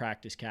 and just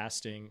practice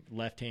casting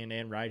left hand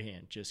and right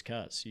hand just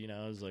cuz,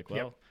 I was like,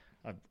 well,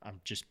 I'm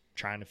just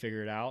trying to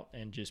figure it out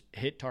and just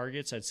hit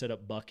targets. I'd set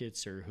up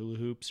buckets or hula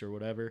hoops or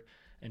whatever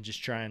and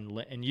just try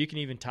and you can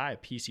even tie a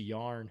piece of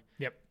yarn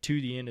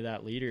to the end of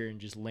that leader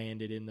and just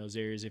land it in those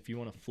areas if you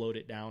want to float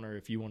it down or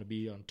if you want to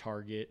be on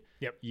target,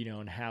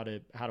 and how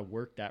to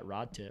work that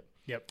rod tip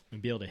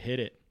and be able to hit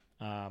it.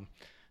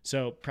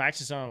 So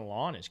practice on the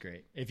lawn is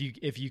great if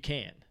you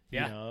can.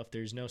 If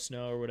there's no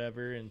snow or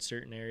whatever in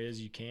certain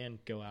areas, you can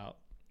go out.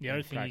 The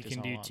other thing you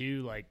can do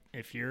too, like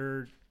if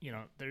you're,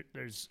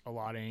 there's a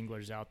lot of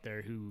anglers out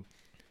there who,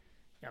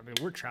 I mean,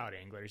 we're trout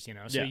anglers,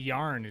 so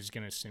yarn is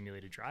going to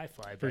simulate a dry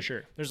fly. For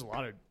sure. There's a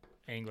lot of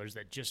anglers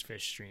that just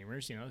fish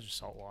streamers, just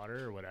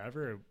saltwater or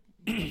whatever,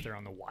 if they're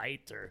on the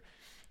white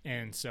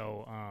and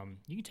so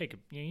you can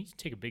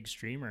take a big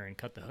streamer and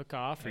cut the hook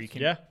off, or you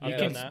can I've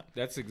done that.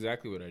 That's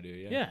exactly what I do.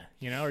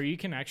 Yeah. Or you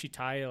can actually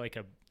tie like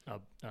a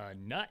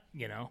nut,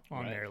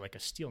 on there, like a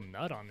steel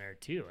nut on there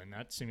too, and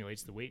that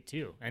simulates the weight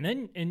too. And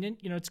then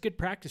it's good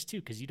practice too,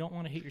 because you don't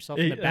want to hit yourself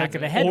in the back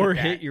of the head, or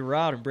hit your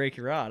rod and break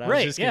your rod. I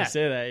was just gonna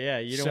say that. Yeah,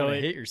 you don't want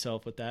to hit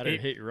yourself with that or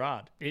hit your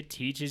rod. It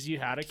teaches you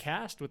how to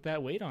cast with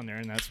that weight on there,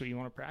 and that's what you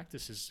want to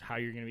practice, is how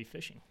you're going to be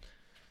fishing.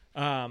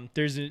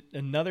 There's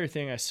another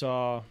thing I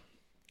saw a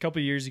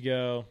couple years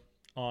ago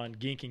on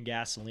Gink and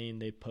Gasoline.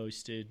 They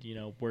posted,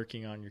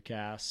 working on your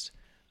cast.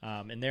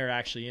 And they're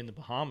actually in the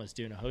Bahamas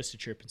doing a hosted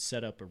trip and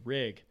set up a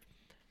rig.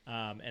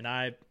 And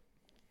I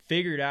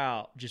figured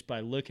out just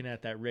by looking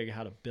at that rig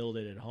how to build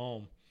it at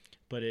home.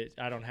 But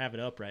I don't have it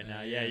up right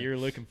now. Yeah, you're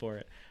looking for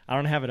it. I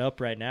don't have it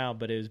up right now,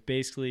 but it was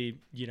basically,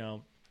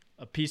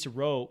 a piece of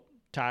rope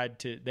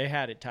they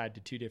had it tied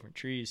to 2 different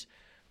trees,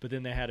 but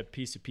then they had a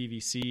piece of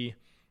PVC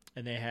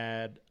and they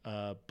had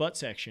a butt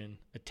section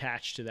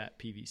attached to that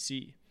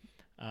PVC.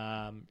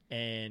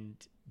 And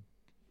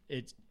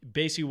it's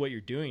basically what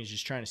you're doing is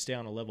just trying to stay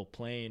on a level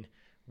plane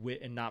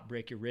and not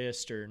break your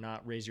wrist or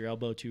not raise your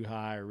elbow too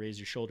high or raise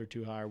your shoulder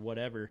too high or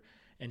whatever,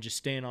 and just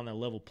staying on that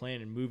level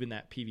plane and moving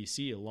that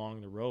PVC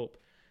along the rope.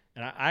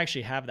 And I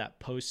actually have that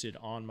posted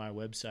on my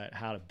website,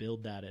 how to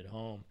build that at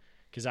home,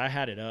 because I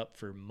had it up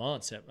for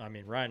months.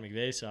 Ryan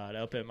McVay saw it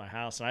up at my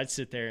house, and I'd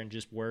sit there and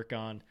just work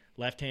on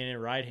left hand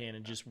and right hand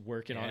and just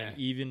working on an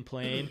even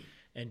plane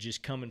and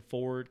just coming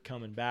forward,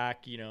 coming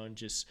back, and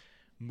just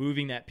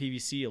moving that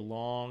PVC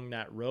along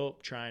that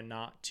rope, trying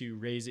not to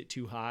raise it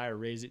too high or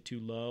raise it too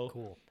low.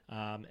 Cool.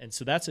 And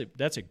so that's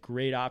a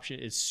great option.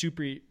 It's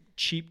super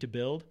cheap to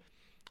build.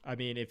 I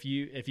mean, if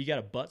you got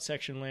a butt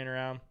section laying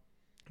around,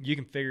 you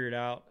can figure it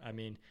out. I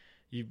mean,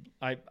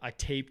 I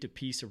taped a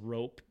piece of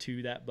rope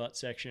to that butt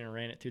section and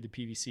ran it through the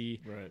PVC,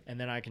 right, and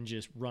then I can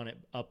just run it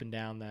up and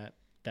down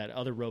that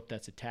other rope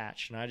that's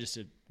attached. And I just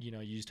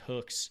used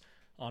hooks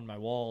on my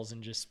walls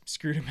and just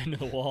screwed them into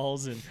the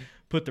walls and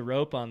put the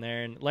rope on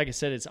there. And like I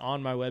said, it's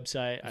on my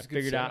website. I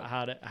figured out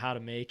how to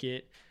make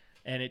it,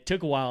 and it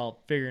took a while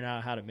figuring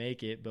out how to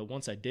make it. But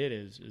once I did,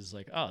 it was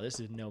like, oh, this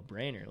is a no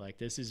brainer. Like,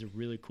 this is a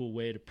really cool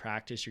way to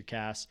practice your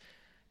cast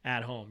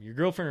at home. Your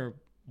girlfriend or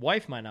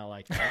wife might not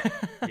like that.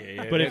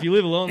 But if you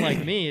live alone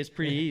like me, it's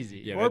pretty easy.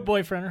 Yeah, or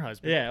boyfriend or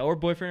husband. Yeah, or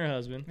boyfriend or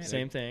husband. Yeah.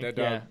 Same thing.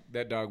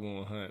 That dog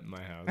won't hunt in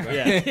my house.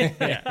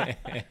 Yeah.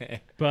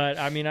 But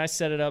I mean, I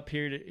set it up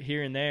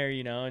here and there,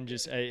 and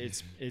just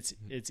it's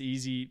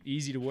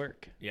easy to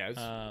work.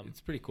 Yeah,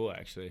 it's pretty cool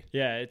actually.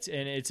 Yeah,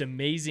 it's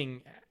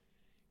amazing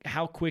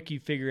how quick you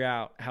figure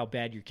out how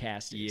bad your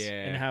cast is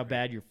and how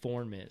bad your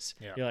form is.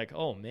 Yeah. You're like,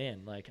 oh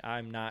man, like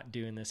I'm not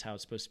doing this how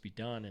it's supposed to be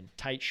done, and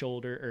tight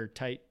shoulder or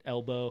tight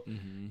elbow,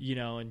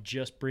 and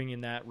just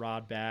bringing that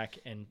rod back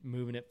and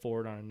moving it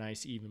forward on a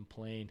nice even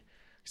plane.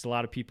 Because a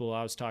lot of people,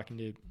 I was talking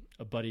to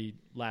a buddy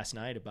last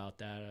night about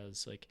that. I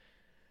was like,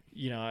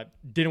 I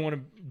didn't want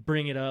to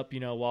bring it up,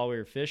 while we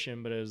were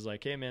fishing, but it was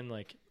like, hey man,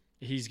 like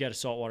he's got a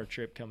saltwater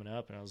trip coming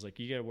up, and I was like,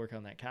 you got to work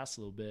on that cast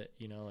a little bit,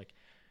 like.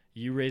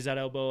 You raise that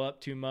elbow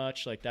up too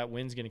much, like that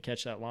wind's going to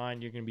catch that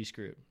line, you're going to be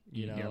screwed.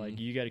 Like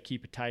you got to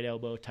keep a tight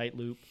elbow, tight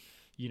loop,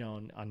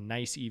 on a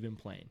nice even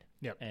plane.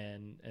 Yep.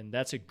 And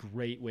that's a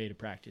great way to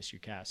practice your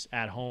casts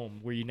at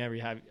home, where you never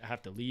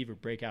have to leave or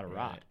break out a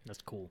rod.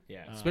 That's cool.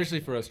 Yeah,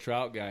 especially for us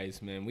trout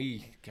guys, man.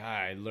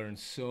 I learned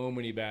so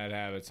many bad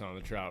habits on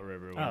the trout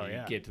river when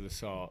you get to the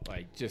salt.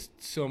 Like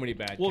just so many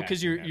bad. Well,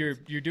 because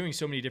you're doing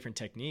so many different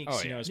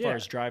techniques. As far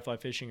as dry fly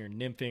fishing or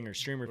nymphing or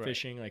streamer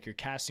fishing, like you're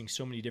casting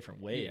so many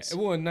different ways. Yeah.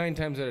 Well, 9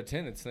 times out of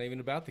 10, it's not even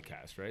about the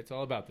cast, right? It's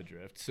all about the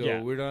drift.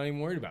 So we're not even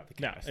worried about the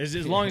cast. No,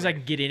 as long as I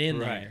can get it in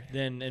there,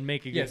 then and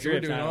make a good drift. So we're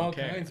doing all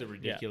kinds of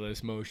ridiculous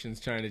motions,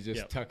 trying to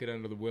just tuck it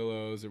under the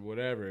willows or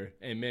whatever,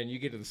 and man, you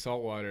get to the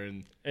saltwater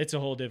and it's a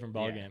whole different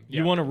ballgame.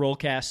 You want to roll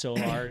cast so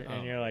hard,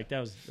 and you're like,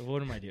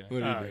 what am I doing?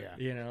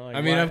 Like,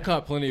 I mean, I've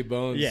caught plenty of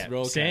bones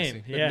roll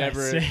casting,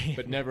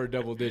 but never a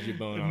double digit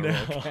bone on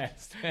a roll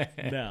cast.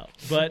 No,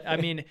 but I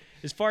mean,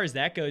 as far as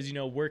that goes,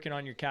 working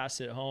on your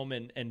cast at home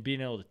and being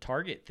able to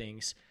target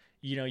things.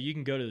 You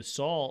can go to the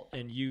salt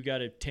and you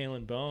got a tail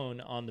and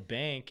bone on the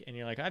bank, and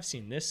you're like, I've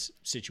seen this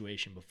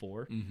situation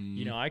before.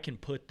 I can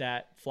put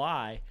that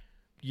fly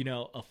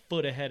a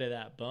foot ahead of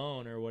that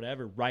bone or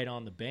whatever, right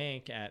on the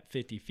bank at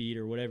 50 feet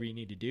or whatever you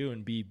need to do,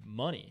 and be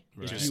money.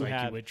 Right. Just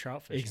like you would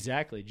trout fishing.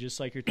 Exactly. Just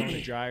like you're throwing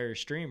a dry or a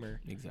streamer.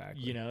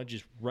 Exactly.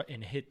 Just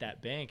and hit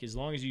that bank. As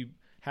long as you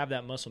have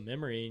that muscle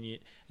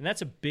memory, and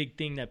that's a big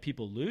thing that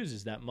people lose,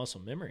 is that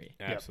muscle memory.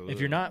 Absolutely. If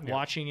you're not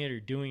watching it or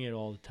doing it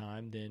all the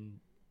time,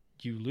 then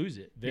you lose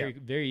it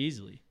very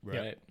easily.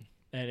 Right. Yep.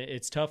 And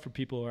it's tough for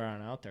people who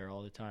aren't out there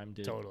all the time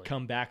to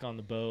come back on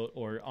the boat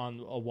or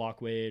on a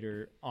walkway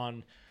or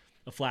on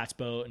a flats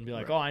boat and be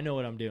like, oh, I know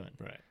what I'm doing.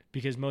 Right.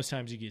 Because most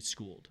times you get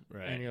schooled.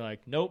 Right. And you're like,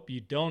 nope, you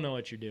don't know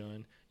what you're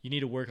doing. You need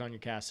to work on your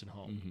cast at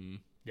home.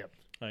 Yep.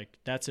 Like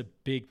that's a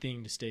big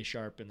thing to stay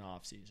sharp in the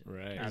off season.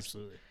 Right.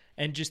 Absolutely.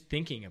 And just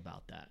thinking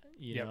about that,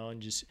 you know,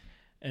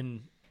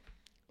 and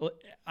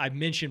I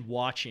mentioned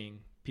watching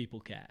people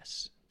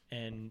cast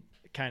and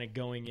kind of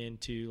going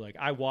into like,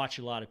 I watch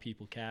a lot of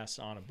people cast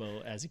on a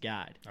boat as a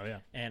guide. Oh yeah.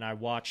 And I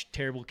watch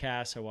terrible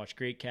casts. I watch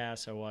great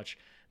casts. I watch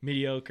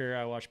mediocre.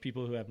 I watch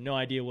people who have no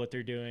idea what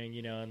they're doing,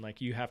 you know, and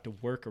like you have to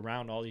work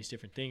around all these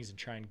different things and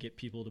try and get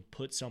people to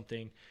put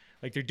something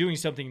like they're doing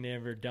something they've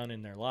never done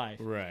in their life.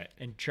 Right.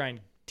 And try and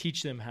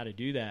teach them how to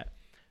do that.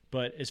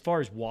 But as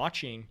far as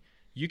watching,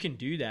 you can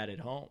do that at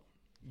home.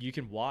 You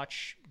can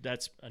watch.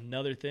 That's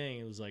another thing.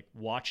 It was like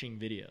watching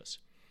videos.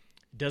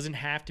 It doesn't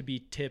have to be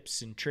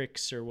tips and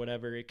tricks or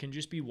whatever. It can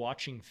just be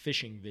watching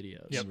fishing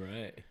videos. Yep.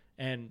 Right.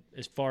 And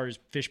as far as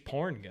fish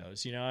porn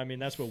goes, you know, I mean,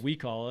 that's what we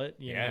call it.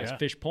 You know, it's Yeah.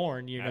 fish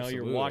porn. You know,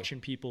 Absolutely. you're watching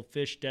people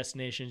fish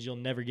destinations you'll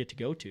never get to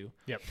go to.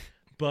 Yep.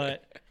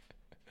 But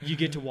you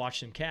get to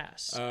watch them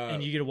cast,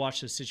 and you get to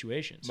watch those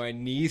situations. My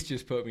niece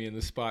just put me in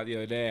the spot the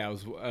other day.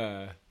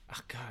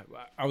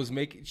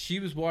 She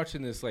was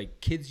watching this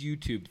like kids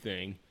YouTube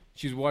thing.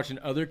 She was watching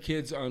other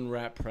kids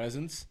unwrap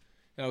presents,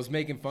 and I was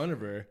making fun of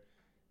her.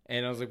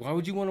 And I was like, why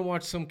would you want to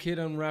watch some kid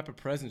unwrap a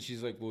present?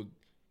 She's like, well,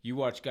 you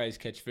watch guys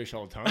catch fish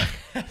all the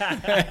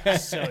time.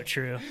 So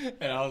true.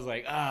 And I was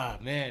like,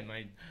 man,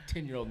 my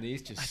 10-year-old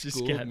niece just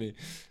schooled me.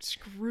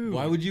 Screwed.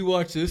 Why would you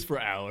watch this for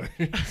hours?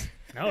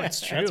 No,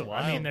 it's true. That's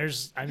I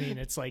mean, wild.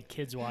 it's like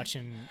kids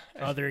watching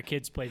other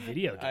kids play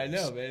video games. I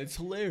know, man. It's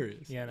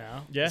hilarious. You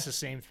know? Yeah. It's the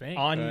same thing.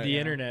 On Right, the yeah.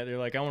 internet, they're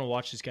like, I want to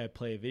watch this guy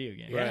play a video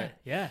game. Yeah. Right.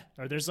 Yeah.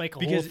 Or there's like a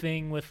whole Because-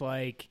 thing with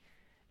like,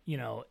 you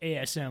know,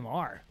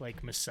 ASMR,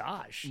 like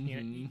massage. You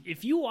know, Mhm.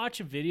 if you watch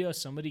a video of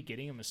somebody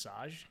getting a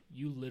massage,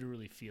 you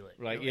literally feel it.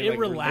 Like, it yeah, like,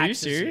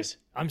 relaxes. are you serious?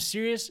 I'm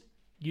serious.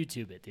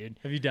 YouTube it, dude.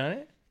 Have you done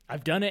it?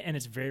 I've done it, and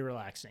it's very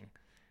relaxing.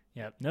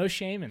 Yep. No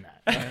shame in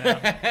that.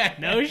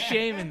 You know? No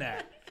shame in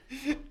that.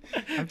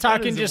 I'm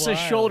talking is just a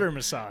wild. shoulder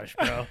massage,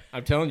 bro.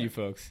 I'm telling you,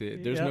 folks,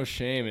 there's Yep. no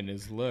shame in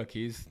his look.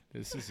 This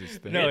is his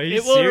thing. No, It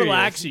he's will serious.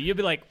 relax you. You'll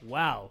be like,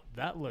 wow,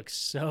 that looks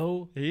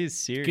so He's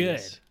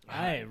serious. good.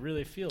 I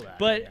really feel that.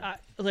 But Yeah.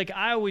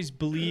 I always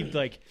believed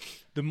like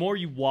the more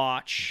you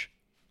watch,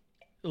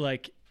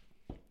 like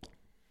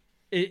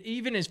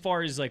even as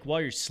far as like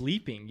while you're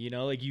sleeping, you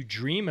know, like you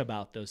dream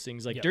about those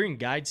things. Like Yep. during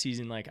guide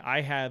season, like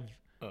I have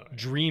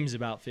dreams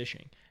about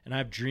fishing, and I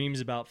have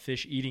dreams about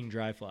fish eating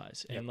dry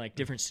flies and like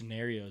different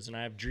scenarios, and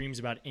I have dreams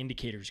about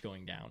indicators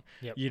going down.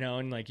 Yep. You know,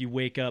 and like you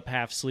wake up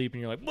half asleep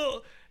and you're like,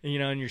 whoa, and, you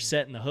know, and you're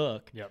setting the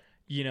hook. Yep.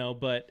 You know,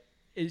 but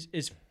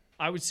is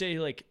I would say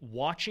like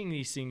watching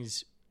these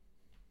things.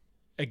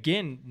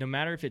 Again, no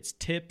matter if it's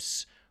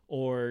tips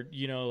or,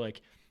 you know,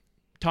 like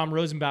Tom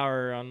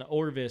Rosenbauer on the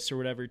Orvis or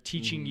whatever,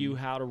 teaching you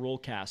how to roll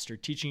cast or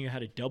teaching you how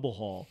to double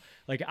haul.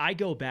 Like I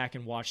go back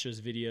and watch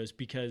those videos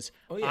because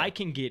I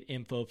can get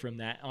info from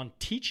that on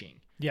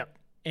teaching Yep.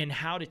 and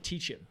how to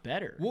teach it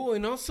better. Well,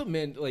 and also,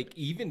 man, like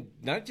even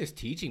not just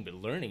teaching, but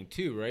learning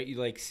too, right? You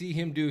like see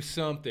him do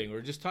something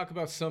or just talk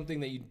about something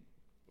that you,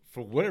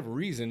 for whatever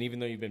reason, even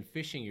though you've been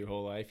fishing your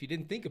whole life, you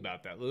didn't think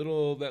about that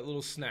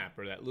little snap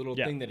or that little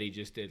thing that he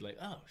just did. Like,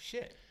 oh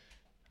shit,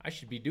 I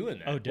should be doing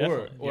that. Oh,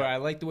 definitely. Or I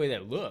like the way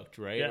that looked,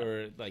 right? Yeah.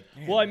 Or like,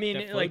 man, Well, I that mean,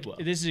 flowed like well.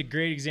 this is a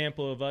great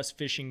example of us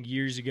fishing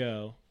years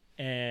ago,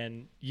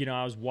 and you know,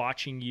 I was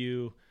watching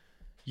you.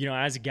 You know,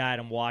 as a guide,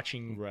 I'm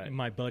watching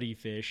my buddy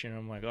fish, and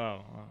I'm like,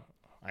 oh,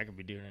 I could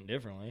be doing it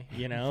differently.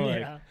 You know,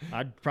 like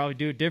I'd probably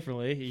do it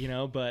differently. You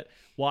know, but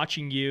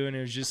watching you, and it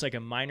was just like a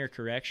minor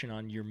correction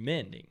on your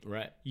mending.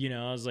 Right. You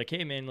know, I was like,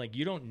 hey man, like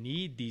you don't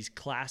need these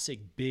classic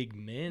big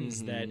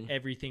mends that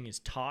everything is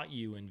taught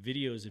you and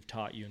videos have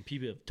taught you and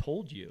people have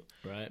told you.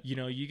 Right. You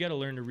know, you got to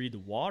learn to read the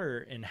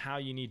water and how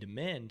you need to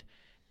mend.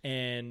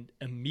 And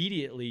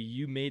immediately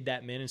you made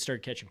that mend and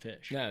started catching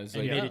fish. Yeah, it was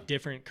and like, made a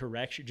different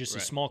correction, just a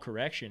small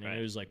correction, and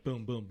it was like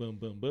boom, boom, boom,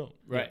 boom, boom.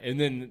 Right. And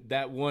then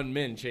that one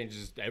mend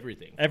changes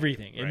everything.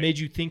 Everything. It Right. made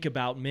you think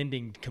about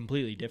mending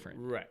completely different.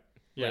 Right.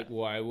 Yeah. Like,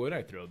 why would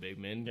I throw a big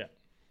mend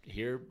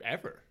here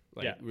ever?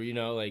 Like, you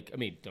know, like, I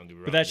mean, don't get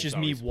me wrong. But that's there's just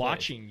me always a place.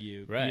 watching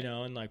you, Right. you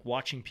know, and like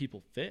watching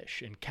people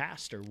fish and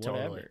cast or whatever.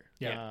 Totally.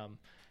 Yeah.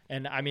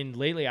 And I mean,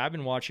 lately I've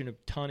been watching a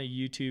ton of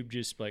YouTube,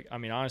 just like, I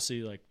mean,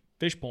 honestly, like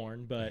fish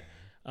porn, but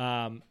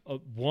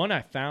one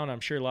I found, I'm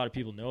sure a lot of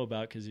people know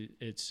about because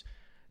it's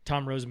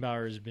Tom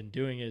Rosenbauer has been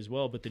doing it as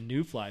well, but the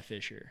new fly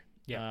fisher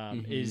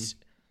is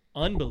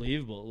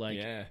unbelievable. Like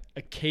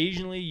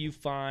occasionally you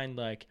find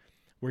like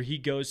where he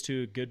goes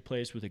to a good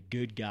place with a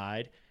good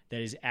guide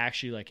that is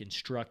actually like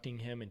instructing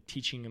him and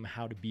teaching him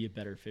how to be a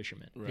better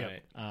fisherman.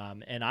 Right.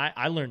 And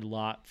I learned a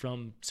lot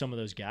from some of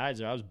those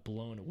guys. I was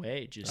blown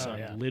away just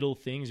on little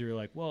things that were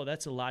like, whoa,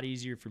 that's a lot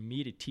easier for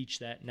me to teach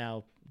that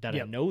now that I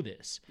know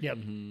this. Yep.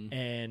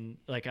 And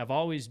like I've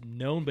always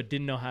known but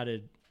didn't know how to,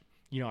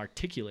 you know,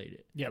 articulate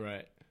it. Yep.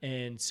 Right.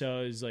 And so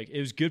it was like, it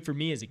was good for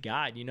me as a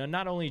guide, you know,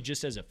 not only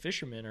just as a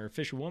fisherman or a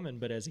fisherwoman,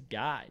 but as a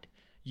guide,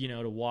 you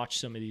know, to watch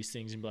some of these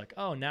things and be like,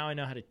 oh, now I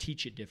know how to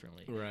teach it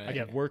differently. Right. I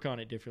can work on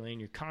it differently.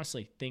 And you're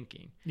constantly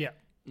thinking. Yeah.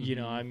 You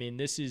know, I mean,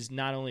 this is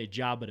not only a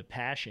job but a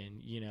passion,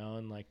 you know,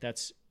 and like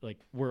that's like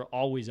we're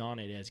always on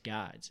it as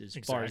guides as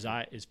far as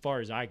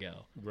I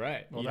go.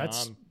 Right. Well, that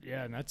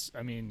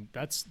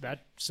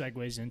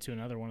segues into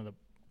another one of the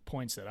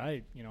points that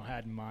I,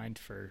 had in mind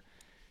for,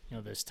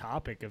 this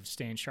topic of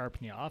staying sharp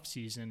in the off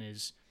season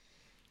is,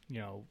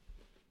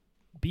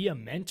 be a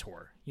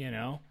mentor,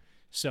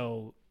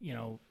 So,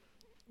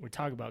 we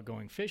talk about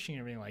going fishing and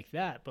everything like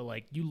that, but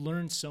like you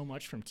learn so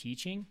much from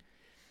teaching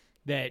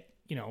that,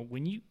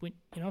 when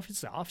if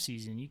it's the off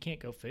season, you can't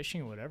go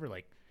fishing or whatever,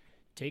 like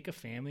take a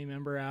family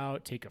member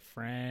out, take a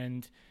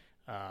friend,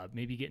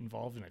 maybe get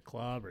involved in a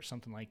club or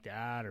something like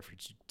that, or if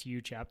it's a TU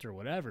chapter or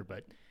whatever,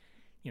 but,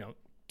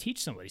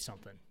 teach somebody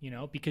something,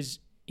 because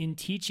in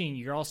teaching,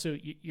 you're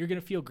going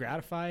to feel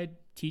gratified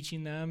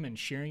teaching them and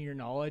sharing your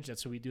knowledge.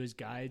 That's what we do as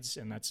guides.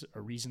 And that's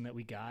a reason that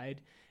we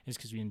guide, is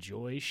because we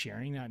enjoy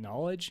sharing that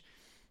knowledge,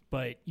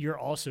 but you're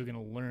also going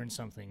to learn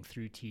something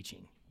through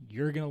teaching.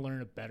 You're going to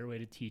learn a better way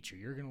to teach, or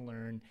you're going to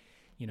learn,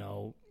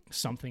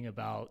 something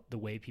about the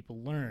way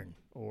people learn,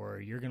 or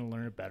you're going to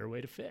learn a better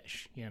way to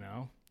fish,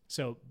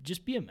 So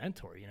just be a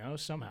mentor,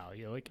 somehow,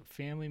 like a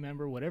family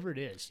member, whatever it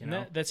is,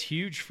 And that's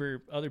huge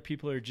for other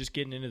people who are just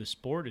getting into the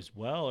sport as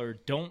well, or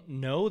don't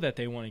know that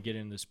they want to get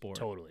into the sport.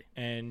 Totally.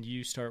 And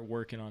you start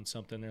working on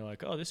something, they're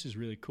like, oh, this is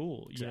really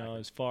cool. Exactly.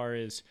 As far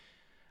as,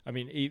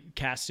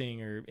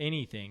 casting or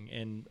anything.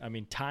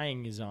 And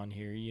tying is on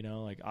here,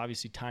 like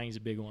obviously tying is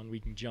a big one. We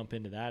can jump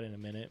into that in a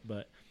minute,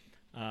 but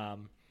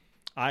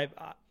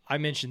I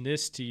mentioned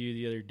this to you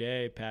the other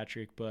day,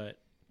 Patrick, but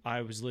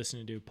I was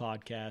listening to a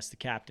podcast, the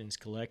Captain's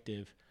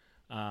Collective,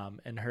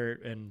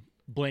 and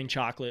Blaine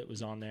Chocolate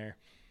was on there,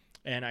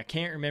 and I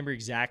can't remember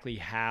exactly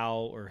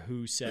how or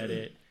who said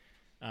it.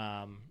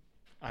 I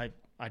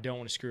don't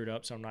want to screw it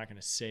up, so I'm not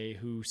going to say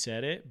who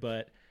said it,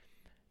 but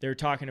they were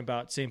talking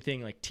about same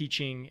thing, like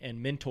teaching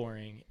and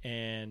mentoring.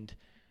 And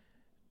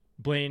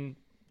Blaine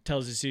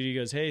tells the student, he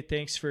goes, "Hey,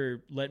 thanks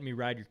for letting me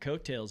ride your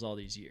coattails all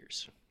these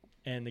years."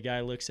 And the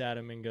guy looks at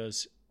him and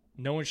goes,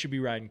 "No one should be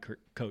riding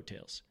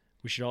coattails.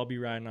 We should all be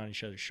riding on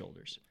each other's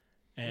shoulders.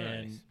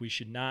 And we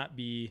should not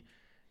be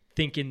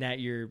thinking that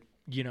you're,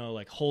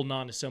 like holding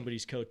on to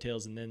somebody's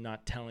coattails and then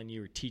not telling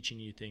you or teaching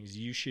you things.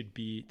 They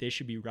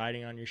should be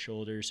riding on your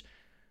shoulders,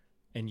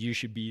 and you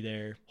should be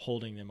there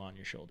holding them on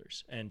your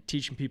shoulders and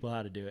teaching people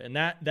how to do it." And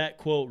that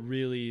quote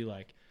really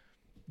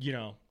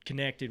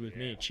connected with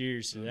me.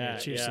 Cheers to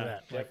that. Cheers to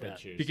that. Definitely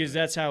cheers. Because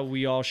that's how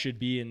we all should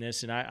be in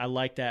this. And I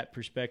like that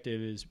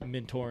perspective, is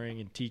mentoring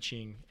and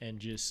teaching, and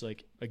just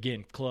like,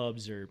 again,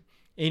 clubs or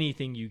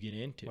anything you get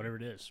into,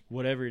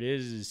 whatever it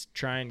is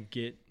try and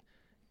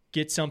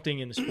get something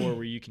in the sport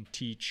where you can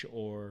teach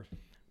or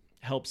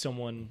help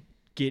someone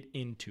get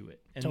into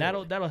it, and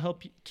that'll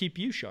help keep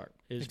you sharp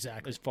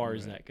as far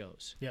as that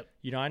goes. Yep.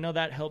 I know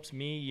that helps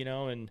me,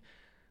 and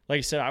like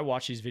I said, I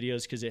watch these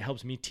videos because it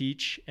helps me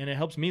teach, and it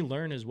helps me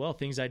learn as well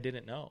things I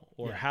didn't know,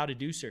 or how to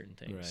do certain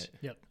things.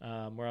 Right.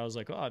 Yep. Where I was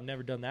like, oh, I've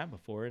never done that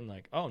before, and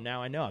like, oh,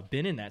 now I know. I've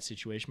been in that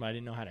situation, but I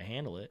didn't know how to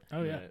handle it.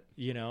 Oh yeah.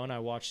 Right. And I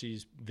watch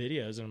these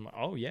videos, and I'm like,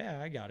 oh yeah,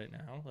 I got it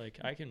now. Like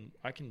I can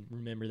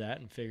remember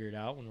that and figure it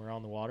out when we're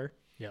on the water.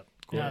 Yep.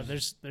 Yeah.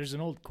 There's an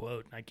old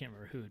quote. I can't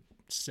remember who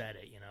said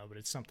it. But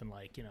it's something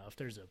like, if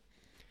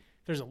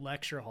there's a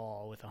lecture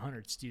hall with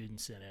 100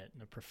 students in it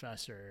and a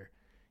professor,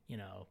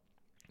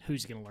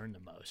 who's going to learn the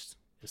most?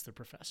 Is the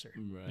professor.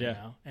 Right.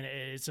 Yeah. And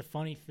it's a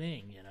funny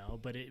thing,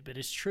 but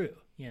it's true.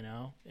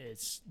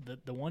 It's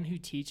the one who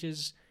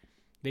teaches,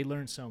 they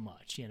learn so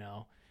much,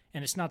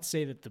 and it's not to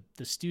say that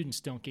the students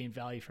don't gain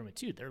value from it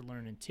too. They're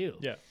learning too.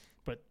 Yeah.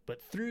 But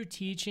through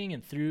teaching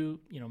and through,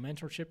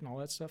 mentorship and all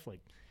that stuff,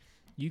 like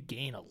you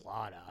gain a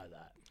lot out of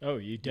that. Oh,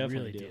 you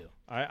definitely really do.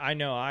 I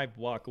know I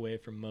walk away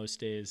from most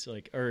days,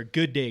 or a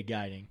good day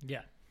guiding.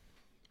 Yeah.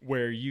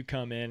 Where you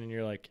come in and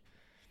you're like,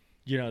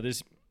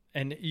 this.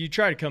 And you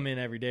try to come in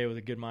every day with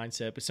a good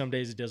mindset, but some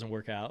days it doesn't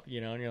work out, and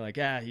you're like,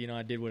 I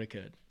did what I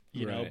could,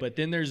 know. But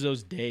then there's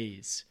those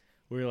days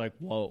where you're like,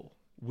 whoa,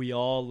 we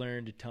all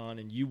learned a ton,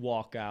 and you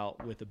walk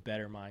out with a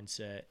better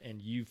mindset, and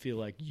you feel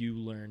like you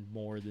learned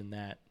more than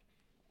that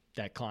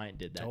client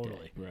did that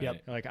day. Right.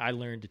 Yep. Like I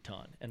learned a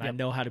ton, and I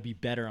know how to be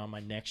better on my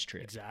next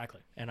trip.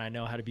 Exactly. And I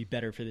know how to be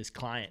better for this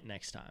client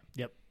next time.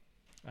 Yep.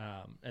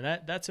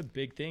 And that's a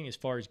big thing as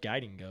far as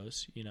guiding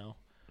goes,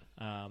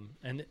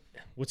 and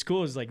what's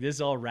cool is like this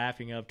is all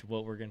wrapping up to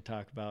what we're going to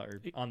talk about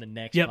on the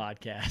next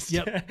podcast.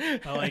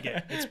 Yep. I like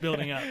it. It's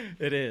building up.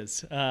 It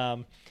is.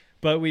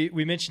 But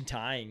we mentioned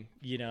tying,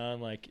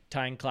 and like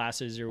tying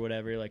classes or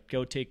whatever, like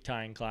go take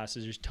tying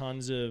classes. There's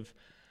tons of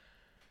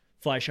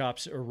fly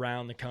shops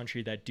around the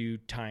country that do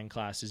tying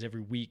classes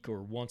every week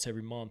or once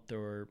every month,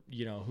 or,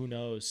 who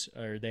knows,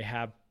 or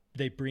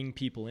they bring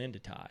people in to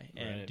tie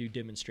and do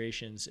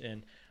demonstrations.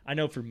 And I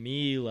know for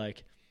me,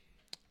 like,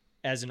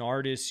 as an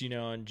artist,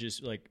 and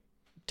just like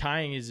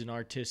tying is an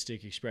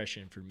artistic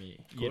expression for me,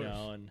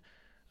 and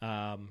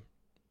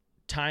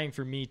tying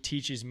for me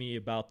teaches me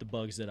about the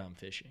bugs that I'm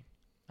fishing.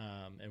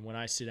 And when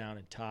I sit down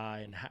and tie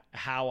and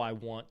how I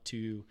want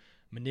to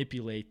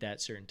manipulate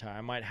that certain tie,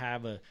 I might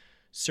have a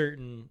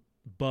certain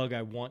bug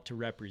I want to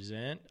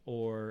represent,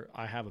 or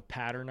I have a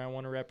pattern I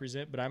want to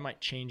represent, but I might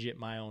change it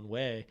my own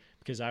way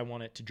because I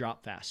want it to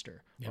drop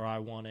faster, or I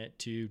want it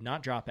to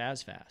not drop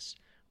as fast,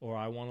 or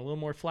I want a little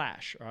more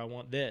flash, or I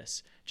want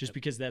this, just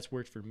because that's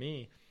worked for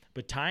me.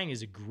 But tying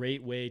is a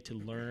great way to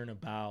learn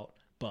about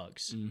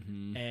bugs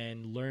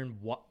and learn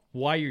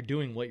why you're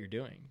doing what you're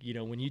doing. You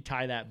know, when you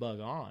tie that bug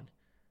on,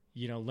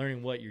 you know,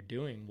 learning what you're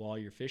doing while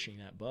you're fishing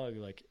that bug,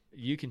 like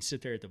you can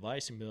sit there at the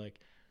vise and be like,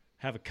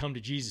 have a come to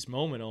Jesus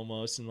moment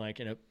almost, and like,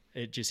 and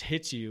it just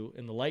hits you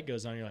and the light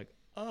goes on. You're like,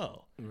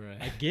 oh,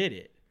 I get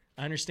it.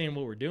 I understand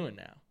what we're doing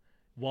now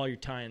while you're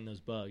tying those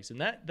bugs.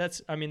 And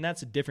that's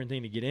a different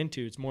thing to get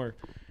into. It's more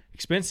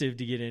expensive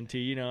to get into,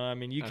 you know. I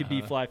mean, you could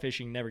be fly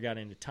fishing, never got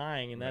into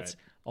tying, and that's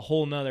a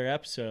whole nother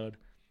episode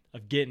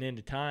of getting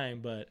into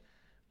tying. But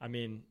I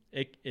mean,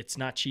 it's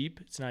not cheap,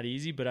 it's not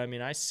easy, but I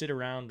mean, I sit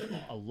around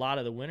a lot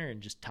of the winter and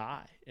just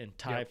tie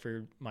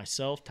for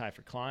myself, tie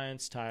for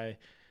clients, tie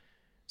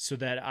so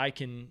that I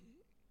can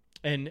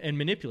and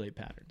manipulate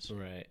patterns,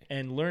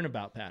 and learn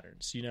about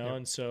patterns, you know.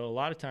 And so a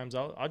lot of times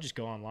I'll just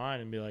go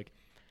online and be like,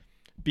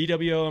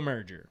 BWO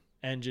emerger,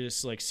 and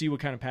just like see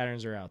what kind of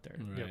patterns are out there,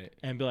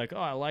 and be like,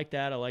 oh, I like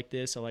that, I like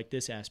this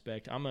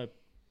aspect, I'm gonna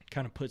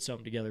kind of put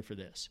something together for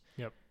this,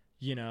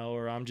 you know,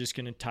 or I'm just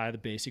gonna tie the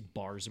basic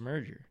bars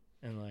emerger,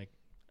 and like,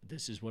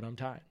 this is what I'm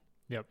tying,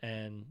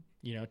 and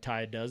you know,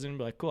 tie a dozen and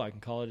be like, cool, I can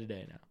call it a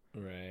day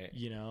now,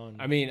 you know.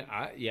 And I mean,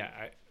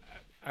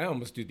 I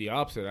almost do the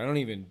opposite. I don't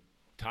even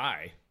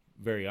tie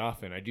very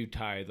often. I do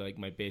tie like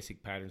my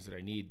basic patterns that I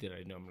need, that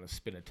I know I'm going to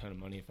spend a ton of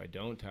money if I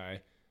don't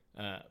tie.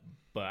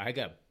 But I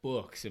got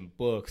books and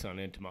books on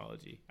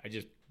entomology. I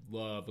just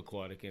love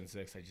aquatic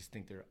insects. I just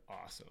think they're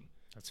awesome.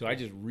 So I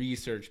just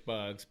research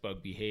bugs,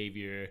 bug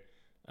behavior.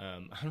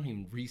 I don't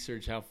even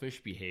research how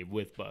fish behave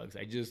with bugs.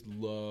 I just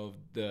love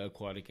the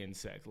aquatic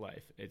insect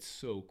life. It's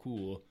so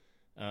cool.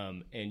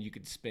 And you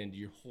could spend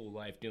your whole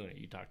life doing it.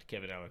 You talk to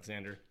Kevin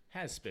Alexander,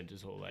 has spent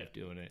his whole life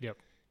doing it.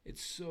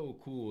 It's so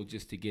cool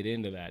just to get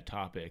into that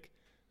topic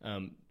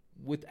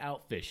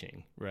without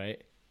fishing,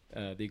 right?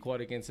 The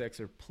aquatic insects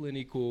are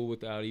plenty cool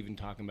without even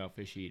talking about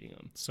fish eating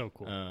them. So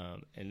cool.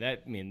 And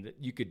that, I mean,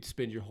 you could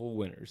spend your whole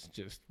winters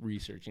just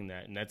researching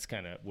that, and that's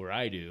kind of where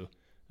I do.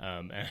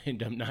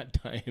 And I'm not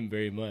tying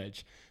very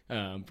much.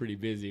 I'm pretty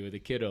busy with a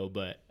kiddo,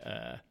 but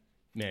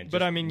man, just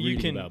but I mean, you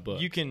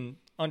can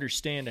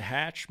understand a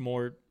hatch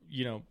more,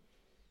 you know.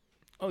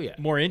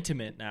 More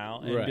intimate now,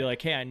 and be like,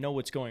 hey, I know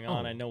what's going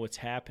on. I know what's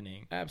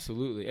happening.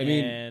 Absolutely.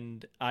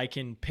 And I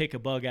can pick a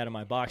bug out of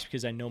my box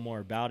because I know more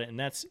about it. And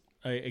that's,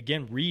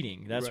 again,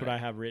 reading. That's what I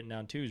have written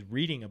down too, is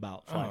reading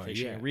about fly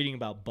fishing, reading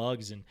about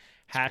bugs and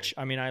hatch.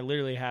 I mean, I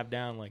literally have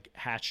down like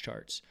hatch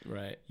charts.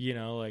 You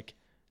know, like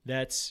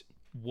that's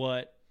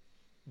what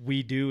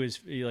we do, is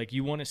like,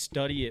 you want to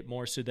study it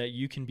more so that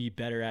you can be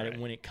better at it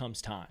when it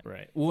comes time.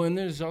 Well, and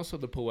there's also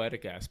the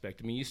poetic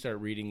aspect. I mean, you start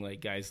reading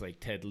like guys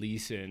like Ted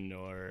Leeson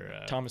or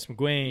Thomas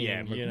McVay,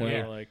 you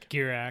know, like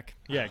Girac.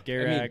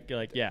 Girac.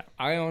 I mean,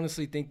 I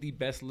honestly think the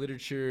best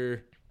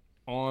literature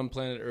on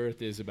planet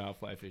Earth is about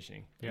fly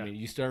fishing. I mean,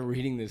 you start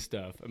reading this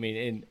stuff. I mean,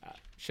 and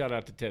shout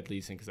out to Ted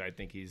Leeson, because I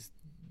think he's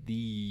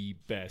the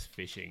best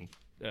fishing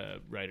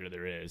writer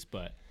there is.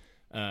 But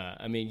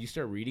I mean, you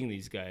start reading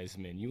these guys,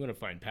 man, you want to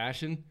find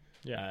passion.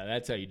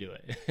 That's how you do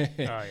it.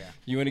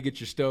 You want to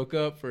get your stoke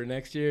up for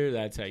next year,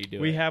 that's how you do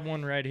it. We have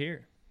one right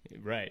here.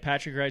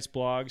 Patrick writes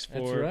blogs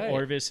for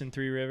Orvis and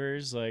Three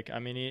Rivers. Like, I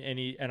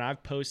mean, and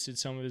I've posted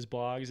some of his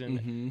blogs,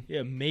 and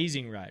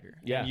amazing writer.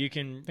 And you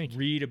can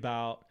read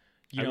about,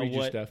 you know,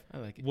 what stuff. I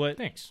like it. What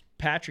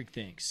Patrick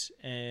thinks,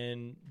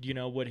 and you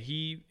know what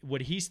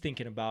he's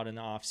thinking about in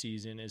the off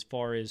season as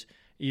far as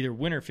either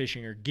winter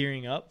fishing or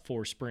gearing up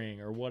for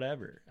spring or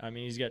whatever. I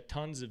mean, he's got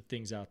tons of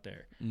things out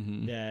there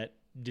that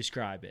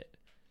describe it.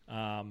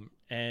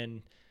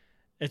 And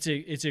it's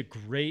a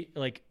great,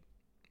 like,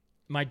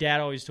 my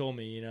dad always told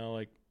me, you know,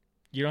 like,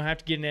 you don't have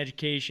to get an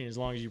education as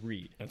long as you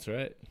read. That's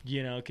right.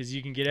 You know, because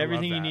you can get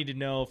everything you need to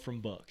know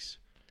from books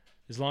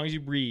as long as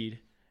you read.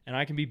 And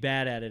I can be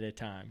bad at it at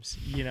times,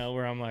 you know,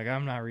 where I'm like,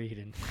 I'm not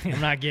reading, I'm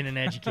not getting an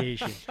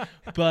education.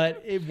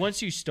 But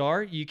once you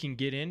start, you can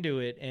get into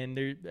it.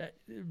 And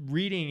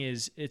reading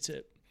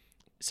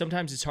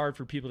sometimes it's hard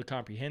for people to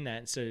comprehend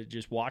that instead of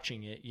just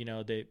watching it. You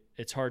know,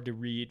 it's hard to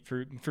read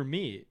for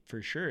me,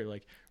 for sure.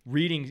 Like,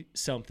 reading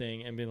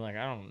something and being like,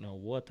 I don't know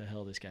what the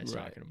hell this guy's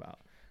talking about.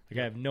 Like,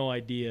 I have no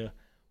idea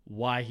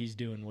why he's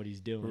doing what he's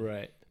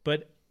doing.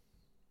 But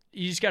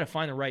you just got to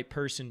find the right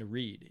person to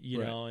read, you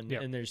know,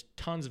 and there's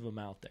tons of them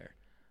out there.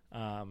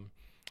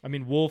 I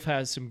mean, Wolf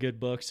has some good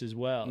books as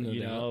well,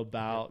 know,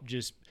 about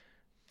just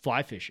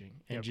fly fishing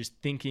and just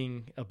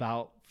thinking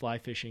about fly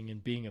fishing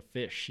and being a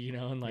fish, you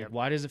know, and like,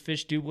 why does a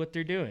fish do what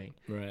they're doing?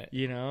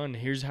 You know, and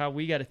here's how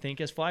we got to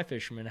think as fly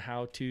fishermen,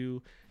 how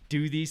to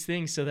do these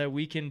things so that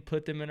we can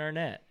put them in our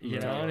net, you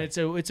know, and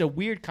it's a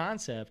weird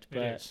concept,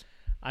 but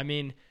I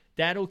mean,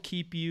 that'll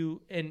keep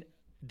you, and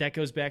that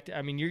goes back to,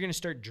 I mean, you're going to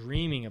start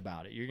dreaming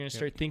about it. You're going to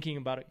start thinking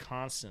about it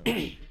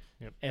constantly,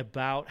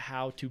 about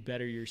how to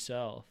better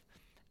yourself.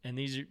 And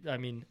these are, I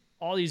mean,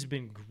 all these have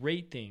been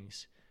great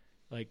things,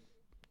 like,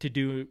 to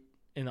do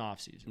in the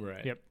off season.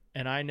 Right. Yep.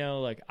 And I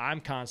know, like,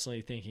 I'm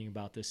constantly thinking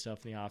about this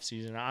stuff in the off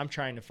season. I'm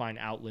trying to find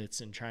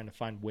outlets and trying to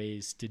find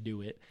ways to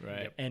do it,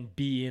 Right. and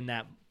be in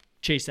that,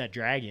 chase that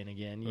dragon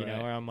again, you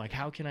know, where I'm like,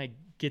 how can I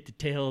get the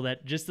tail of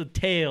that, just the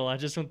tail. I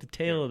just want the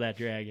tail of that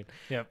dragon.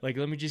 Yep. Like,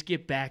 let me just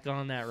get back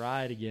on that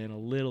ride again a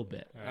little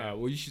bit.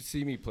 Well, you should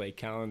see me play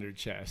calendar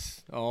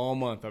chess all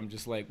month. I'm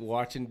just like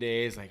watching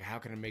days, like, how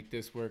can I make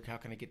this work? How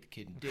can I get the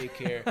kid in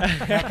daycare?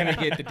 How can I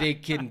get the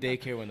kid in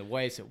daycare when the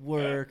wife's at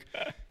work?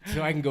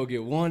 So I can go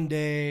get one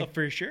day. Oh,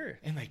 for sure.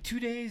 And like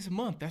 2 days a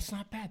month. That's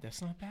not bad.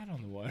 That's not bad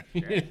on the water.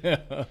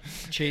 Yeah.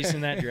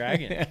 Chasing that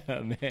dragon. Yeah,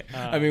 man.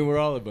 I mean, we're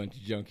all a bunch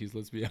of junkies,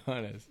 let's be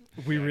honest.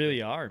 We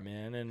really are,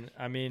 man. And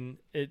I mean,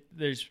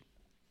 there's,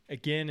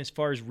 again, as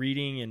far as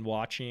reading and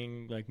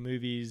watching, like,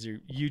 movies, or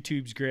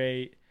YouTube's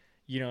great.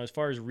 You know, as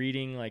far as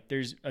reading, like,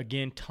 there's,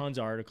 again, tons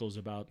of articles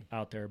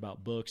out there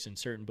about books, and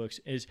certain books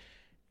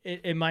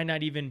it might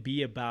not even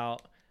be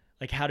about,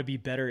 like, how to be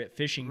better at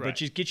fishing, but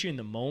just get you in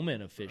the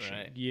moment of fishing.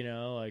 Right. You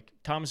know, like,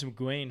 Thomas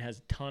McVay has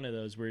a ton of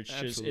those where it's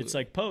just, it's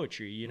like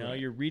poetry, you know,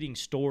 you're reading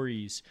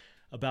stories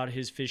about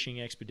his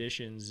fishing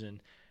expeditions and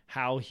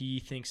how he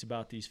thinks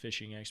about these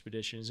fishing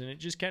expeditions. And it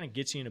just kind of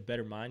gets you in a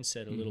better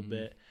mindset a little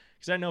bit.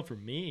 Because I know for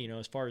me, you know,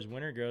 as far as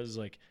winter goes,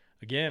 like,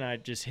 again, I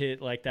just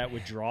hit, like, that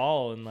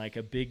withdrawal and, like,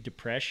 a big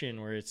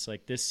depression where it's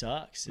like, this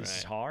sucks. This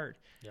is hard.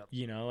 Yep.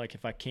 You know, like,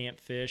 if I can't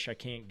fish, I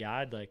can't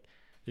guide, like,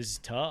 this is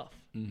tough,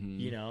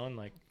 you know, and,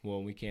 like,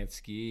 well, we can't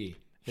ski.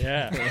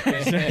 Yeah.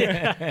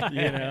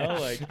 You know,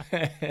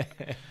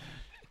 like,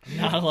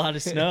 not a lot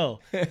of snow.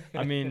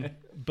 I mean,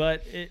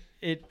 but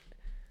it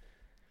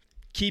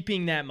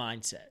keeping that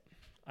mindset,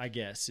 I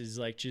guess, is,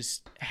 like,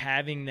 just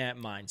having that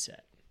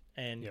mindset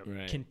and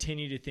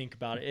continue to think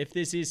about it. If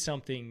this is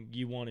something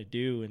you want to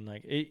do, and,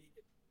 like, it,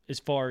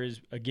 as far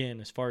as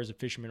a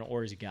fisherman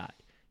or as a guide,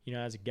 you know,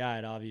 as a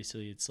guide,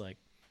 obviously it's like,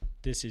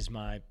 this is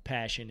my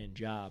passion and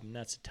job, and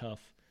that's a tough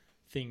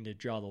thing to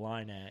draw the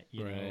line at,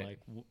 you know, like,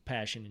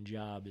 passion and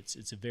job.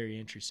 It's a very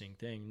interesting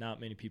thing. Not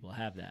many people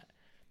have that.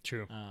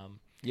 True.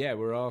 Yeah,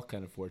 we're all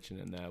kind of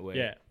fortunate in that way.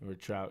 Yeah. Where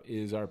trout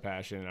is our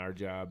passion and our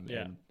job.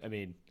 Yeah. And, I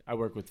mean, I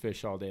work with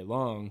fish all day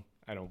long.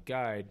 I don't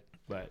guide,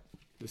 but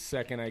the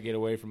second I get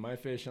away from my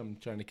fish, I'm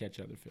trying to catch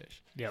other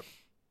fish. Yep.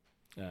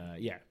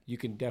 Yeah, you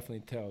can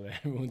definitely tell that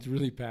everyone's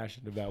really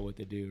passionate about what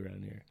they do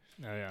around here.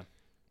 Oh,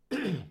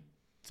 yeah.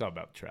 It's all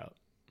about trout.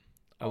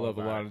 I love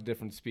a lot of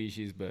different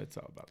species, but it's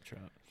all about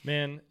trout.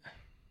 Man,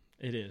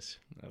 it is.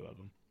 I love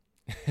them.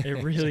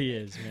 It really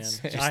is, man.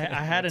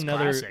 I had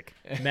another classic.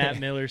 Matt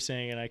Miller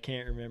saying, and I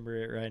can't remember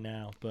it right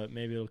now, but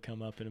maybe it'll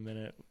come up in a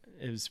minute.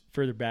 It was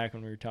further back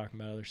when we were talking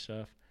about other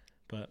stuff,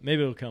 but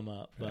maybe it'll come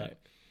up. But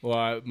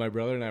Well, my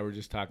brother and I were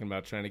just talking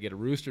about trying to get a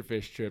rooster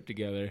fish trip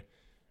together,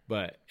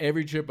 but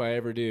every trip I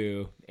ever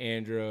do,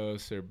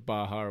 Andros or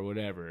Baja or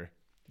whatever,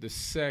 the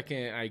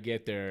second I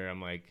get there,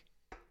 I'm like,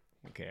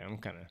 okay, I'm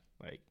kind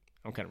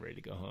of ready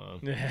to go home.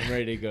 I'm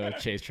ready to go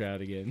chase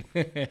trout again.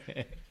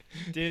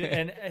 dude,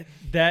 and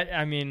that,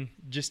 I mean,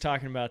 just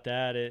talking about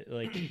that, it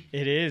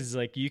is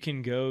like, you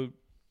can go,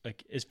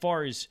 like, as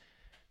far as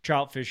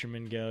trout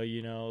fishermen go,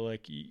 you know,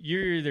 like,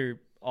 you're either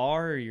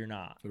are or you're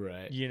not.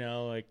 Right. You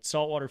know, like,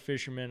 saltwater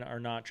fishermen are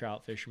not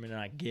trout fishermen, and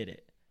I get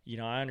it. You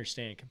know, I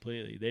understand it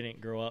completely. They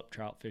didn't grow up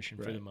trout fishing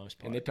for the most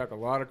part. And they talk a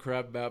lot of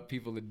crap about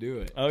people that do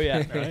it. Oh,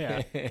 yeah. Oh,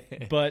 yeah.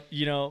 But,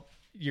 you know,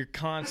 you're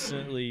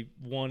constantly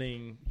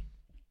wanting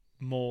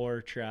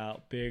more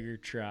trout, bigger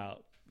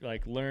trout,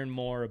 like, learn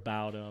more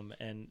about them.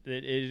 And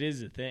it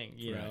is a thing,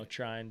 you know,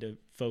 trying to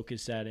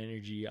focus that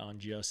energy on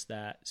just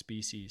that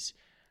species.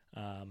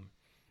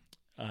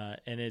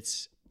 And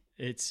it's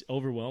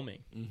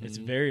overwhelming. It's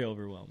very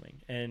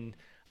overwhelming. And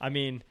I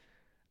mean,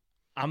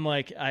 I'm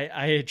like,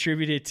 I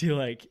attribute it to,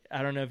 like,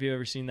 I don't know if you've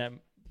ever seen that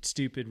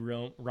stupid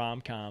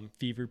rom-com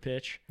Fever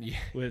Pitch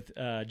with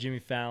Jimmy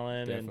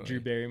Fallon and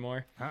Drew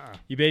Barrymore.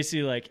 You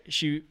basically, like,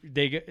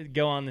 they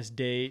go on this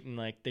date, and,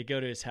 like, they go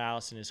to his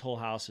house, and his whole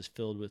house is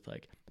filled with,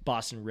 like,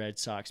 Boston Red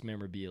Sox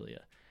memorabilia.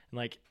 And,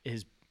 like,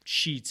 his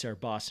sheets are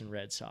Boston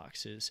Red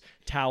Sox. His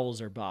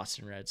towels are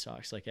Boston Red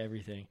Sox, like,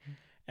 everything.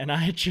 And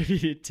I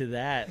attribute it to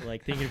that,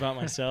 like, thinking about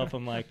myself.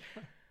 I'm like,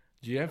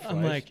 do you have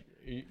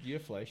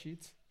fly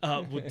sheets?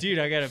 Well, dude,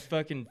 I got a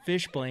fucking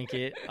fish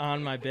blanket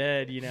on my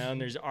bed, you know, and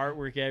there's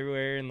artwork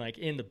everywhere, and, like,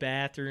 in the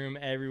bathroom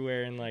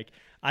everywhere. And, like,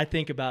 I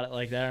think about it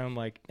like that, and I'm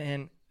like,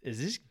 man,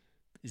 is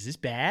this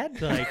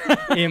bad? Like,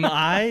 am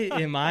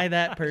I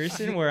that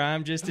person where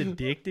I'm just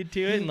addicted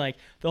to it? And, like,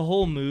 the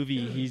whole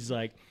movie, he's,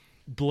 like,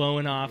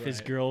 blowing off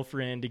his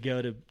girlfriend to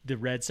go to the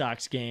Red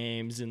Sox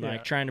games, and,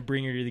 like, trying to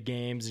bring her to the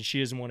games, and she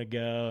doesn't want to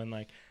go. And,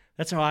 like,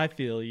 that's how I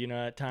feel, you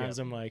know, at times.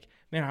 I'm like,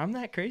 man, I'm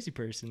that crazy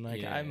person.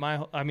 Like, I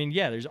mean,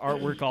 there's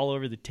artwork all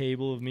over the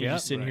table of me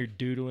just sitting here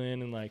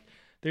doodling, and, like,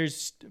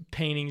 there's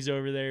paintings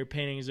over there,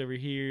 paintings over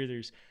here.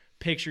 There's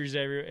pictures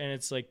everywhere, and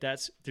it's like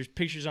there's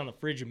pictures on the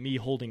fridge of me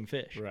holding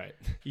fish. Right.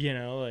 You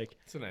know, like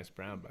It's a nice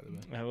brown, by the way.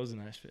 that was a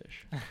nice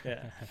fish.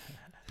 Yeah.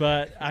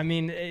 But I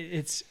mean,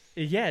 it's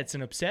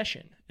an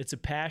obsession. It's a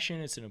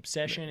passion. It's an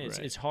obsession.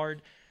 It's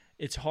hard.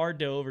 It's hard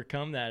to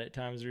overcome that at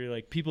times where you're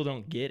like, people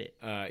don't get it.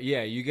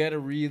 Yeah, you got to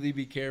really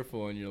be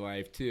careful in your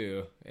life,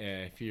 too.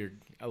 If you're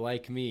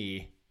like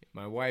me,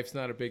 my wife's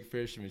not a big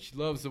fisherman. She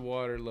loves the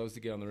water, loves to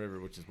get on the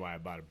river, which is why I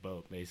bought a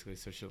boat, basically,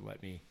 so she'll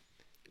let me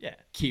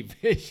keep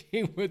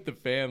fishing with the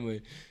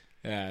family.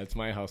 It's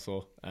my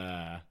hustle.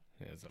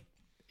 It's a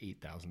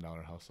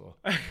 $8,000 hustle.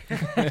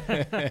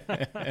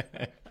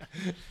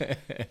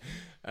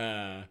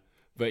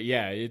 But,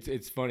 yeah,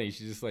 it's funny.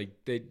 She's just like,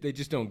 they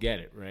just don't get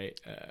it, right?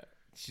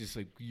 She's just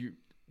like, you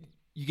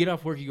get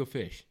off work, you go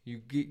fish.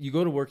 You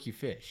go to work, you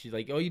fish. She's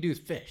like, all you do is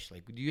fish.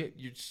 Like,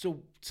 you're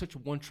such a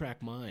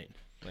one-track mind.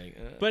 Like,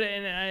 but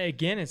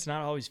again, it's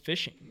not always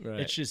fishing. Right.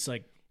 It's just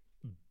like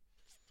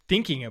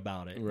thinking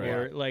about it, right.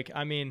 Or like,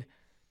 I mean,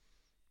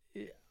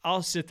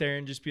 I'll sit there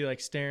and just be like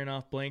staring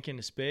off blank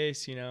into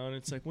space, you know, and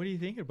it's like, what are you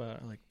thinking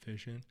about? I'm like,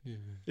 fishing. Yeah.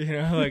 You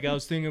know, like I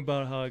was thinking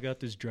about how I got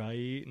this dry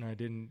eat and I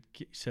didn't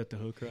set the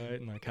hook right,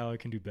 and like how I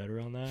can do better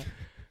on that.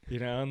 You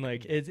know, and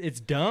like it's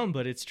dumb,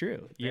 but it's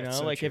true. You know,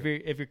 so like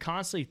true. if you're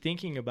constantly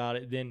thinking about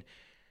it, then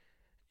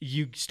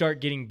you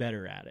start getting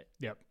better at it.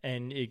 Yep.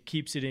 And it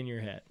keeps it in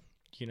your head.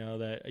 You know,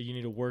 that you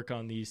need to work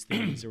on these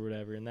things or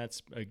whatever, and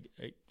that's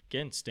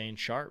again staying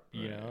sharp.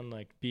 You know, and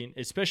like being,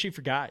 especially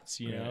for guys.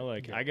 You know,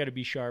 like I got to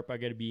be sharp. I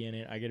got to be in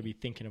it. I got to be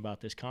thinking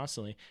about this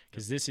constantly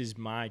because this is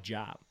my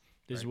job.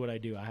 This is what I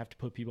do. I have to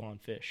put people on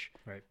fish.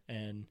 Right.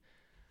 And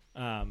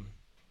I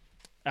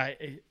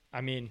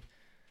mean.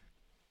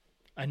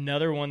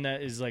 Another one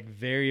that is like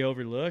very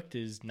overlooked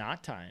is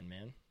knot tying,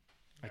 man.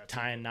 Like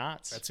tying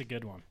knots. That's a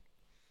good one.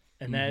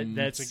 And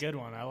that's a good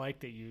one. I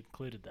like that you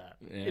included that.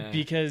 Yeah.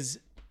 Because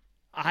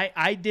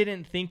I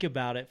didn't think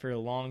about it for a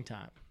long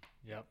time.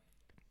 Yep.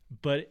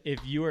 But if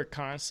you are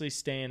constantly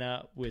staying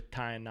up with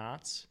tying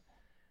knots,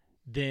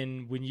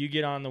 then when you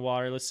get on the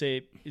water, let's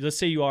say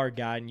you are a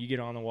guide and you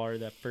get on the water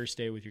that first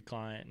day with your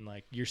client and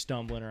like you're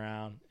stumbling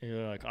around and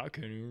you're like, I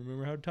can't even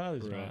remember how to tie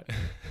this knot.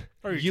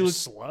 Or you're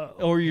just slow.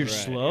 Or you're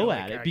slow you're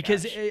at like, it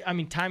because I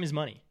mean, time is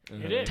money.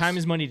 It is. Time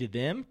is money to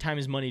them. Time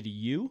is money to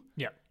you.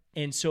 Yep.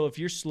 And so if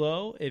you're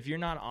slow, if you're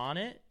not on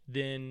it,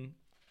 then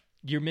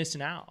you're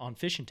missing out on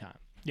fishing time.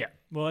 Yeah.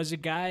 Well, as a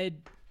guide,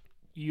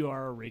 you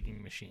are a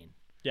rigging machine.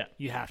 Yeah.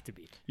 You have to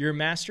be. You're a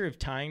master of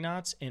tying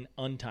knots and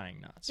untying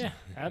knots. Yeah,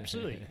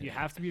 absolutely. You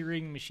have to be a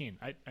rigging machine.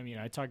 I mean,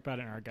 I talk about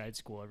it in our guide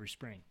school every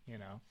spring, you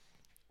know,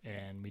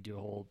 and we do a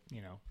whole,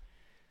 you know,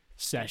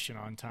 session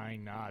on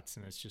tying knots,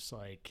 and it's just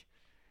like,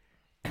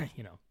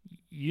 you know,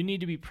 you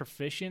need to be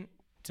proficient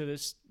to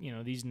this, you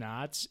know, these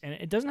knots, and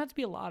it doesn't have to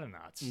be a lot of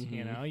knots,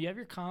 you know. You have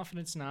your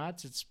confidence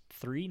knots. It's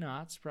 3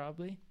 knots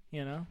probably,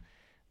 you know,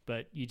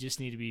 but you just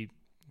need to be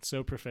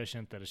so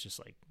proficient that it's just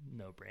like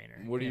no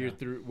brainer. What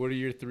are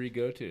your 3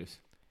 go-tos?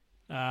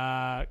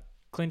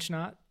 Clinch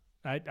knot.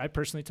 I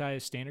personally tie a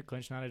standard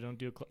clinch knot. I don't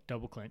do a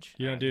double clinch.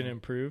 You don't do an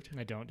improved?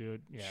 I don't do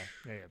it.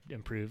 Yeah,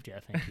 improved. Yeah,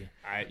 thank you.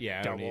 I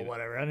don't double either.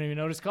 whatever. I don't even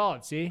know what it's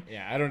called. See?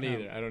 Yeah, I don't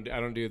either. I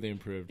don't do the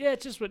improved. Yeah,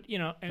 it's just what, you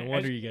know. No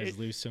wonder you guys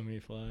lose so many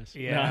flies.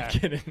 Yeah, no, I'm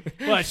kidding.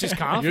 Well, it's just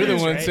confidence. You're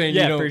the one right? saying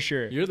yeah, you don't, for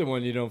sure. You're the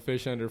one you don't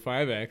fish under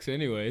 5X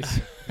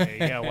anyways.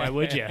 Yeah, why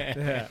would you?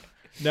 Yeah.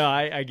 No,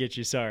 I get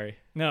you. Sorry.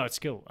 No, it's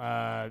cool.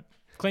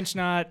 Clinch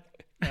knot,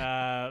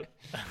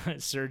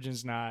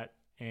 surgeon's knot,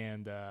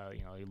 and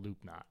you know, your loop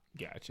knot.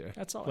 Gotcha.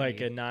 That's all.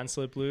 Like a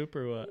non-slip loop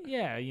or what?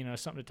 Yeah, you know,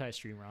 something to tie a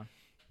streamer on.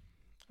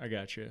 I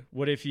got you.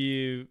 What if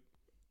you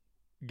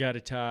got to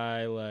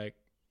tie like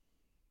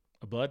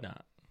a blood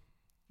knot?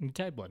 You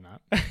tie a blood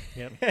knot.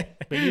 Yep.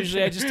 But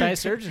usually I just tie a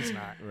surgeon's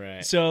knot.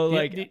 Right. So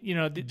like, you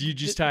know, do you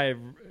just tie?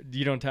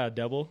 You don't tie a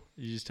double.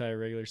 You just tie a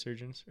regular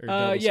surgeons or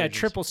double yeah, surgeons?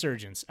 Triple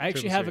surgeons. I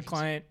actually Triple have surgeons. a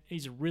client.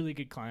 He's a really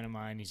good client of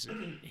mine. He's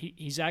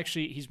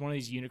one of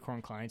these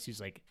unicorn clients who's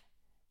like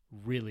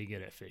really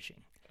good at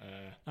fishing.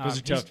 Those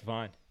are tough to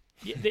find.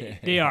 Yeah,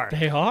 they are.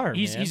 They are.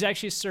 He's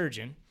actually a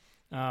surgeon.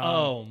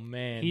 Oh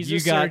man, he's you a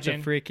got surgeon.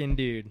 the freaking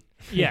dude.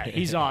 Yeah,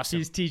 he's awesome.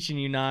 He's teaching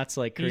you knots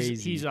like crazy.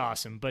 He's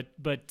awesome. But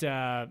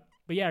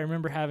yeah, I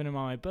remember having him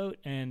on my boat,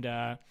 and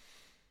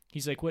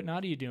he's like, "What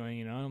knot are you doing?"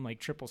 You know, I'm like,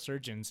 "Triple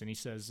surgeons," and he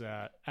says,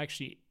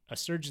 "Actually, a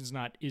surgeon's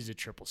knot is a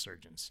triple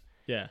surgeons."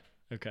 Yeah.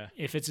 Okay.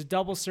 If it's a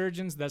double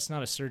surgeons, that's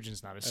not a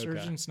surgeon's knot. A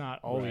surgeon's knot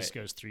always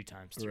Right. goes 3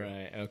 times through.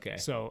 Right. Okay.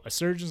 So a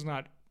surgeon's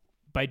knot,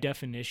 by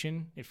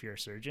definition, if you're a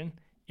surgeon,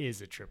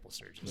 is a triple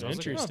surgeon. So I was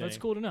like, Interesting. oh, that's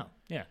cool to know.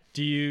 Yeah.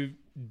 Do you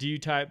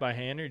tie it by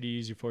hand or do you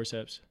use your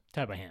forceps?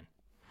 Tie by hand.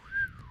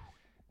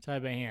 Tie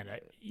by hand.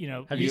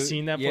 Have you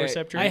seen that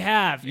forceps trick? I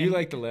have. You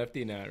like the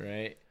lefty knot,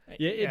 right?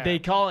 Yeah, they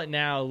call it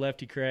now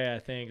lefty cray, I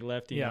think,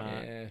 lefty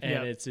knot. Yeah.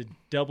 And it's a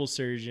double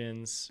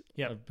surgeons,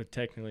 Yep. But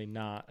technically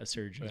not a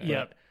surgeon. Right.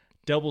 Yep.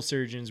 Double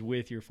surgeons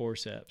with your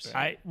forceps.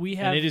 We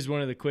have. And it is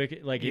one of the quick,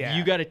 like if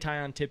you got to tie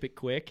on tip it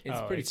quick, It's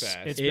pretty fast.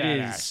 It's it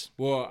badass. is.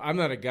 Well, I'm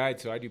not a guide,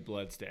 so I do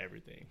bloods to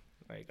everything.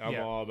 Like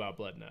I'm all about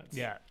blood knots.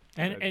 Yeah.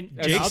 And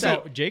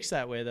Jake's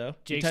that way though.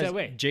 Jake's that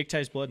way. Jake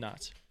ties blood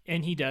knots.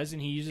 And he does,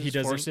 and he uses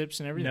forceps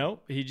and everything. No,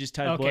 he just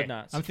ties blood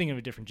knots. I'm thinking of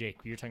a different Jake.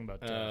 You're talking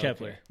about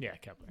Kepler. Okay. Yeah,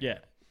 Kepler. Yeah,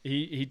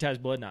 he ties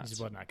blood knots. He's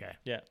a blood knot guy.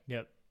 Yeah.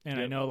 Yep. And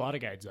I know a lot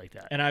of guys like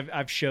that. And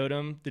I've showed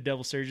him the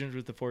devil surgeons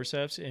with the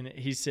forceps, and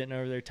he's sitting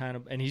over there tying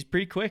them, and he's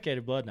pretty quick at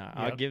a blood knot.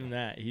 I'll give him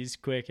that. He's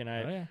quick, and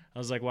I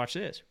was like, watch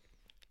this.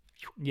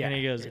 Yeah, and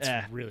he goes, it's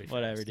really fast.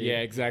 whatever, dude. Yeah,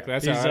 exactly.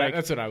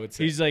 That's what I would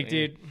say. He's like,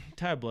 dude,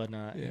 tie a blood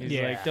knot. Yeah.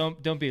 He's like,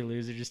 don't be a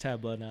loser, just tie a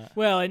blood knot.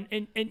 Well,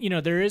 and you know,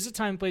 there is a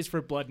time and place for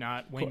a blood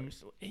knot. When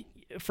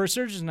for a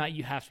surgeon's knot,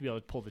 you have to be able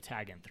to pull the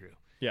tag in through.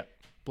 Yeah.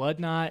 Blood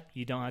knot,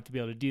 you don't have to be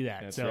able to do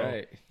that. That's so,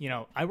 right. you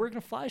know, I work in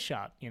a fly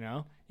shop, you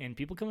know, and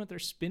people come with their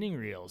spinning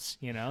reels,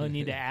 you know, and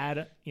need to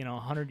add,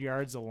 100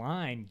 yards of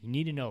line. You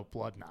need to know a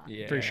blood knot.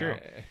 Yeah. For sure.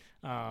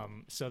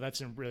 So that's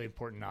a really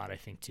important knot, I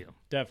think, too.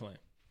 Definitely.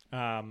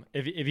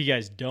 If you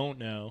guys don't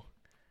know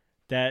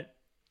that,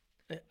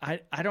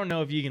 I don't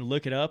know if you can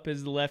look it up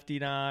as the lefty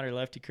knot or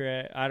lefty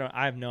correct.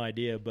 I have no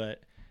idea,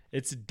 but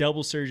it's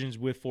double surgeons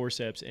with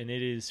forceps, and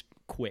it is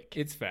quick.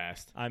 It's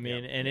fast. I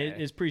mean,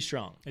 it is pretty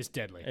strong. It's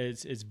deadly.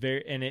 It's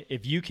very, and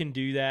if you can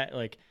do that,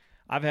 like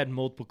I've had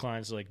multiple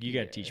clients like, you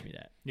got to teach me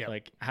that. Yeah.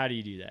 Like, how do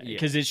you do that? Yeah.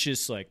 Because it's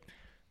just like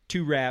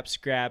 2 wraps,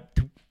 grab,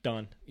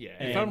 done. Yeah.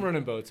 And if I'm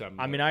running boats, I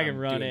can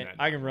run it.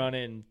 I can run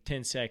it in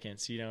 10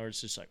 seconds. Or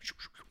it's just like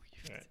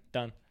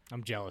done.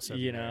 I'm jealous of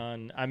know,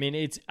 and I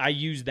mean, I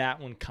use that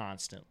one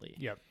constantly.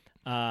 Yep.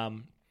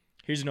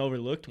 Here's an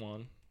overlooked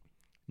one,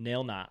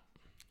 nail knot.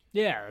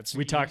 Yeah,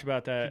 we talked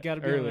about that. You got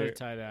to be able to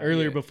tie that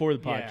earlier before the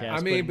podcast. Yeah.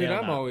 I mean, but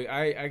I'm always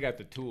I got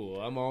the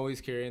tool. I'm always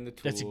carrying the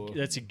tool.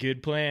 That's a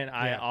good plan. Yeah.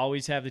 I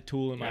always have the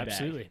tool in my bag.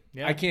 Absolutely.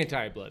 Yeah. I can't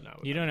tie a blood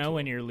knot. You don't know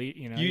when your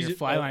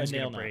fly line's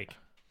going to break.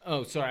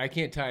 Oh, sorry, I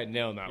can't tie a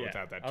nail knot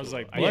without that tool. I was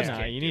like, blood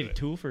knot? You need a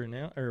tool for a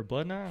nail or a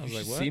blood knot? I was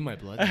like, what? See my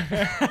blood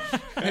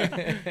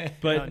knot.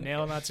 But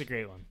nail knot's a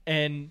great one.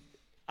 And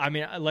I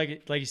mean,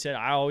 like you said,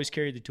 I always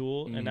carried the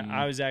tool, and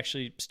I was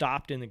actually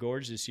stopped in the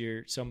gorge this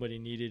year. Somebody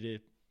needed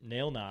a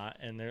nail knot,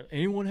 and they're,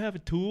 anyone have a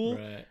tool?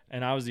 Right.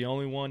 And I was the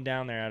only one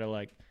down there out of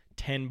like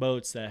 10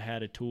 boats that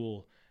had a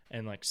tool,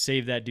 and like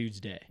saved that dude's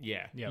day.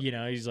 Yeah. Yep.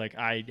 He's like,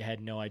 I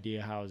had no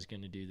idea how I was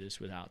going to do this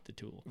without the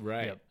tool.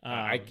 Right. Yep.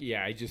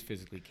 I just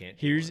physically can't.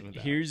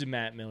 Here's a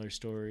Matt Miller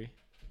story.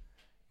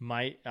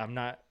 I'm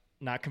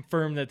not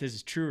confirmed that this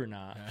is true or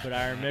not, but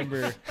I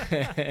remember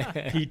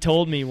he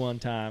told me one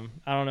time.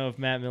 I don't know if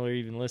Matt Miller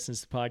even listens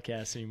to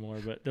podcasts anymore,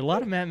 but there are a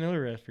lot of Matt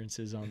Miller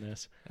references on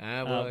this.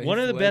 One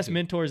of the best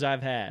mentors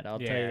I've had. I'll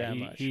tell you that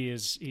much.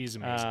 He's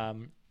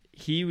amazing.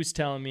 He was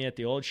telling me at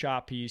the old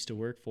shop he used to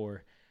work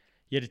for,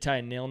 you had to tie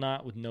a nail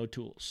knot with no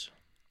tools.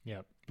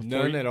 Yep.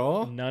 None at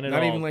all? None at all.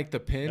 Not even like the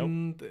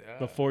pin? Nope.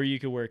 Before you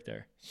could work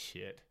there.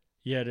 Shit.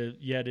 You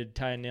had to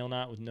tie a nail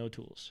knot with no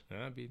tools.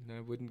 I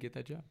wouldn't get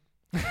that job.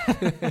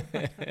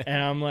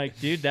 And I'm like,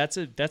 dude, that's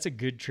a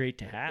good trait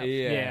to have.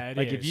 Yeah,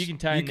 like if you can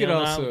tie a nail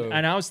knot,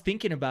 and I was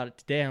thinking about it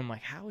today. I'm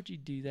like, how would you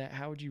do that?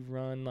 How would you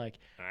run? Like,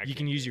 you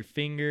can use your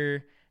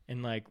finger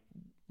and like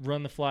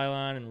run the fly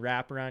line and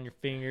wrap around your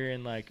finger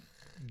and like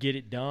get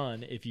it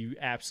done if you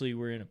absolutely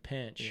were in a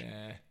pinch.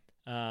 Yeah.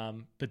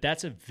 But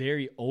that's a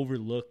very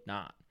overlooked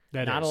knot.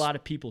 Not a lot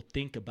of people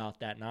think about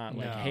that knot.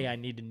 Like, hey, I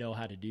need to know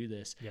how to do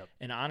this. Yep.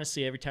 And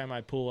honestly, every time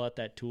I pull out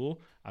that tool,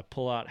 I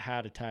pull out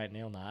how to tie a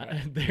nail knot.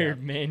 Their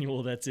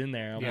manual that's in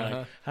there. I'm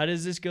like, how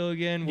does this go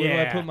again? Where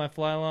do I put my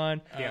fly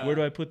line? Where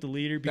do I put the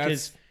leader?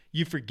 Because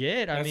you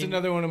forget. That's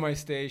another one of my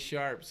stay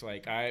sharps.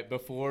 Like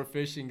before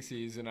fishing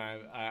season,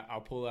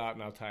 I'll pull out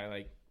and I'll tie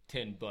like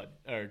 10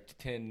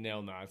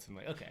 nail knots. And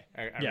like, okay,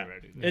 I remember how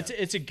to do that.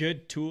 It's a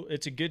good tool.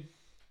 It's a good.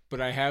 But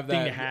I have thing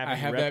that. To have I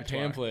have that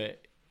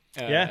pamphlet.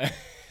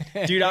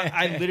 Dude,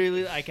 I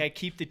literally like I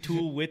keep the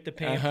tool with the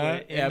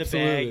pamphlet in the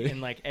bag,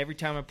 and like every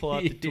time I pull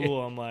out the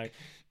tool, I'm like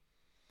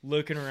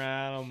looking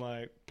around. I'm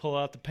like, pull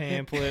out the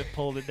pamphlet,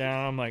 pulled it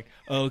down. I'm like,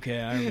 okay,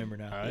 I remember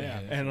now.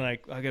 And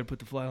like, I gotta put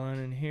the fly line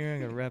in here. I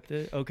gotta wrap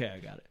it. Okay, I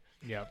got it.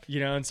 Yep.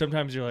 And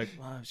sometimes you're like,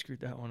 well, I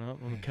screwed that one up.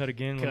 I'm gonna cut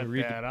again. Cut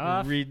that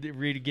off. Read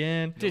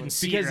again. Didn't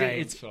see because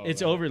right.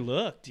 it's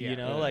overlooked.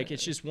 Like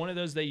it's just one of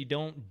those that you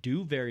don't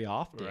do very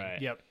often.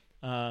 Right. Yep.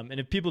 And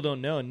if people don't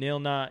know, a nail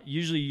knot,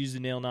 usually use the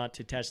nail knot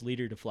to attach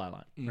leader to fly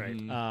line.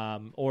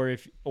 Right.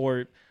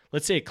 Or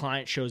let's say a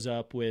client shows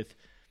up with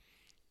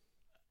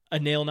a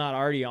nail knot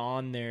already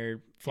on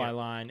their fly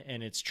line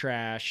and it's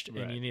trashed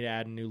and you need to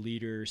add a new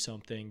leader or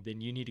something,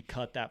 then you need to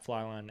cut that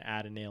fly line and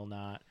add a nail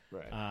knot.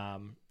 Right.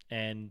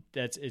 And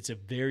it's a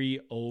very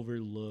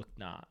overlooked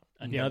knot.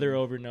 Another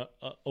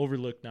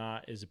overlooked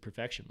knot is a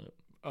perfection loop.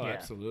 Oh,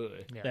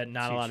 absolutely. That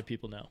not a lot of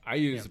people know. I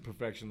use a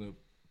perfection loop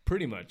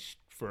pretty much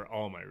for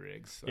all my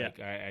rigs. Like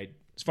I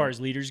as far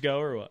as leaders go,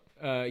 or what?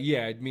 I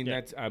mean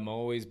that's I'm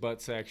always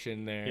butt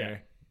section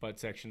there, butt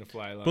section to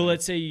fly line. But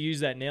let's say you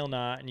use that nail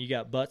knot and you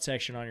got butt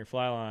section on your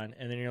fly line,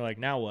 and then you're like,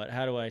 now what?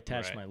 How do I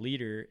attach my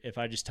leader if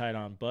I just tie it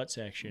on butt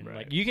section? Right.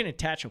 Like you can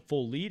attach a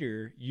full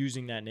leader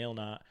using that nail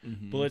knot,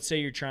 but let's say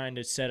you're trying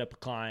to set up a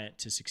client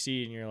to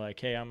succeed, and you're like,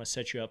 hey, I'm gonna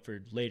set you up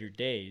for later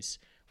days.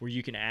 where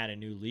you can add a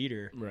new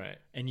leader, Right.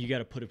 and you got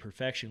to put a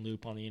perfection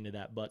loop on the end of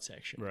that butt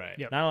section. Right.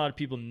 Yep. Not a lot of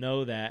people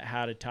know that,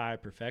 how to tie a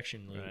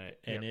perfection loop, Right.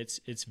 and it's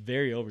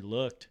very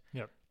overlooked.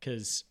 Yep.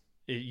 Because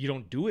you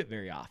don't do it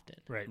very often.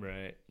 Right.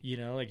 Right. You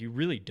know, like you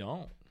really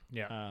don't.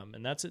 Yeah.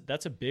 And that's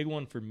a big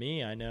one for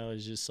me. I know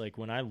is just like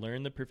when I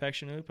learned the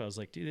perfection loop, I was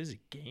like, dude, this is a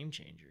game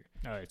changer.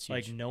 Oh, it's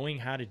Like huge. knowing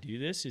how to do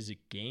this is a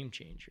game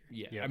changer.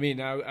 Yeah. Yep. I mean,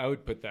 I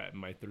would put that in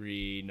my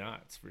 3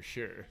 knots for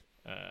sure.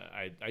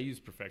 I use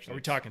perfection. Are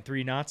we talking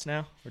 3 knots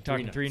now? We're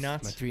talking 3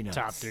 knots. My 3 knots.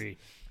 Top 3.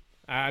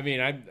 I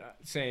mean,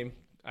 same.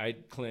 I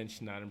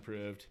clinch, not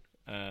improved.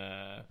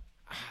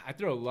 I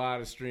throw a lot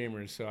of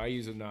streamers, so I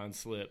use a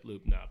non-slip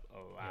loop nut a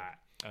lot.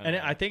 And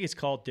I think it's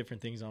called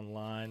different things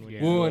online. When you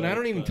Well, do and it, I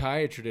don't even but- tie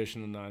a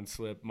traditional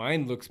non-slip.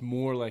 Mine looks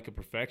more like a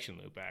perfection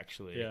loop,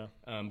 actually. Yeah.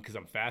 Because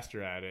I'm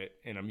faster at it,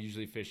 and I'm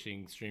usually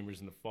fishing streamers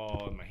in the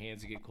fall, and my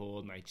hands get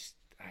cold, and I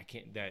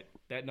can't.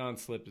 That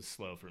non-slip is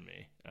slow for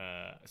me.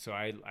 So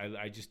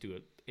I just do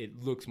it.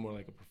 It looks more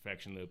like a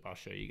perfection loop. I'll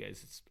show you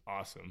guys. It's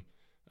awesome.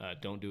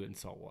 Don't do it in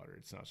salt water.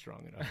 It's not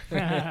strong enough.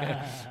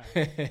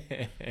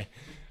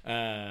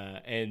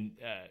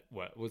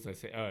 What was I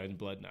say? Oh, and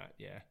blood knot.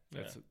 Yeah,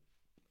 that's.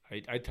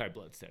 I tie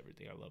bloods to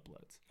everything. I love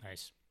bloods.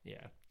 Nice.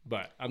 Yeah,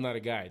 but I'm not a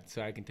guide,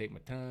 so I can take my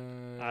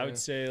time. I would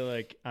say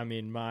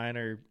mine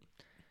are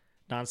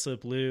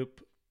non-slip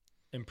loop,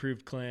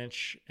 improved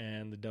clinch,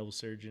 and the double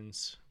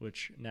surgeons,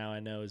 which now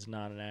I know is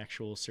not an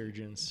actual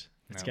surgeons.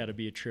 It's No. got to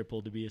be a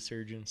triple to be a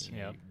surgeons.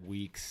 Yep.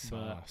 Weak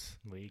sauce.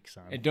 Leaks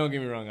on. And don't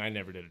get me wrong, I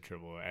never did a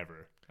triple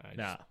ever.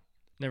 Nah,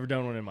 never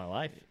done one in my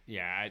life.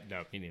 Yeah,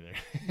 no, me neither.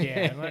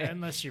 Yeah,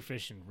 unless you're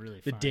fishing really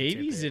The fine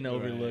Davies tippet. an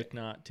overlooked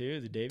knot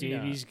too. The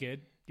Davies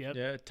good. Yep.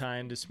 yeah,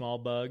 tying to small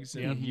bugs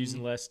and Yep.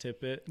 using less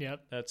tippet.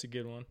 Yep. That's a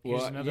good one. Here's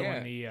Well, another yeah.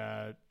 one. The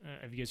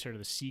have you guys heard of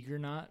the Seeger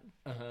knot?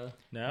 Uh-huh.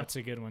 No, That's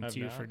a good one I've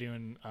too not. for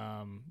doing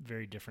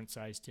very different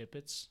size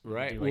tippets. You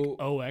Right, do like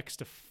well- OX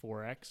to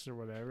 4X or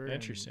whatever. and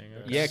Interesting, the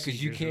okay. Yeah,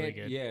 because you Seeger's really can't.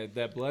 good. Yeah,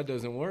 that blood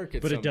doesn't work.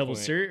 At but a some double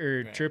point.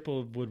 or Right.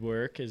 triple would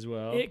work as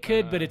well. It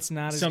could, but it's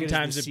not as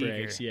Sometimes good as it the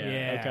breaks. Seeger.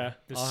 Yeah. Okay.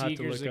 The I'll have to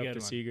Seeger's look a up good the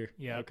one. Seeger.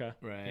 Yep. Okay.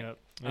 Right. Yep.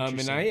 And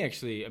Interesting. I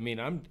actually,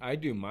 I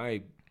do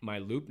my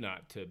loop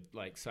knot to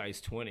like size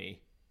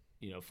 20,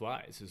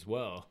 flies as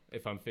well.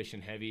 If I'm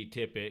fishing heavy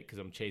tippet because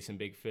I'm chasing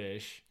big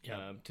fish,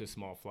 Yep. to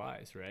small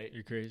flies, right?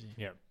 You're crazy.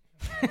 Yep.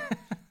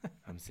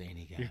 I'm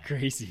zany guy. You're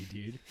crazy,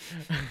 dude.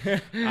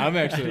 I'm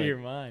actually out of like, your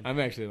mind. I'm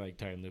actually like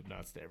tying loop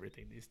knots to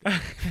everything these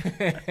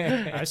days.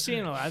 I've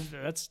seen a lot.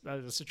 That's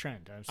a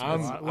trend. I've seen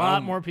I'm- a lot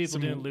I'm- more people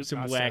doing loop some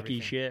knots to wacky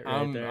everything. shit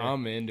right there.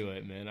 I'm into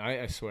it, man.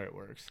 I swear it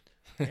works.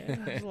 Yeah,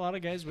 there's a lot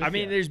of guys with I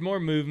mean, ya. there's more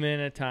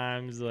movement at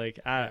times. Like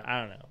I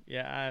don't know.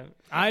 Yeah,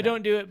 I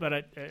don't do it, but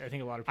I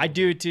think a lot of people I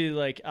do it to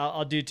like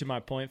I'll do it to my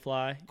point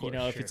fly. course,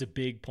 If sure. it's a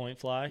big point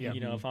fly, Yeah.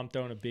 if I'm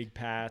throwing a big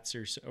pats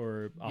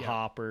or a Yeah.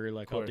 hopper,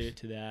 like I'll do course. it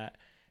to that.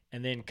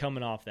 And then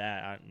coming off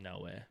that, no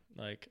way.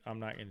 Like I'm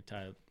not gonna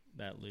tie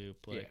that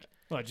loop. Like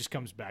Well, it just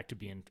comes back to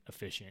being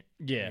efficient.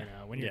 yeah,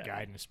 When you're yeah.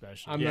 guiding,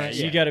 especially. I'm yeah, not-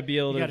 you yeah. got to be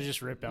able You got to to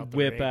just rip out the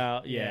whip rig.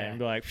 out, and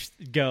be like,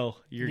 go.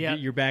 Yep.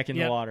 You're back in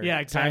Yep. the water. Yeah,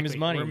 Time exactly. is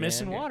money. We're man.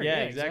 missing water. Yeah,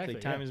 Yeah, exactly.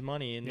 exactly. Time Yeah. is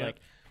money, and Yep. like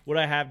what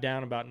I have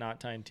down about knot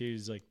tying too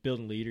is like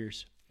building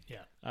leaders.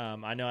 Yeah.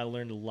 I know I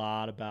learned a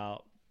lot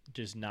about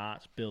just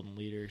not building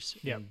leaders,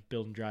 Yep. and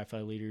building dry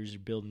fly leaders or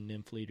building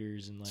nymph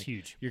leaders, and It's like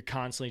huge. you're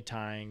constantly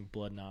tying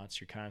blood knots,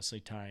 you're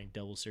constantly tying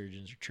double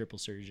surgeons or triple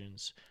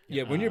surgeons.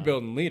 Yeah, when you're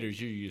building leaders,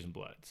 you're using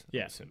bloods.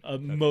 Yeah, Listen,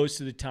 most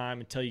of the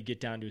time until you get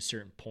down to a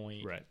certain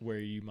point Right. where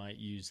you might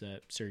use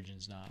that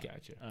surgeon's knot.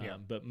 Gotcha. Yeah.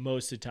 But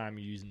most of the time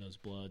you're using those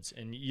bloods,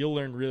 and you'll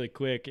learn really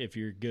quick if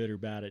you're good or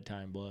bad at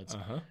tying bloods.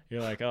 Uh-huh.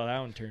 You're like, oh, that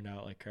one turned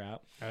out like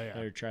crap. Oh, yeah.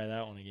 Better try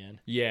that one again.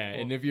 Yeah,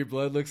 and if your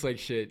blood looks like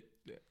shit,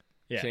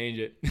 Yeah. change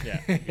it.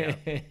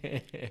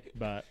 Yeah.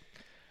 But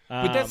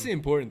that's the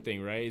important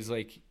thing, right? Is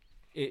like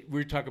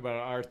we're talking about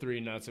our 3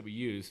 knots that we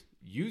use.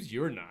 Use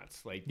your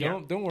knots. Like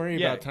don't worry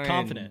Yeah, about tying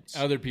confidence.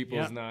 other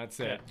people's Yeah. knots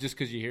that just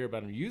because you hear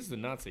about them. Use the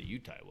knots that you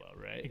tie well,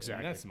 right?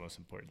 Exactly. And that's the most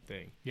important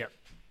thing. Yep.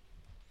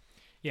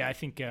 Yeah, I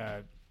think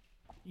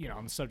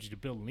on the subject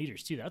of building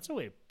leaders too. That's a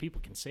way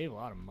people can save a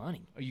lot of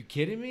money. Are you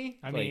kidding me?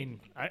 I mean,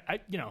 I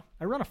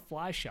run a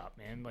fly shop,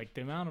 man. Like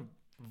the amount of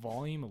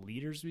volume of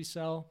leaders we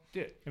sell,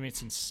 dude. I mean,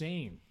 it's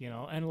insane.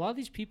 And a lot of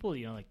these people,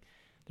 like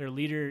their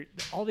leader,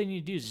 all they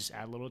need to do is just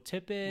add a little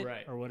tippet,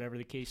 Right. or whatever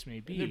the case may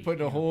be. They're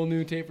putting a whole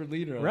new tapered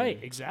leader on. Right,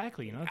 there.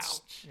 exactly.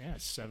 It's Ouch.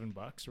 it's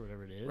 $7 or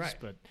whatever it is. Right.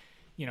 But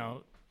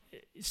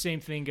same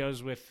thing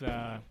goes with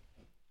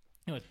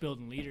with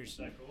building leaders. Is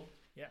that cool?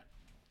 Yeah,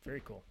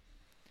 very cool.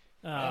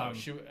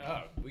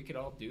 We could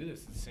all do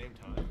this at the same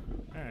time.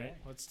 All right,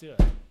 let's do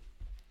it.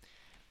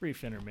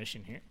 Brief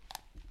intermission here.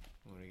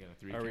 What do we got? A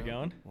 3 Are we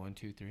count? going? 1,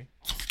 2, 3.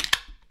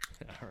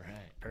 All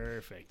right.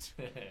 Perfect.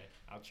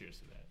 I'll cheers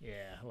to that.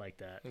 Yeah, I like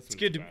that. That's it's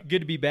what good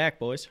to be back,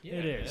 boys. Yeah,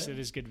 It is. man. It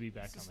is good to be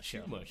back This on the is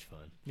show. Too much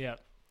fun. Yeah.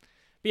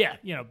 But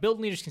yeah,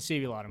 building leaders can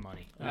save you a lot of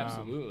money.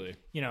 Absolutely.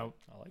 I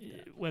like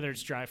that. Whether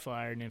it's dry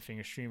fly or nymphing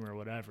or streamer or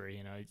whatever,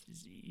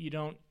 you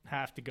don't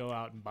have to go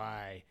out and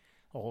buy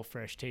whole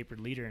fresh tapered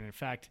leader. And in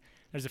fact,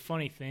 there's a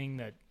funny thing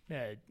that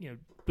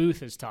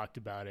Booth has talked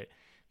about it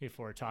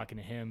before talking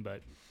to him,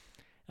 but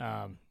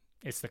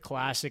it's the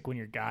classic when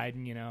you're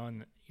guiding,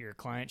 and your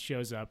client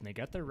shows up and they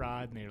got their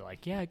rod and they're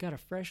like, yeah, I got a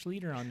fresh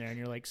leader on there, and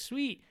you're like,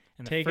 sweet.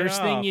 And the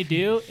first thing you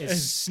do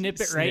is snip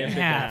it right in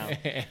half.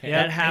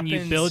 That happens.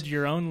 And you build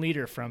your own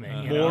leader from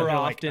it. More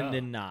often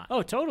than not.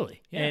 Oh,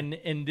 totally. Yeah.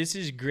 And this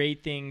is a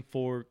great thing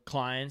for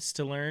clients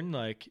to learn,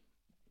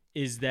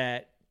 is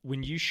that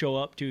when you show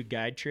up to a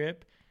guide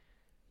trip,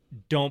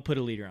 don't put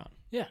a leader on.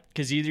 Yeah.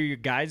 Because either your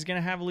guide's going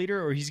to have a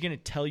leader or he's going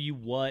to tell you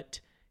what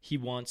he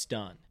wants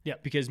done. Yeah.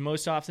 Because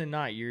most often than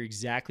not, you're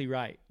exactly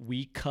right.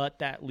 We cut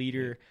that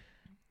leader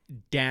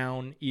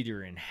down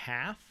either in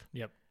half.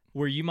 Yep.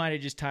 Where you might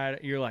have just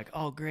tied, you're like,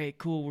 oh, great,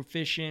 cool, we're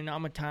fishing.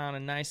 I'm going to tie on a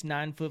nice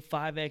 9-foot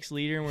 5X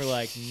leader. And we're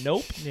like,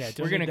 nope.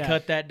 We're going to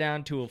cut that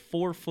down to a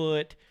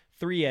 4-foot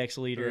 3X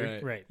leader.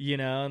 Right.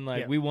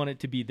 And we want it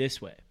to be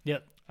this way.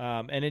 Yep.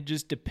 And it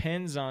just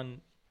depends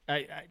on,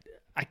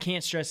 I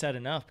can't stress that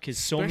enough because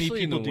so many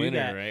people in the do winter,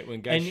 that. Right? When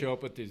guys show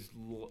up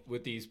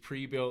with these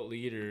pre-built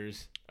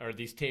leaders or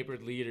these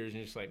tapered leaders, and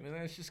you're just like, man,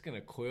 that's just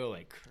gonna coil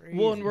like crazy.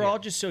 Well, and we're all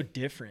just so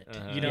different,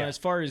 as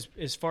far as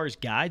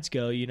guides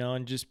go,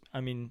 and just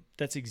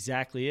that's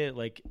exactly it.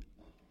 Like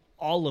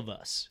all of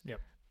us,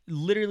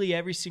 literally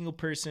every single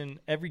person,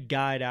 every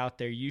guide out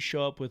there, you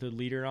show up with a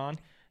leader on,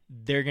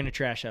 they're gonna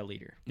trash that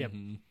leader. Yep.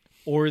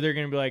 Or they're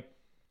gonna be like,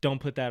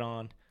 don't put that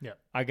on. Yeah,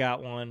 I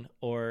got one,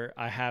 or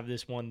I have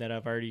this one that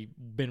I've already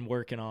been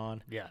working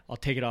on. Yeah, I'll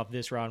take it off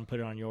this rod and put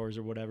it on yours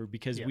or whatever,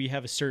 because we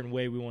have a certain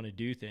way we want to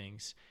do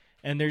things,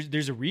 and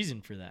there's a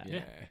reason for that.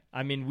 Yeah,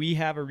 we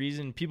have a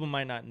reason. People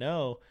might not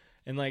know,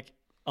 and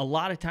a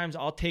lot of times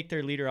I'll take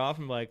their leader off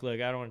and be like,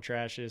 look, I don't want to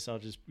trash this. I'll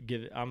just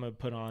I'm gonna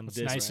put on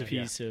this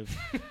piece of.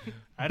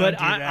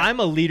 But I'm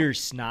a leader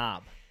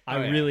snob.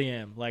 I really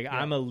am.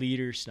 I'm a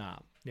leader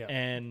snob. Yeah,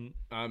 and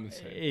I'm the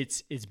same.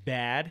 It's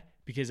bad.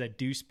 Because I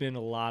do spend a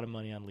lot of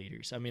money on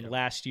leaders.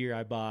 Last year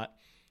I bought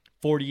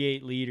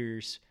 48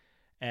 leaders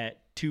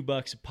at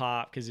 $2 a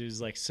pop because it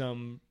was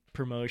some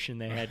promotion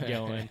they had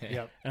going.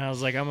 And I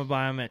was like, I'm going to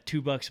buy them at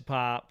 $2 a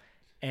pop,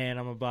 and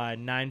I'm going to buy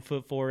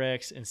 9-foot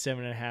 4X and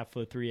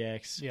 7.5-foot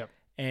 3X. Yep.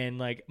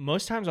 And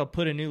most times I'll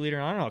put a new leader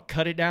on and I'll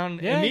cut it down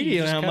immediately.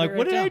 And I'm like,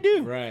 what did down. I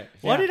do? Right.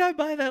 Why did I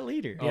buy that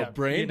leader? Oh,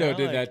 Brando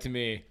did that to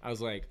me. I was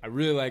like, I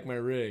really like my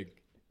rig.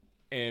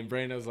 And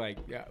Brandon was like,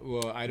 yeah,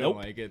 well, I don't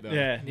like it, though.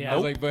 Yeah. I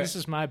was like, but this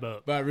is my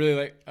boat. But I really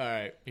like, all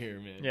right, here,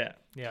 man. Yeah.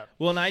 Yeah.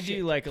 Well, and I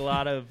do a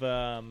lot of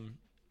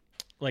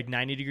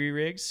 90-degree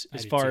rigs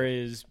as far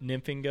as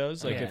nymphing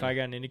goes. If I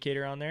got an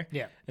indicator on there.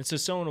 Yeah. And so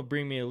someone will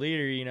bring me a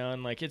leader,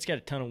 and it's got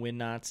a ton of wind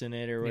knots in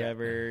it or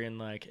whatever.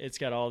 And it's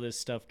got all this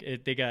stuff.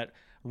 They got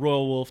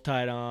Royal Wolf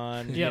tied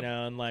on,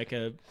 and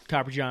a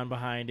Copper John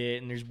behind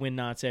it, and there's wind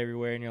knots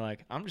everywhere, and you're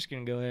like, I'm just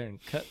gonna go ahead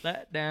and cut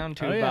that down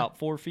to about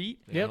 4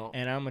 feet,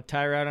 and I'm gonna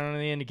tie right on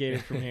the indicator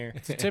from here.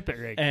 It's a tippet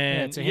rig,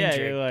 and it's a hinge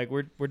rig. You're like,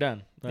 we're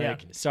done.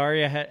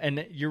 Sorry, I had,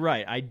 and you're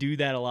right, I do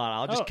that a lot.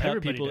 I'll just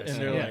cut people, and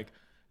they're like,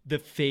 the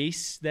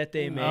face that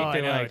they make,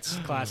 they're like, it's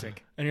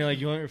classic. And you're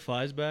like, you want your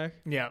flies back?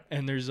 Yeah.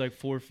 And there's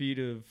 4 feet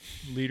of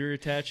leader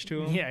attached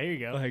to them. Yeah, here you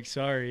go.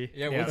 Sorry.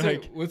 Yeah,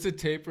 what's a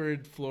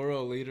tapered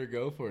fluoro leader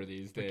go for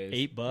these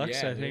days?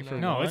 $8, I think.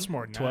 It's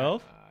more than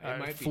 12.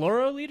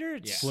 Fluoro leader?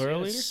 It's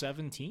fluoro leader?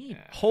 17.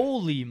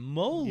 Holy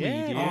moly,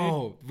 dude!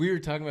 Oh, we were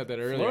talking about that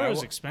earlier.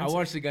 Fluoro's expensive. I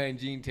watched the guy in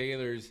Gene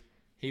Taylor's.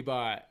 He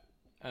bought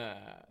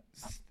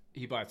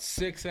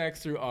 6X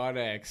through odd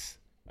X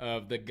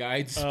of the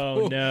guide spool.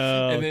 Oh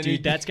no,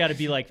 dude, that's got to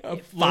be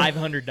 $500.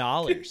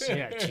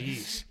 Yeah,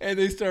 jeez. And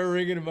they start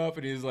ringing him up,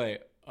 and he's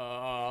like,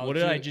 "What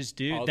did I just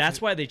do?"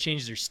 That's why they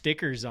changed their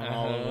stickers on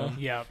all of them.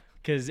 Yeah,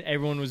 because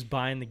everyone was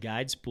buying the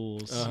guide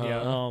spools.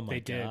 Yeah, oh my they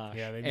did. gosh.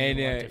 Yeah, they did.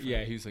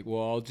 And he was like,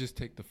 "Well, I'll just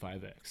take the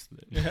 5X."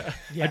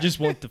 I just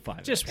want the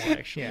 5X. Just one,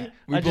 actually.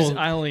 Yeah.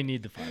 I only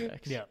need the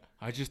 5X. Yeah.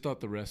 I just thought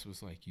the rest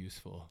was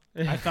useful.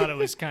 I thought it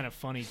was kind of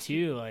funny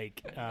too.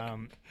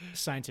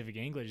 Scientific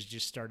Anglers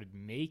just started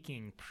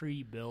making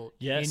pre-built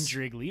hinge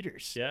rig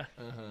leaders. Yeah.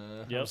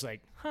 I was like,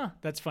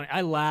 that's funny.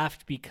 I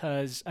laughed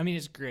because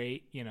it's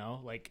great, and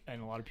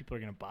a lot of people are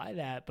gonna buy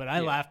that. But I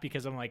laughed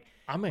because I'm like,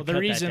 I'm gonna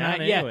cut that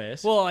down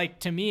anyways. Well,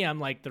 to me,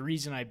 I'm like, the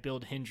reason I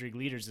build hinge rig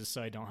leaders is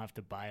so I don't have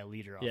to buy a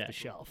leader off the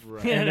shelf.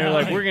 Right. And they're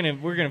like, we're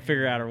gonna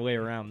figure out a way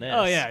around this.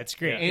 Oh yeah, it's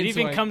great. Yeah. It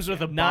even comes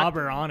with a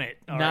bobber on it.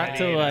 Not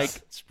to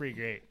it's pretty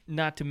great.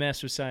 Not to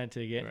mess with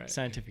scientific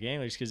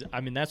anglers, because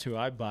that's who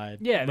I buy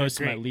most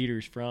of my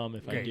leaders from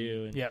if I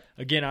do. And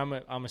again,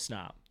 I'm a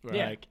snob.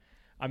 Right.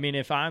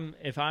 If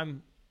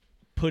I'm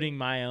putting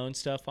my own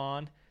stuff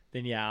on,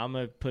 then I'm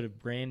gonna put a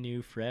brand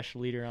new fresh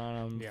leader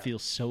on them. Feel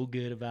so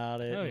good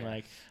about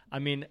it.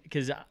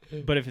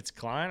 But if it's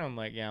Klein, I'm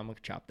like, I'm gonna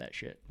chop that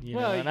shit.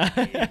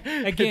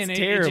 Again, it's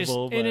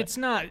terrible, and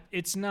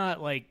it's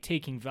not like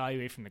taking value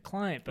away from the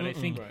client, but I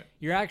think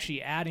you're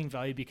actually adding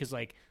value because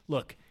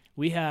look,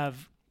 we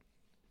have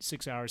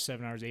 6 hours,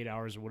 7 hours, 8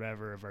 hours, or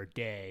whatever of our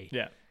day.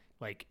 Yeah.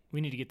 like we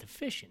need to get to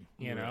fishing,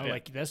 you know,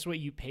 like that's what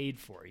you paid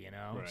for, you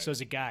know. Right. So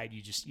as a guide,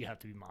 you have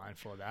to be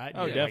mindful of that.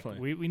 Oh, Like,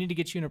 definitely. we need to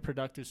get you in a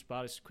productive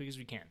spot as quick as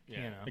we can. Yeah.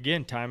 You know.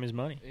 Again, time is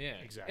money. Yeah,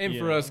 Exactly. And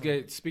for us,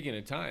 speaking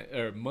of time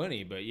or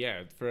money, but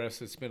yeah, for us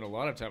to spend a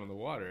lot of time in the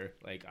water,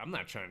 like I'm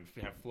not trying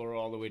to have fluoro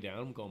all the way down.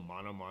 I'm going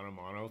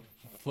mono,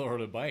 fluoro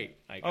to bite.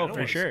 Like, Oh,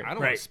 for sure. I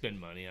don't want to spend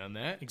money on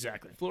that.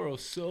 Exactly.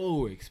 Fluoro's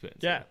so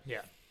expensive. Yeah.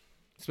 Yeah.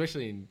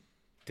 Especially in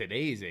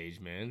today's age,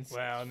 man.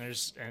 Well, and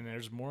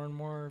there's more and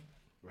more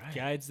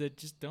guides that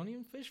just don't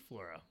even fish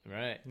fluoro.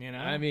 Right. You know,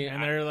 I mean,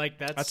 and they're like,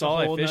 that's all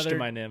I whole fish to nother-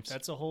 my nymphs.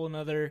 That's a whole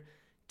another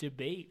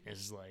debate.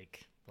 Is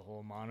like the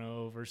whole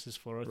mono versus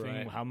fluoro thing.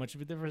 Right. How much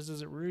of a difference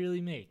does it really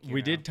make? you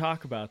We know? did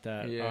talk about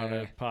that on Yeah.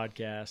 a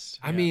podcast.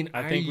 I mean,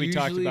 I think we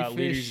talked usually about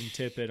leaders fish- and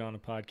tippet on a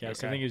podcast.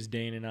 Okay. I think it was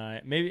Dane and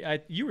I. Maybe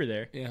you were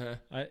there. Yeah.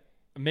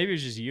 Maybe it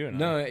was just you and I.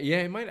 No, yeah,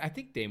 it might. I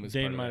think Dane was.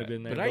 Dane part of might that. have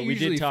been there, but but I we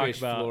did usually talk fish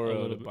about a fluoro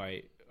little to bit.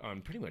 bite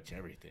on pretty much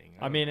everything.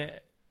 I mean,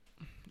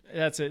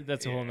 that's a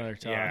whole nother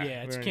talk. Yeah.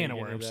 Yeah, it's We a don't can need of to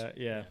get into worms. that.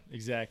 Yeah,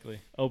 exactly.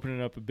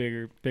 Opening up a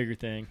bigger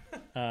thing.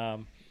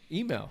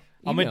 email.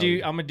 I'm gonna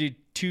Email. do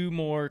 2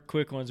 more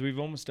quick ones. We've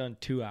almost done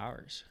 2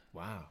 hours.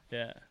 Wow.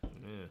 Yeah,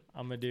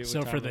 I'm gonna do. So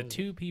what for time the is it?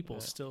 2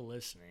 people still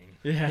listening,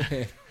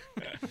 Yeah.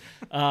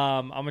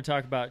 I'm gonna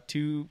talk about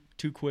two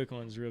quick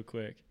ones real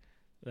quick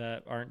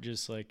that aren't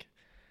just like,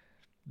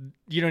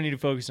 you don't need to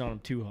focus on them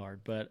too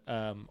hard, but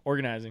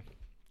organizing.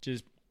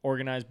 Just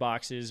organize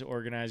boxes,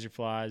 organize your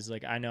flies.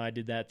 Like I know I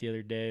did that the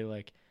other day.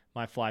 Like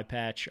my fly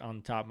patch on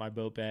the top of my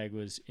boat bag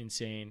was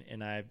insane,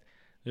 and I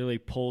literally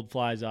pulled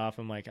flies off.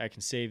 I'm like, I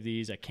can save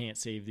these, I can't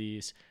save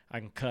these. I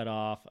can cut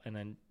off and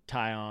then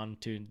tie on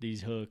to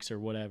these hooks or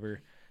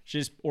whatever.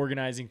 Just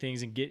organizing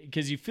things and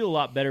because you feel a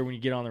lot better when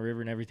you get on the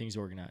river and everything's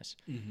organized.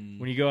 Mm-hmm.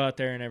 When you go out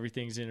there and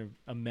everything's in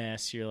a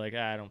mess, you're like,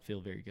 I don't feel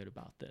very good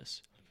about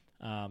this.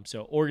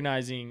 So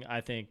organizing,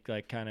 I think,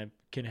 like kind of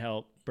can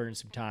help burn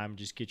some time,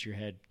 just get your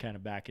head kind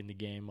of back in the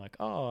game. Like,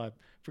 oh, I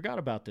forgot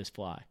about this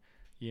fly.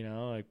 You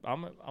know, like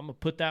I'm gonna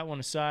put that one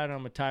aside. And I'm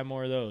gonna tie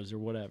more of those or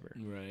whatever.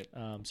 Right.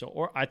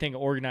 I think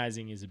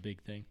organizing is a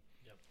big thing.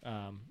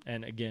 Yep.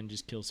 And again,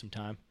 just kill some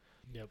time.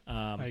 Yep.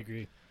 I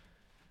agree.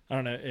 I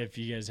don't know if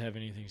you guys have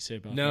anything to say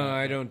about that. No,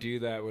 I don't do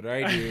that. What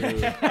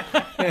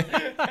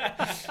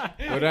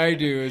I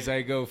do is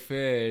I go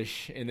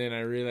fish, and then I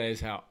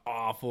realize how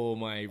awful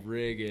my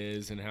rig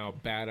is and how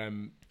bad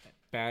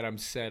I'm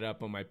set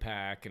up on my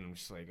pack, and I'm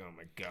just like, oh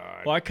my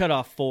god. Well, I cut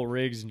off full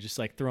rigs and just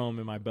like throw them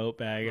in my boat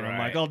bag, and I'm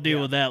like, Right. I'll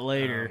deal with that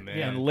later. Oh, man.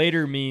 And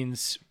later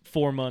means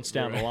 4 months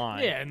down the Right.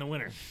 line. Yeah, in the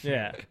winter.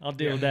 Yeah, I'll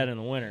deal with that in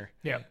the winter.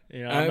 Yeah.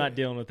 You know, I'm not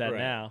dealing with that Right.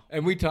 now.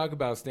 And we talk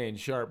about staying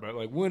sharp, but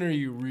like, when are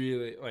you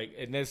really like?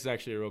 And this is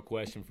actually a real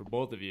question for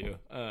both of you.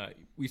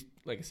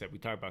 Like I said, we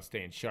talk about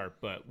staying sharp,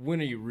 but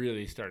when are you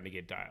really starting to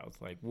get dialed?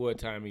 Like, what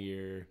time of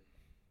year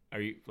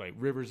are you? Like,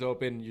 rivers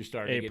open, you're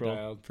starting to get April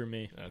dialed. for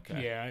me.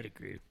 Okay. Yeah, I'd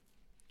agree.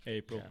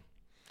 April.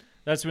 Yeah.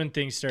 That's when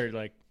things started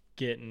like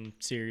getting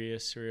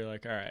serious. Where you're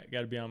like, all right,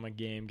 got to be on my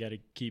game, got to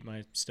keep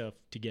my stuff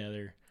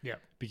together. Yeah.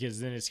 Because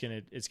then it's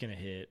gonna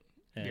hit,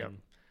 and Yep.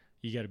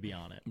 you got to be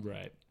on it.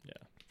 Right.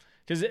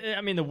 Because I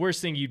mean, the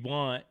worst thing you'd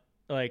want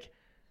like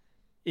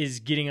is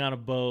getting on a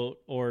boat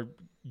or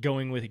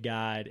going with a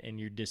guide and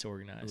you're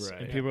disorganized. Right.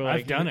 And Yeah. people are like,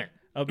 I've done it.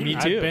 Oh, me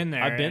too. I've been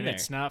there. I've been and there.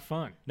 It's not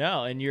fun.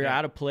 No, and you're Yeah.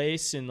 out of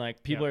place, and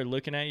like people Yeah. are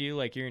looking at you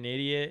like you're an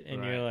idiot,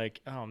 and you're Right.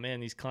 like, oh man,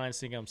 these clients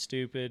think I'm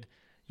stupid,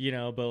 you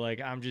know. But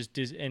like I'm just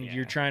and Yeah.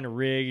 you're trying to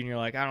rig, and you're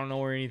like, I don't know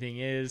where anything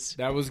is.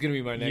 That was gonna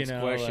be my next know,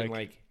 question.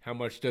 like- Like, how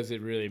much does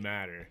it really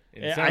matter?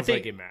 And it Yeah, sounds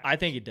like it matters. I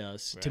think it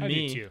does. Right. To I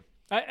me, do too.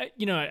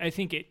 I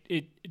think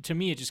it to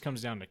me it just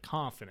comes down to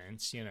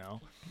confidence, you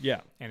know.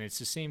 yeah, And it's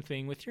the same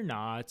thing with your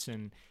knots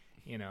and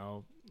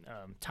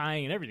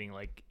tying and everything.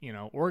 Like,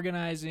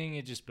 organizing,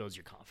 it just builds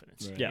your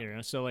confidence. Right. Yeah. You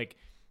know? So like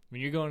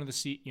when you're going to the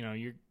sea,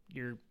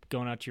 you're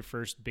going out to your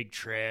first big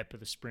trip of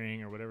the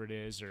spring or whatever it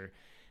is, or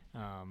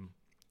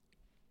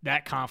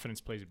that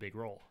confidence plays a big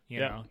role. You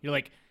Yeah. know, you're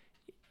like,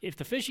 if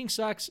the fishing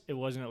sucks, it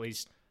wasn't at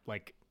least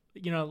like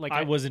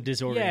I wasn't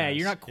disorganized. yeah,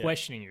 you're not Yeah.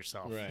 questioning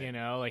yourself. Right. You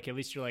know, like at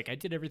least you're like, I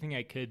did everything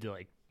I could to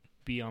like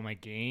be on my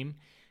game,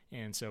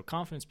 and so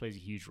confidence plays a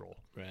huge role.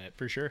 Right.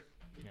 for sure.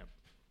 Yep.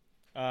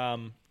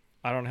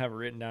 I don't have it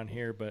written down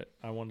here, but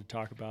I wanted to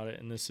talk about it,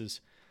 and this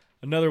is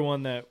another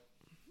one that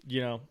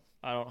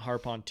I don't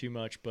harp on too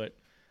much, but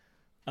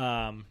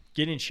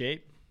get in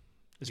shape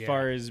as Yeah.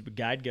 far as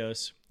guide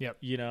goes. Yep.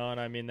 And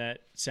I mean,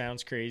 that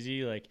sounds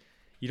crazy. Like,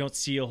 you don't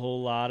see a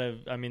whole lot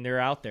of, I mean, they're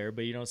out there,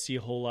 but you don't see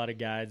a whole lot of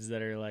guides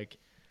that are like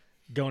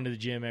going to the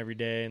gym every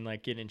day and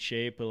like getting in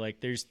shape. But like,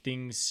 there's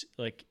things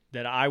like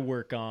that I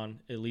work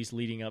on at least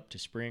leading up to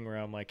spring where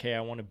I'm like, hey,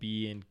 I want to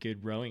be in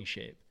good rowing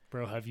shape.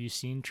 Bro, have you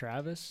seen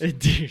Travis?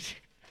 Dude,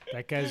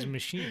 That guy's a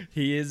machine.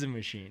 he is a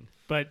machine.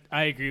 But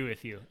I agree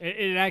with you.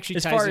 It actually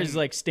As ties far in, as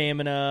like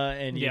stamina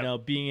and,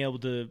 Yep. being able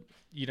to,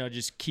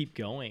 just keep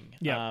going.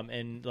 Yeah.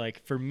 And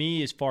like for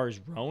me, as far as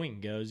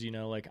rowing goes,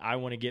 like I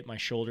want to get my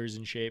shoulders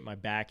in shape, my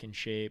back in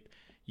shape,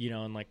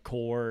 and like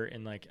core.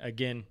 And like,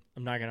 again,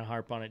 I'm not going to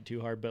harp on it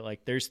too hard, but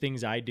like there's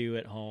things I do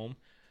at home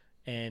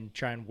and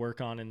try and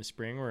work on in the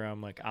spring, where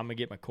I'm like, I'm gonna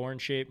get my core in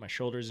shape, my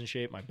shoulders in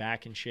shape, my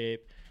back in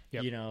shape,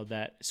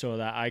 that so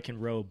that I can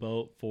row a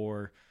boat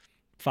for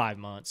 5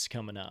 months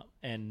coming up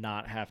and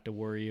not have to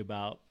worry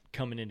about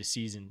coming into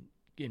season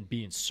and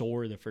being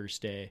sore the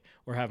first day,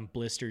 or having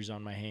blisters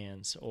on my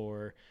hands,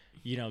 or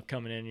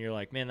coming in and you're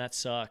like, man, that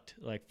sucked.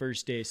 Like,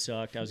 first day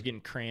sucked. I was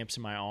getting cramps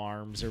in my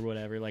arms or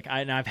whatever. Like,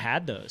 I've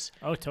had those.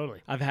 Oh,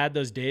 totally. I've had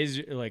those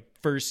days, like,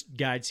 first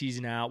guide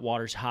season out,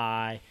 water's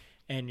high,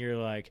 and you're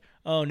like,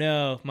 oh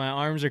no, my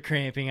arms are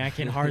cramping. I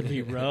can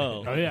hardly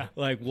row. Oh yeah.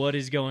 Like, what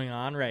is going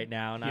on right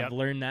now? And I've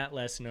learned that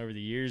lesson over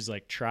the years.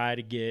 Like, try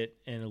to get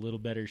in a little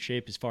better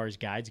shape as far as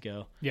guides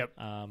go. Yep.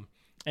 And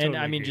Totally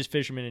I mean, agree. just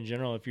fishermen in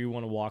general, if you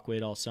want to walk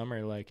weight all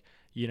summer, like,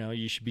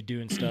 you should be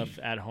doing stuff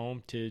at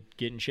home to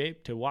get in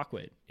shape to walk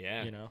weight.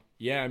 Yeah.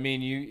 Yeah, I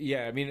mean,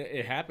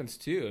 it happens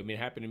too. I mean, it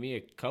happened to me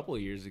a couple of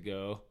years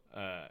ago.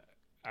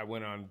 I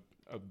went on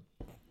a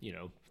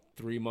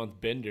 3-month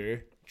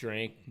bender,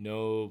 drank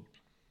no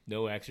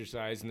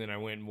exercise, and then I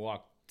went and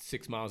walked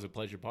 6 miles at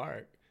Pleasure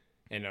Park,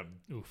 and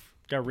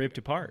got ripped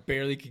apart.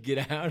 barely could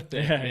get out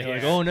there. Yeah, you're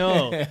like, oh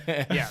no,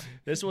 Yeah.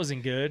 this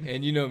wasn't good.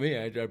 And you know me,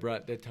 I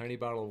brought that tiny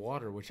bottle of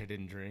water, which I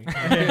didn't drink.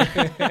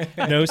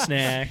 No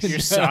snacks. Your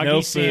soggy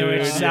no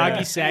sandwich, food.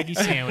 soggy, saggy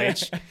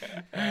sandwich.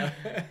 You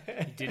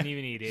didn't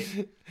even eat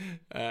it.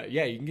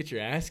 You can get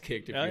your ass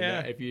kicked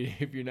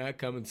if you're not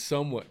coming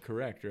somewhat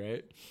correct,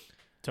 right?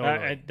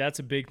 Totally. That's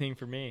a big thing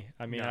for me.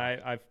 I mean,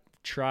 I've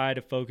tried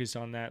to focus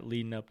on that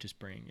leading up to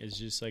spring. Is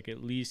just like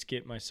at least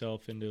get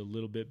myself into a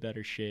little bit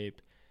better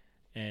shape,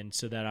 and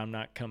so that I'm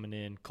not coming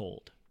in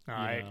cold.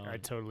 I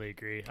totally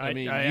agree. I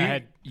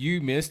mean, you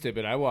missed it,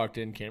 but I walked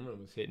in. Cameron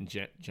was hitting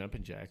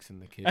jumping jacks in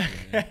the kitchen.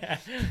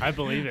 I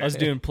believe it. I was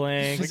doing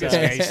planks. Look at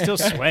this guy. He's still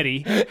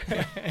sweaty.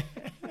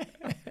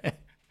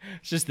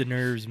 It's just the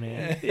nerves,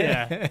 man.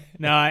 Yeah.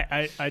 No,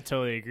 I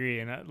totally agree.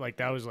 And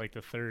that was like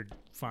the third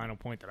final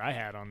point that I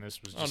had on this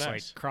was just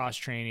like cross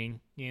training,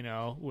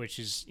 which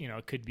is,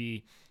 it could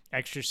be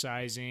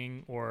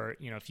exercising, or,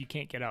 if you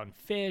can't get out and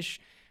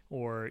fish,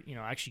 or,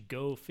 actually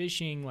go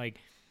fishing, like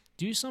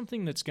do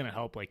something that's going to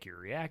help like your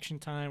reaction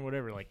time,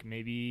 whatever. Like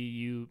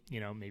maybe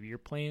maybe you're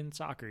playing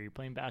soccer, you're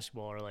playing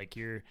basketball, or like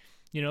you're,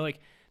 like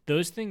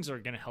those things are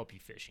going to help you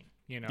fishing,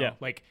 Yeah.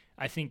 Like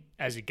I think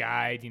as a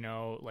guide,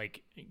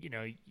 like,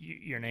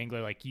 you're an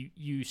angler, like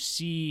you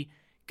see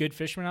good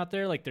fishermen out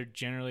there, like they're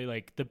generally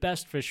like the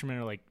best fishermen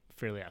are like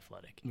fairly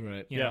athletic,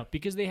 Right. you know,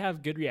 because they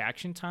have good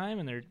reaction time,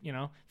 and they're,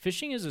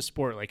 fishing is a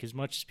sport. Like as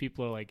much as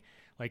people are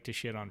like to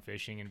shit on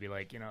fishing and be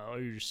like, oh,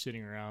 you're just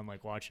sitting around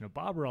like watching a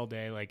bobber all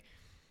day, like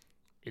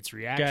it's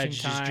reaction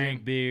Guys time. just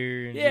drink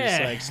beer and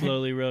just like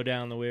slowly row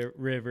down the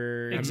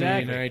river.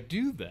 Exactly. I mean, I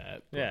do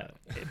that.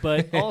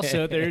 But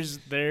also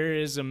there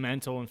is a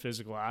mental and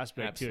physical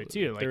aspect to it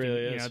too. Like There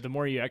really is. the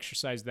more you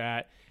exercise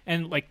that,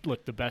 and like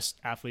look, the best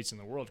athletes in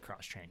the world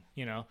cross train.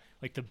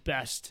 Like the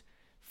best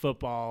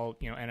football,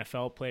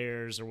 NFL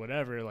players or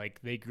whatever,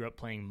 like they grew up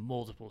playing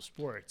multiple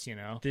sports.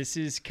 This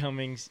is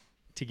coming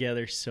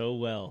together so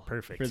well.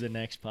 Perfect for the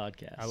next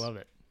podcast. I love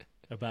it.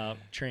 About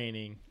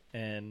training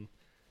and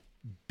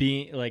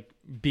being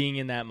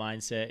in that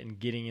mindset and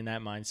getting in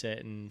that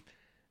mindset and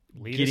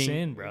lead us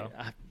in, bro.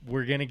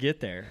 We're gonna get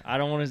there. I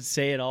don't want to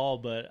say it all,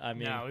 but I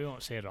mean, no, we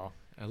won't say it all.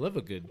 I love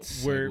a good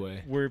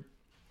segue.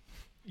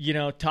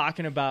 We're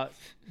talking about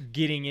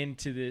getting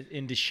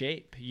into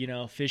shape,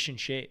 fish in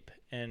shape,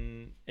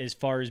 and as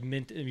far as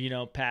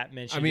Pat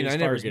mentioned. I mean, as I far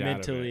never as get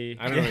mentally,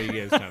 out of it. I don't know what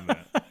you guys talking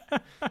about.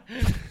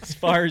 As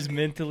far as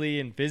mentally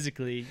and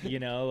physically,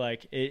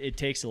 like it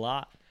takes a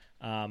lot.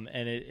 And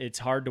it's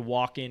hard to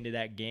walk into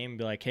that game and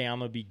be like, hey, I'm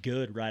going to be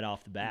good right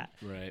off the bat.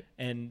 Right.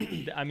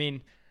 And, I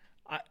mean,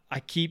 I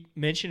keep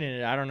mentioning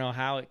it. I don't know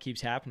how it keeps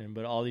happening,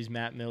 but all these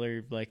Matt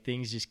Miller, like,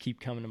 things just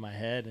keep coming to my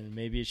head. And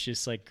maybe it's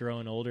just, like,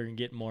 growing older and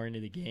getting more into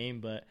the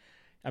game. But,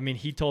 I mean,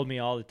 he told me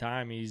all the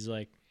time, he's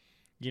like,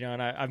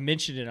 and I've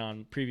mentioned it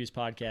on previous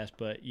podcasts,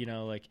 but,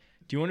 like,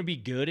 do you want to be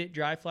good at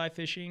dry fly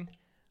fishing?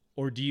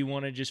 Or do you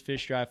want to just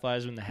fish dry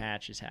flies when the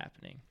hatch is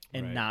happening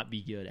and not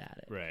be good at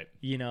it? Right.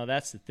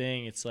 That's the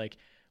thing. It's like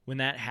when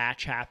that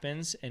hatch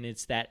happens and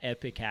it's that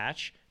epic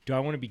hatch, do I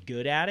want to be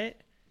good at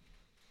it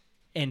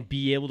and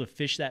be able to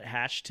fish that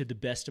hatch to the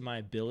best of my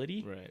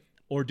ability? Right.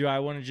 Or do I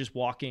want to just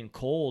walk in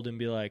cold and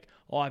be like,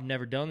 oh, I've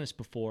never done this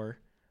before.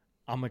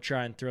 I'm going to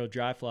try and throw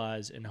dry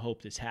flies and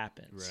hope this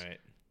happens. Right.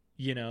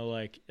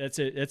 Like that's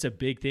a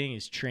big thing,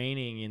 is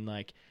training and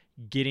like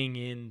getting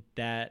in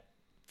that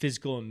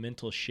physical and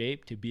mental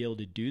shape to be able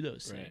to do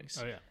those things.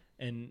 Oh yeah.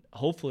 And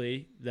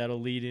hopefully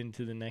that'll lead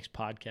into the next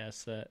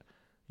podcast that,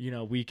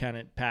 we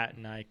Pat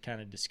and I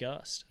kind of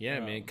discussed. Yeah,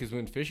 man, because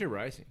when fish are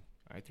rising,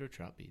 I throw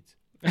trout beads.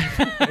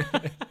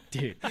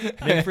 Dude,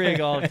 big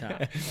frig all the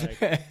time.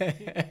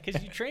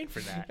 Because you train for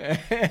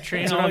that.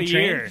 Train That's what all I'm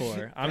year. trained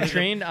for.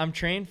 I'm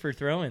trained for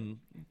throwing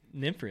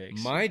nymph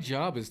rigs. My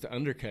job is to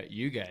undercut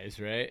you guys,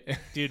 right?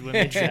 Dude, when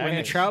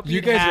the trout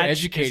You bead guys are hatch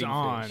educating is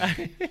on,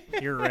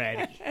 you're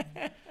ready.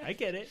 I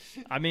get it.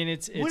 I mean,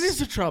 it's When is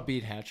the trout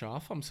bead hatch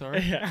off? I'm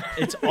sorry.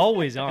 it's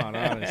always on,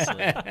 honestly.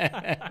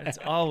 It's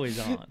always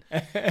on.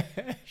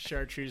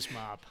 Chartreuse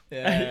mop.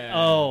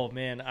 Oh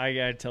man, I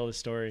gotta tell the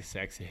story.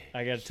 Sexy.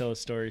 I gotta tell a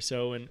story.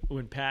 So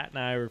when Pat and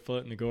I were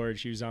floating the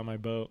gorge, he was on my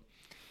boat,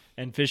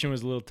 and fishing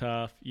was a little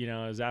tough. You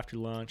know, it was after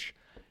lunch,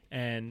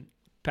 and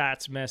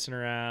Pat's messing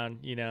around,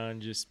 you know,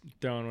 and just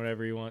throwing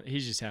whatever he wants.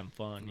 He's just having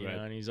fun, you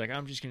know. And he's like,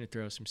 I'm just gonna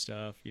throw some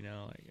stuff, you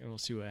know, like, and we'll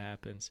see what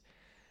happens.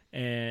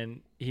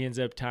 And he ends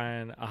up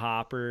tying a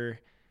hopper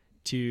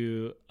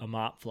to a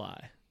mop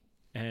fly,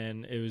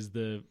 and it was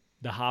the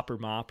hopper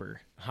mopper.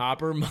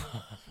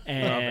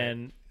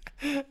 And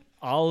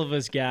all of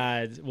us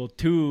guides, well,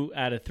 2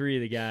 out of 3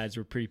 of the guides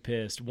were pretty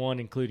pissed, 1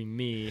 including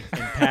me,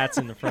 and Pat's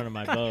in the front of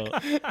my boat.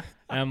 And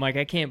I'm like,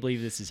 I can't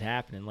believe this is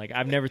happening. Like,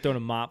 I've never thrown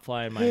a mop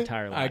fly in my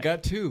entire life. I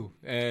got 2,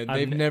 and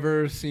they've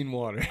never seen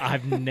water.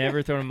 I've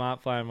never thrown a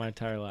mop fly in my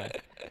entire life.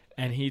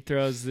 And he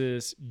throws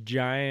this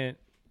giant.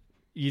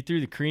 You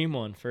threw the cream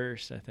one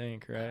first, I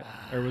think, right?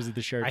 Or was it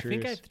the chartreuse? I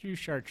think I threw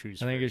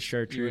chartreuse. I think it's You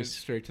went chartreuse.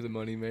 straight to the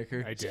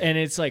moneymaker. I did. And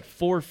it's like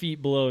 4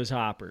 feet below his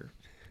hopper.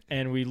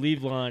 And we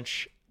leave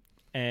lunch,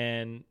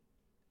 and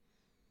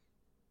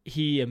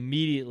he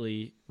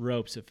immediately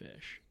ropes a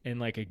fish, and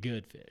like a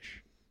good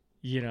fish.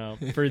 You know,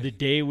 for the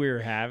day we were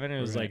having,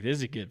 it was like, this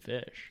is a good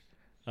fish.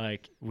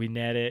 Like, we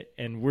net it,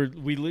 and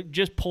we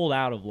just pulled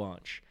out of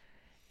lunch.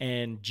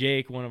 And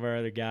Jake, one of our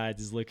other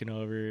guides, is looking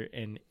over,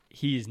 and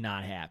he is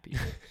not happy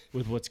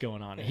with what's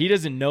going on. He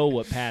doesn't know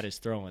what Pat is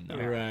throwing, though.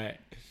 Right.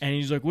 And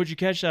he's like, what'd you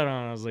catch that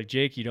on? I was like,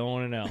 Jake, you don't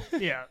want to know.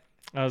 Yeah.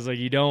 I was like,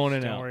 you don't want to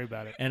know. Don't worry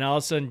about it. And all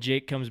of a sudden,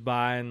 Jake comes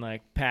by, and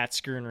like Pat's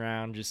screwing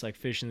around, just like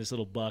fishing this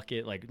little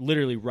bucket, like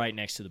literally right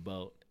next to the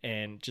boat,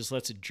 and just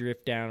lets it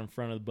drift down in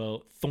front of the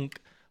boat, thunk,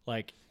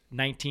 like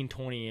 19,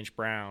 20-inch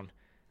brown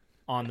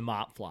on the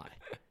mop fly.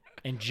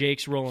 And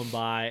Jake's rolling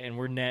by, and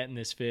we're netting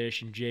this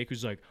fish, and Jake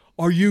was like,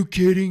 are you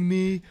kidding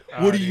me?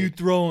 What are you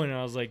throwing? And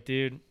I was like,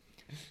 dude,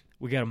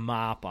 we got a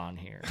mop on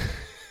here.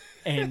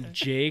 And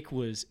Jake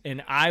was,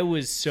 and I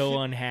was so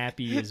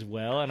unhappy as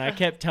well. And I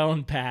kept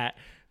telling Pat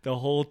the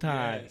whole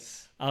time,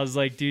 I was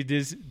like, dude,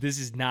 this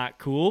is not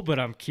cool, but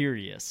I'm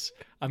curious.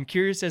 I'm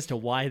curious as to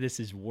why this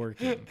is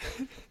working.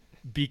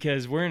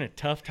 Because we're in a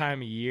tough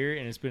time of year,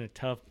 and it's been a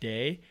tough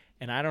day,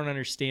 and I don't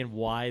understand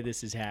why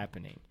this is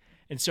happening.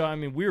 And so, I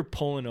mean, we were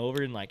pulling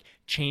over and, like,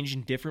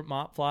 changing different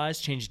mop flies,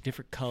 changing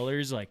different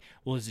colors. Like,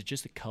 well, is it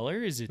just the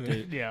color? Is it the...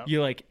 Yeah.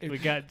 You're like... We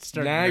got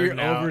started. Now you're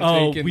over.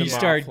 overtaking we the mop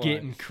start fly.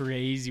 getting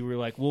crazy. We're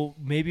like, well,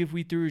 maybe if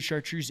we threw a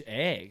chartreuse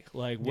egg,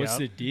 like, what's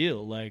the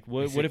deal? Like,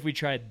 what if we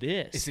tried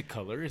this? Is it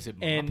color? Is it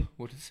mop? And-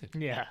 What is it?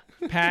 Yeah.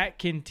 Pat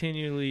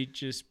continually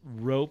just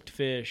roped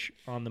fish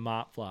on the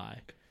mop fly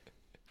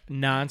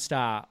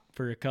nonstop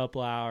for a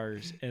couple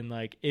hours, and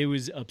like it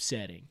was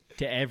upsetting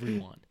to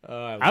everyone.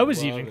 I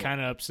was even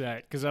kind of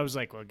upset because I was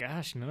like, well,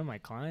 gosh, none of my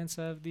clients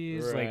have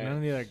these. Like, Right. none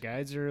of the other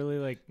guides are really,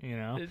 like, you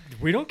know.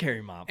 We don't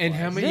carry mop flies. And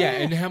how many? Yeah,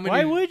 and how many?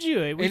 Why would you?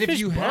 We and if fish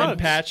you bugs. had And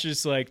Pat's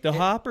just like the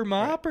hopper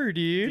mopper,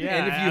 dude. Yeah.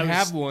 and if I you was-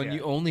 have one, yeah.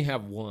 you only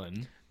have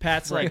one.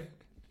 Pat's like,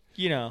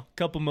 you know, a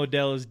couple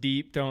Modelo's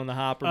deep, throwing the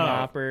hopper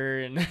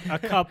mopper, and A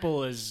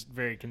couple is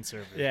very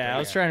conservative. yeah, I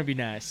was trying to be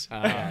nice.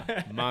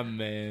 My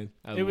man.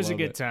 It was a love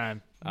good it.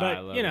 time. I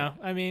But, love you know,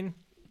 I mean,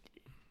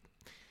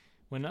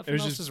 when nothing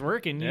was else just- is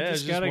working, you yeah, it's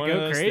just just gotta one of go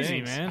those crazy,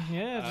 things. man.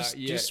 Yeah,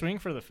 Yeah. just swing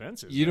for the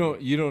fences. You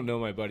don't know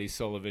my buddy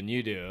Sullivan.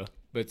 You do.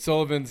 But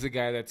Sullivan's the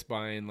guy that's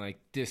buying like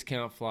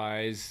discount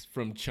flies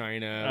from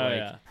China. Oh, like,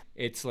 yeah.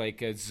 It's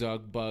like a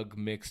zug bug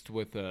mixed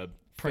with a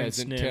Prince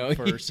pheasant sniff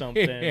tail or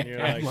something.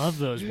 You're I like, love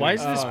those. why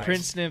does this Oh,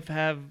 Prince sniff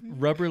have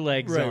rubber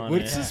legs Right. on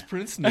What's it? this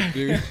Prince sniff,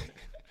 dude?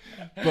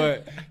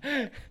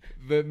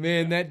 But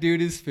man, that dude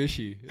is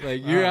fishy.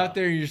 Like you're out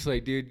there and you're just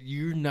like, dude,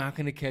 you're not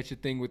gonna catch a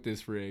thing with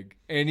this rig.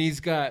 And he's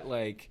got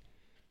like,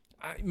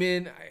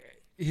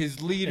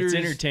 his leaders.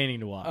 It's entertaining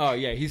to watch. Oh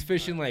yeah, he's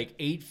fishing like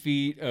 8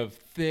 feet of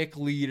thick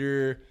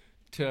leader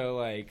to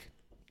like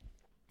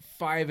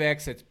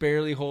 5X that's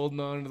barely holding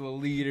on to the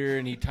leader,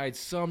 and he tied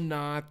some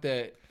knot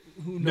that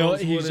who No,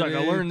 knows. he's what like, it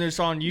I is. learned this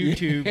on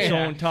YouTube. Yeah.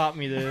 Someone taught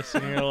me this,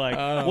 and you're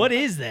like, what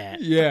is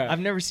that? Yeah. I've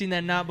never seen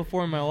that knot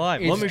before in my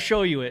life. Let It's- me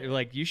show you it.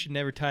 Like, you should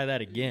never tie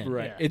that again.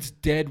 Right. Yeah. It's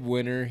dead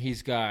winter.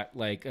 He's got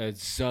like a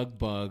zug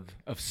bug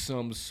of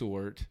some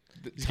sort.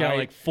 He's got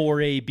like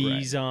 4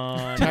 ABs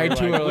on. Tied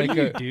to You're it what like are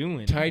you a-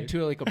 doing? tied dude?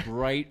 to like a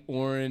bright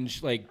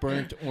orange, like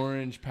burnt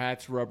orange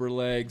Pat's rubber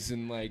legs,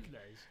 and like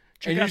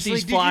Check and out you're just these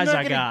like, dude, you're flies not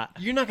I gonna- got.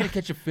 You're not gonna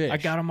catch a fish. I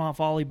got them off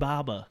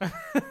Alibaba.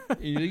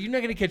 You're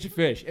not gonna catch a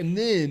fish. And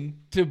then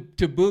to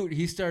boot,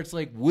 he starts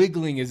like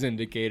wiggling his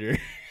indicator,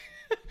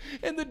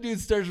 and the dude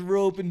starts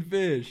roping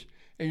fish.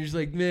 And you're just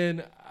like,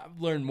 man, I've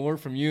learned more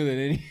from you than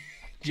any.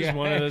 Just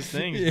one of those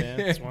things, man.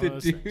 It's one the of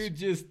those dude things.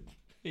 just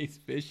he's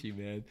fishy,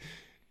 man.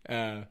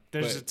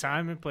 There's a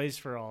time and place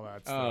for all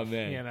that stuff. Oh,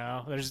 man. You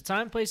know, there's a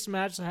time and place to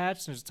match the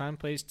hatch. And there's a time and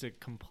place to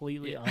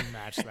completely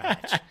unmatch the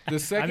hatch. The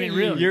second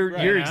really,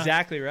 you're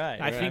exactly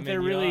right. I think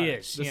there really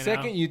is. The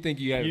second you think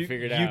you have it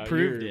figured out, you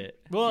proved it.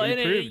 Well, you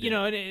and proved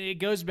and it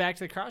goes back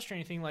to the cross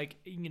training thing. Like,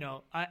 you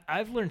know,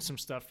 I've learned some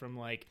stuff from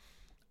like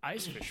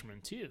ice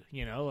fishermen too.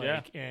 You know,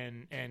 like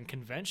and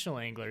conventional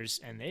anglers,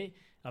 and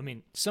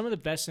some of the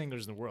best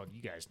anglers in the world,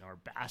 you guys know, are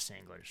bass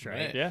anglers,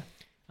 right? Yeah.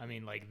 I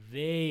mean, like,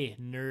 they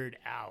nerd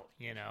out,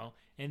 you know,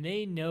 and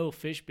they know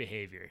fish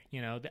behavior.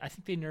 You know, I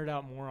think they nerd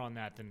out more on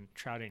that than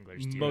trout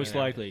anglers do. Most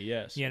likely,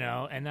 yes. You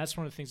know, and that's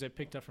one of the things I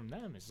picked up from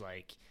them is,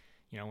 like,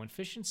 you know, when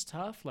fishing's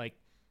tough, like,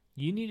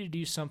 you need to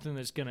do something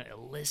that's going to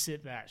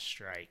elicit that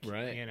strike.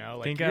 Right. You know,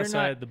 like, think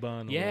outside the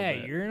bun. Yeah,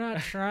 you're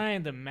not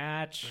trying to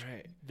match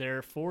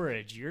their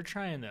forage. You're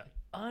trying to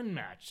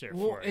unmatch their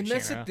forage. And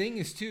that's the thing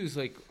is, too, is,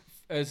 like,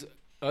 as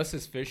us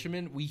as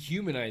fishermen, we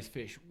humanize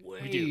fish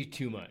way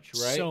too much,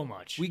 right? So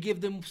much. We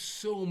give them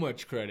so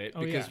much credit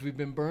because we've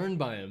been burned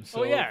by them.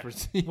 So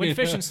when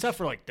fishing's tough,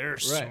 we're like, they're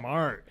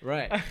smart.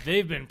 Right.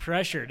 They've been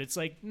pressured. It's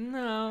like,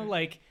 no,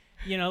 like,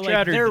 you know,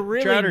 like they're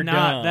really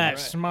not dumb. that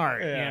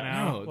smart. Yeah. You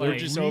know, No, They're like,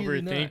 just really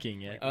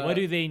overthinking it. what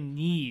do they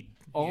need?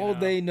 All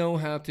they know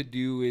how to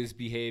do is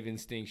behave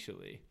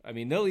instinctually. I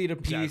mean, they'll eat a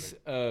piece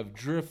of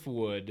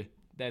driftwood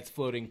that's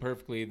floating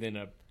perfectly than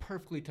a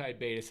perfectly tight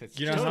bait that's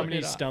you know how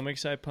many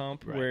stomachs I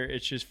pump where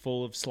it's just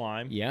full of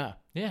slime? Yeah.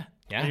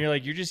 And you're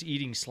like, you're just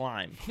eating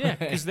slime. Yeah,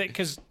 because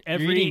you're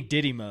eating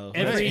Diddymo.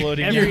 Every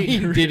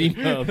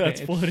Diddymo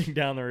that's floating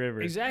down the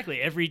river.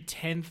 Exactly. Every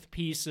 10th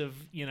piece of,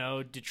 you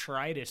know,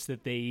 detritus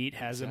that they eat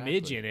has a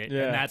midge in it,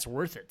 and that's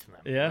worth it to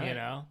them. Yeah. You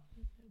know?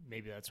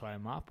 Maybe that's why a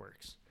mop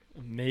works.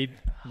 Maybe.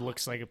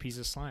 Looks like a piece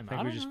of slime. I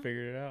think we just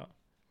figured it out.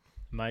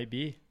 Might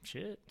be.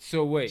 Shit.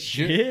 So wait.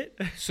 Shit.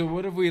 So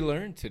what have we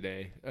learned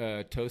today?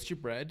 Toast your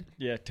bread.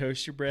 Yeah,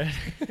 toast your bread.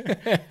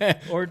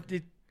 Or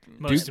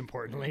most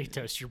importantly,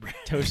 toast your bread.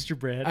 Toast your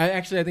bread. I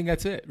think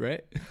that's it,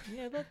 right?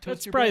 Yeah,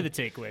 that's probably the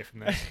takeaway from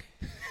this.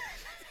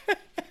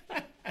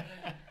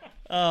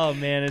 Oh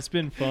man, it's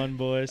been fun,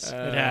 boys.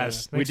 It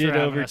has. We did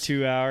over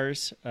 2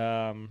 hours.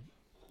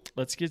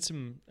 Let's get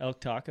some elk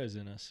tacos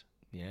in us.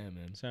 Yeah,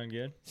 man. Sound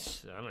good?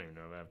 I don't even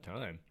know if I have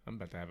time. I'm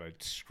about to have a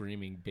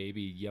screaming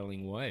baby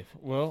yelling wife.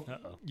 Well,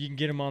 you can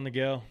get them on the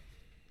go.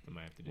 I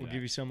might have to do We'll that.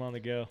 give you some on the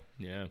go.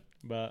 Yeah.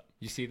 But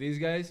you see these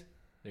guys?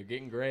 They're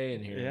getting gray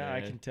in here. Yeah, man.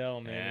 I can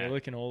tell, man. Yeah. They're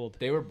looking old.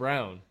 They were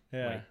brown.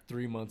 Yeah. Like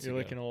 3 months You're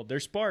ago. looking old. They're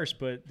sparse,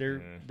 but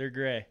they're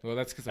gray. Well,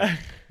 that's because I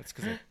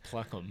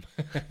pluck them.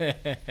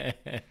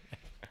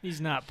 He's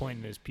not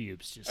pointing his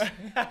pubes, just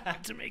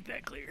to make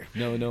that clear.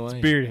 No, it's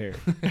beard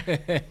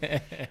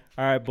hair.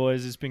 All right,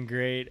 boys, it's been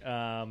great.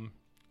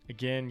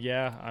 Again,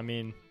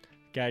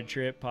 Guide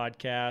Trip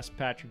Podcast,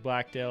 Patrick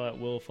Blackdale at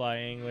Willowfly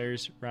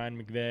Anglers,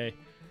 Ryan McVay.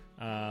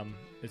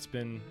 It's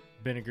been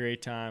a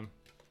great time.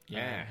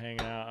 Yeah,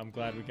 hanging out. I'm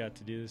glad we got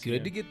to do this.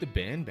 Good to get the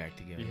band back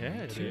together. Yeah,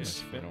 it is.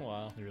 It's been a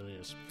while. It really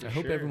is. I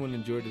hope everyone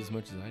enjoyed it as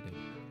much as I did.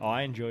 Oh,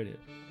 I enjoyed it.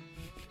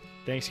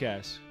 Thanks,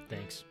 guys.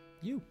 Thanks.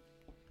 You.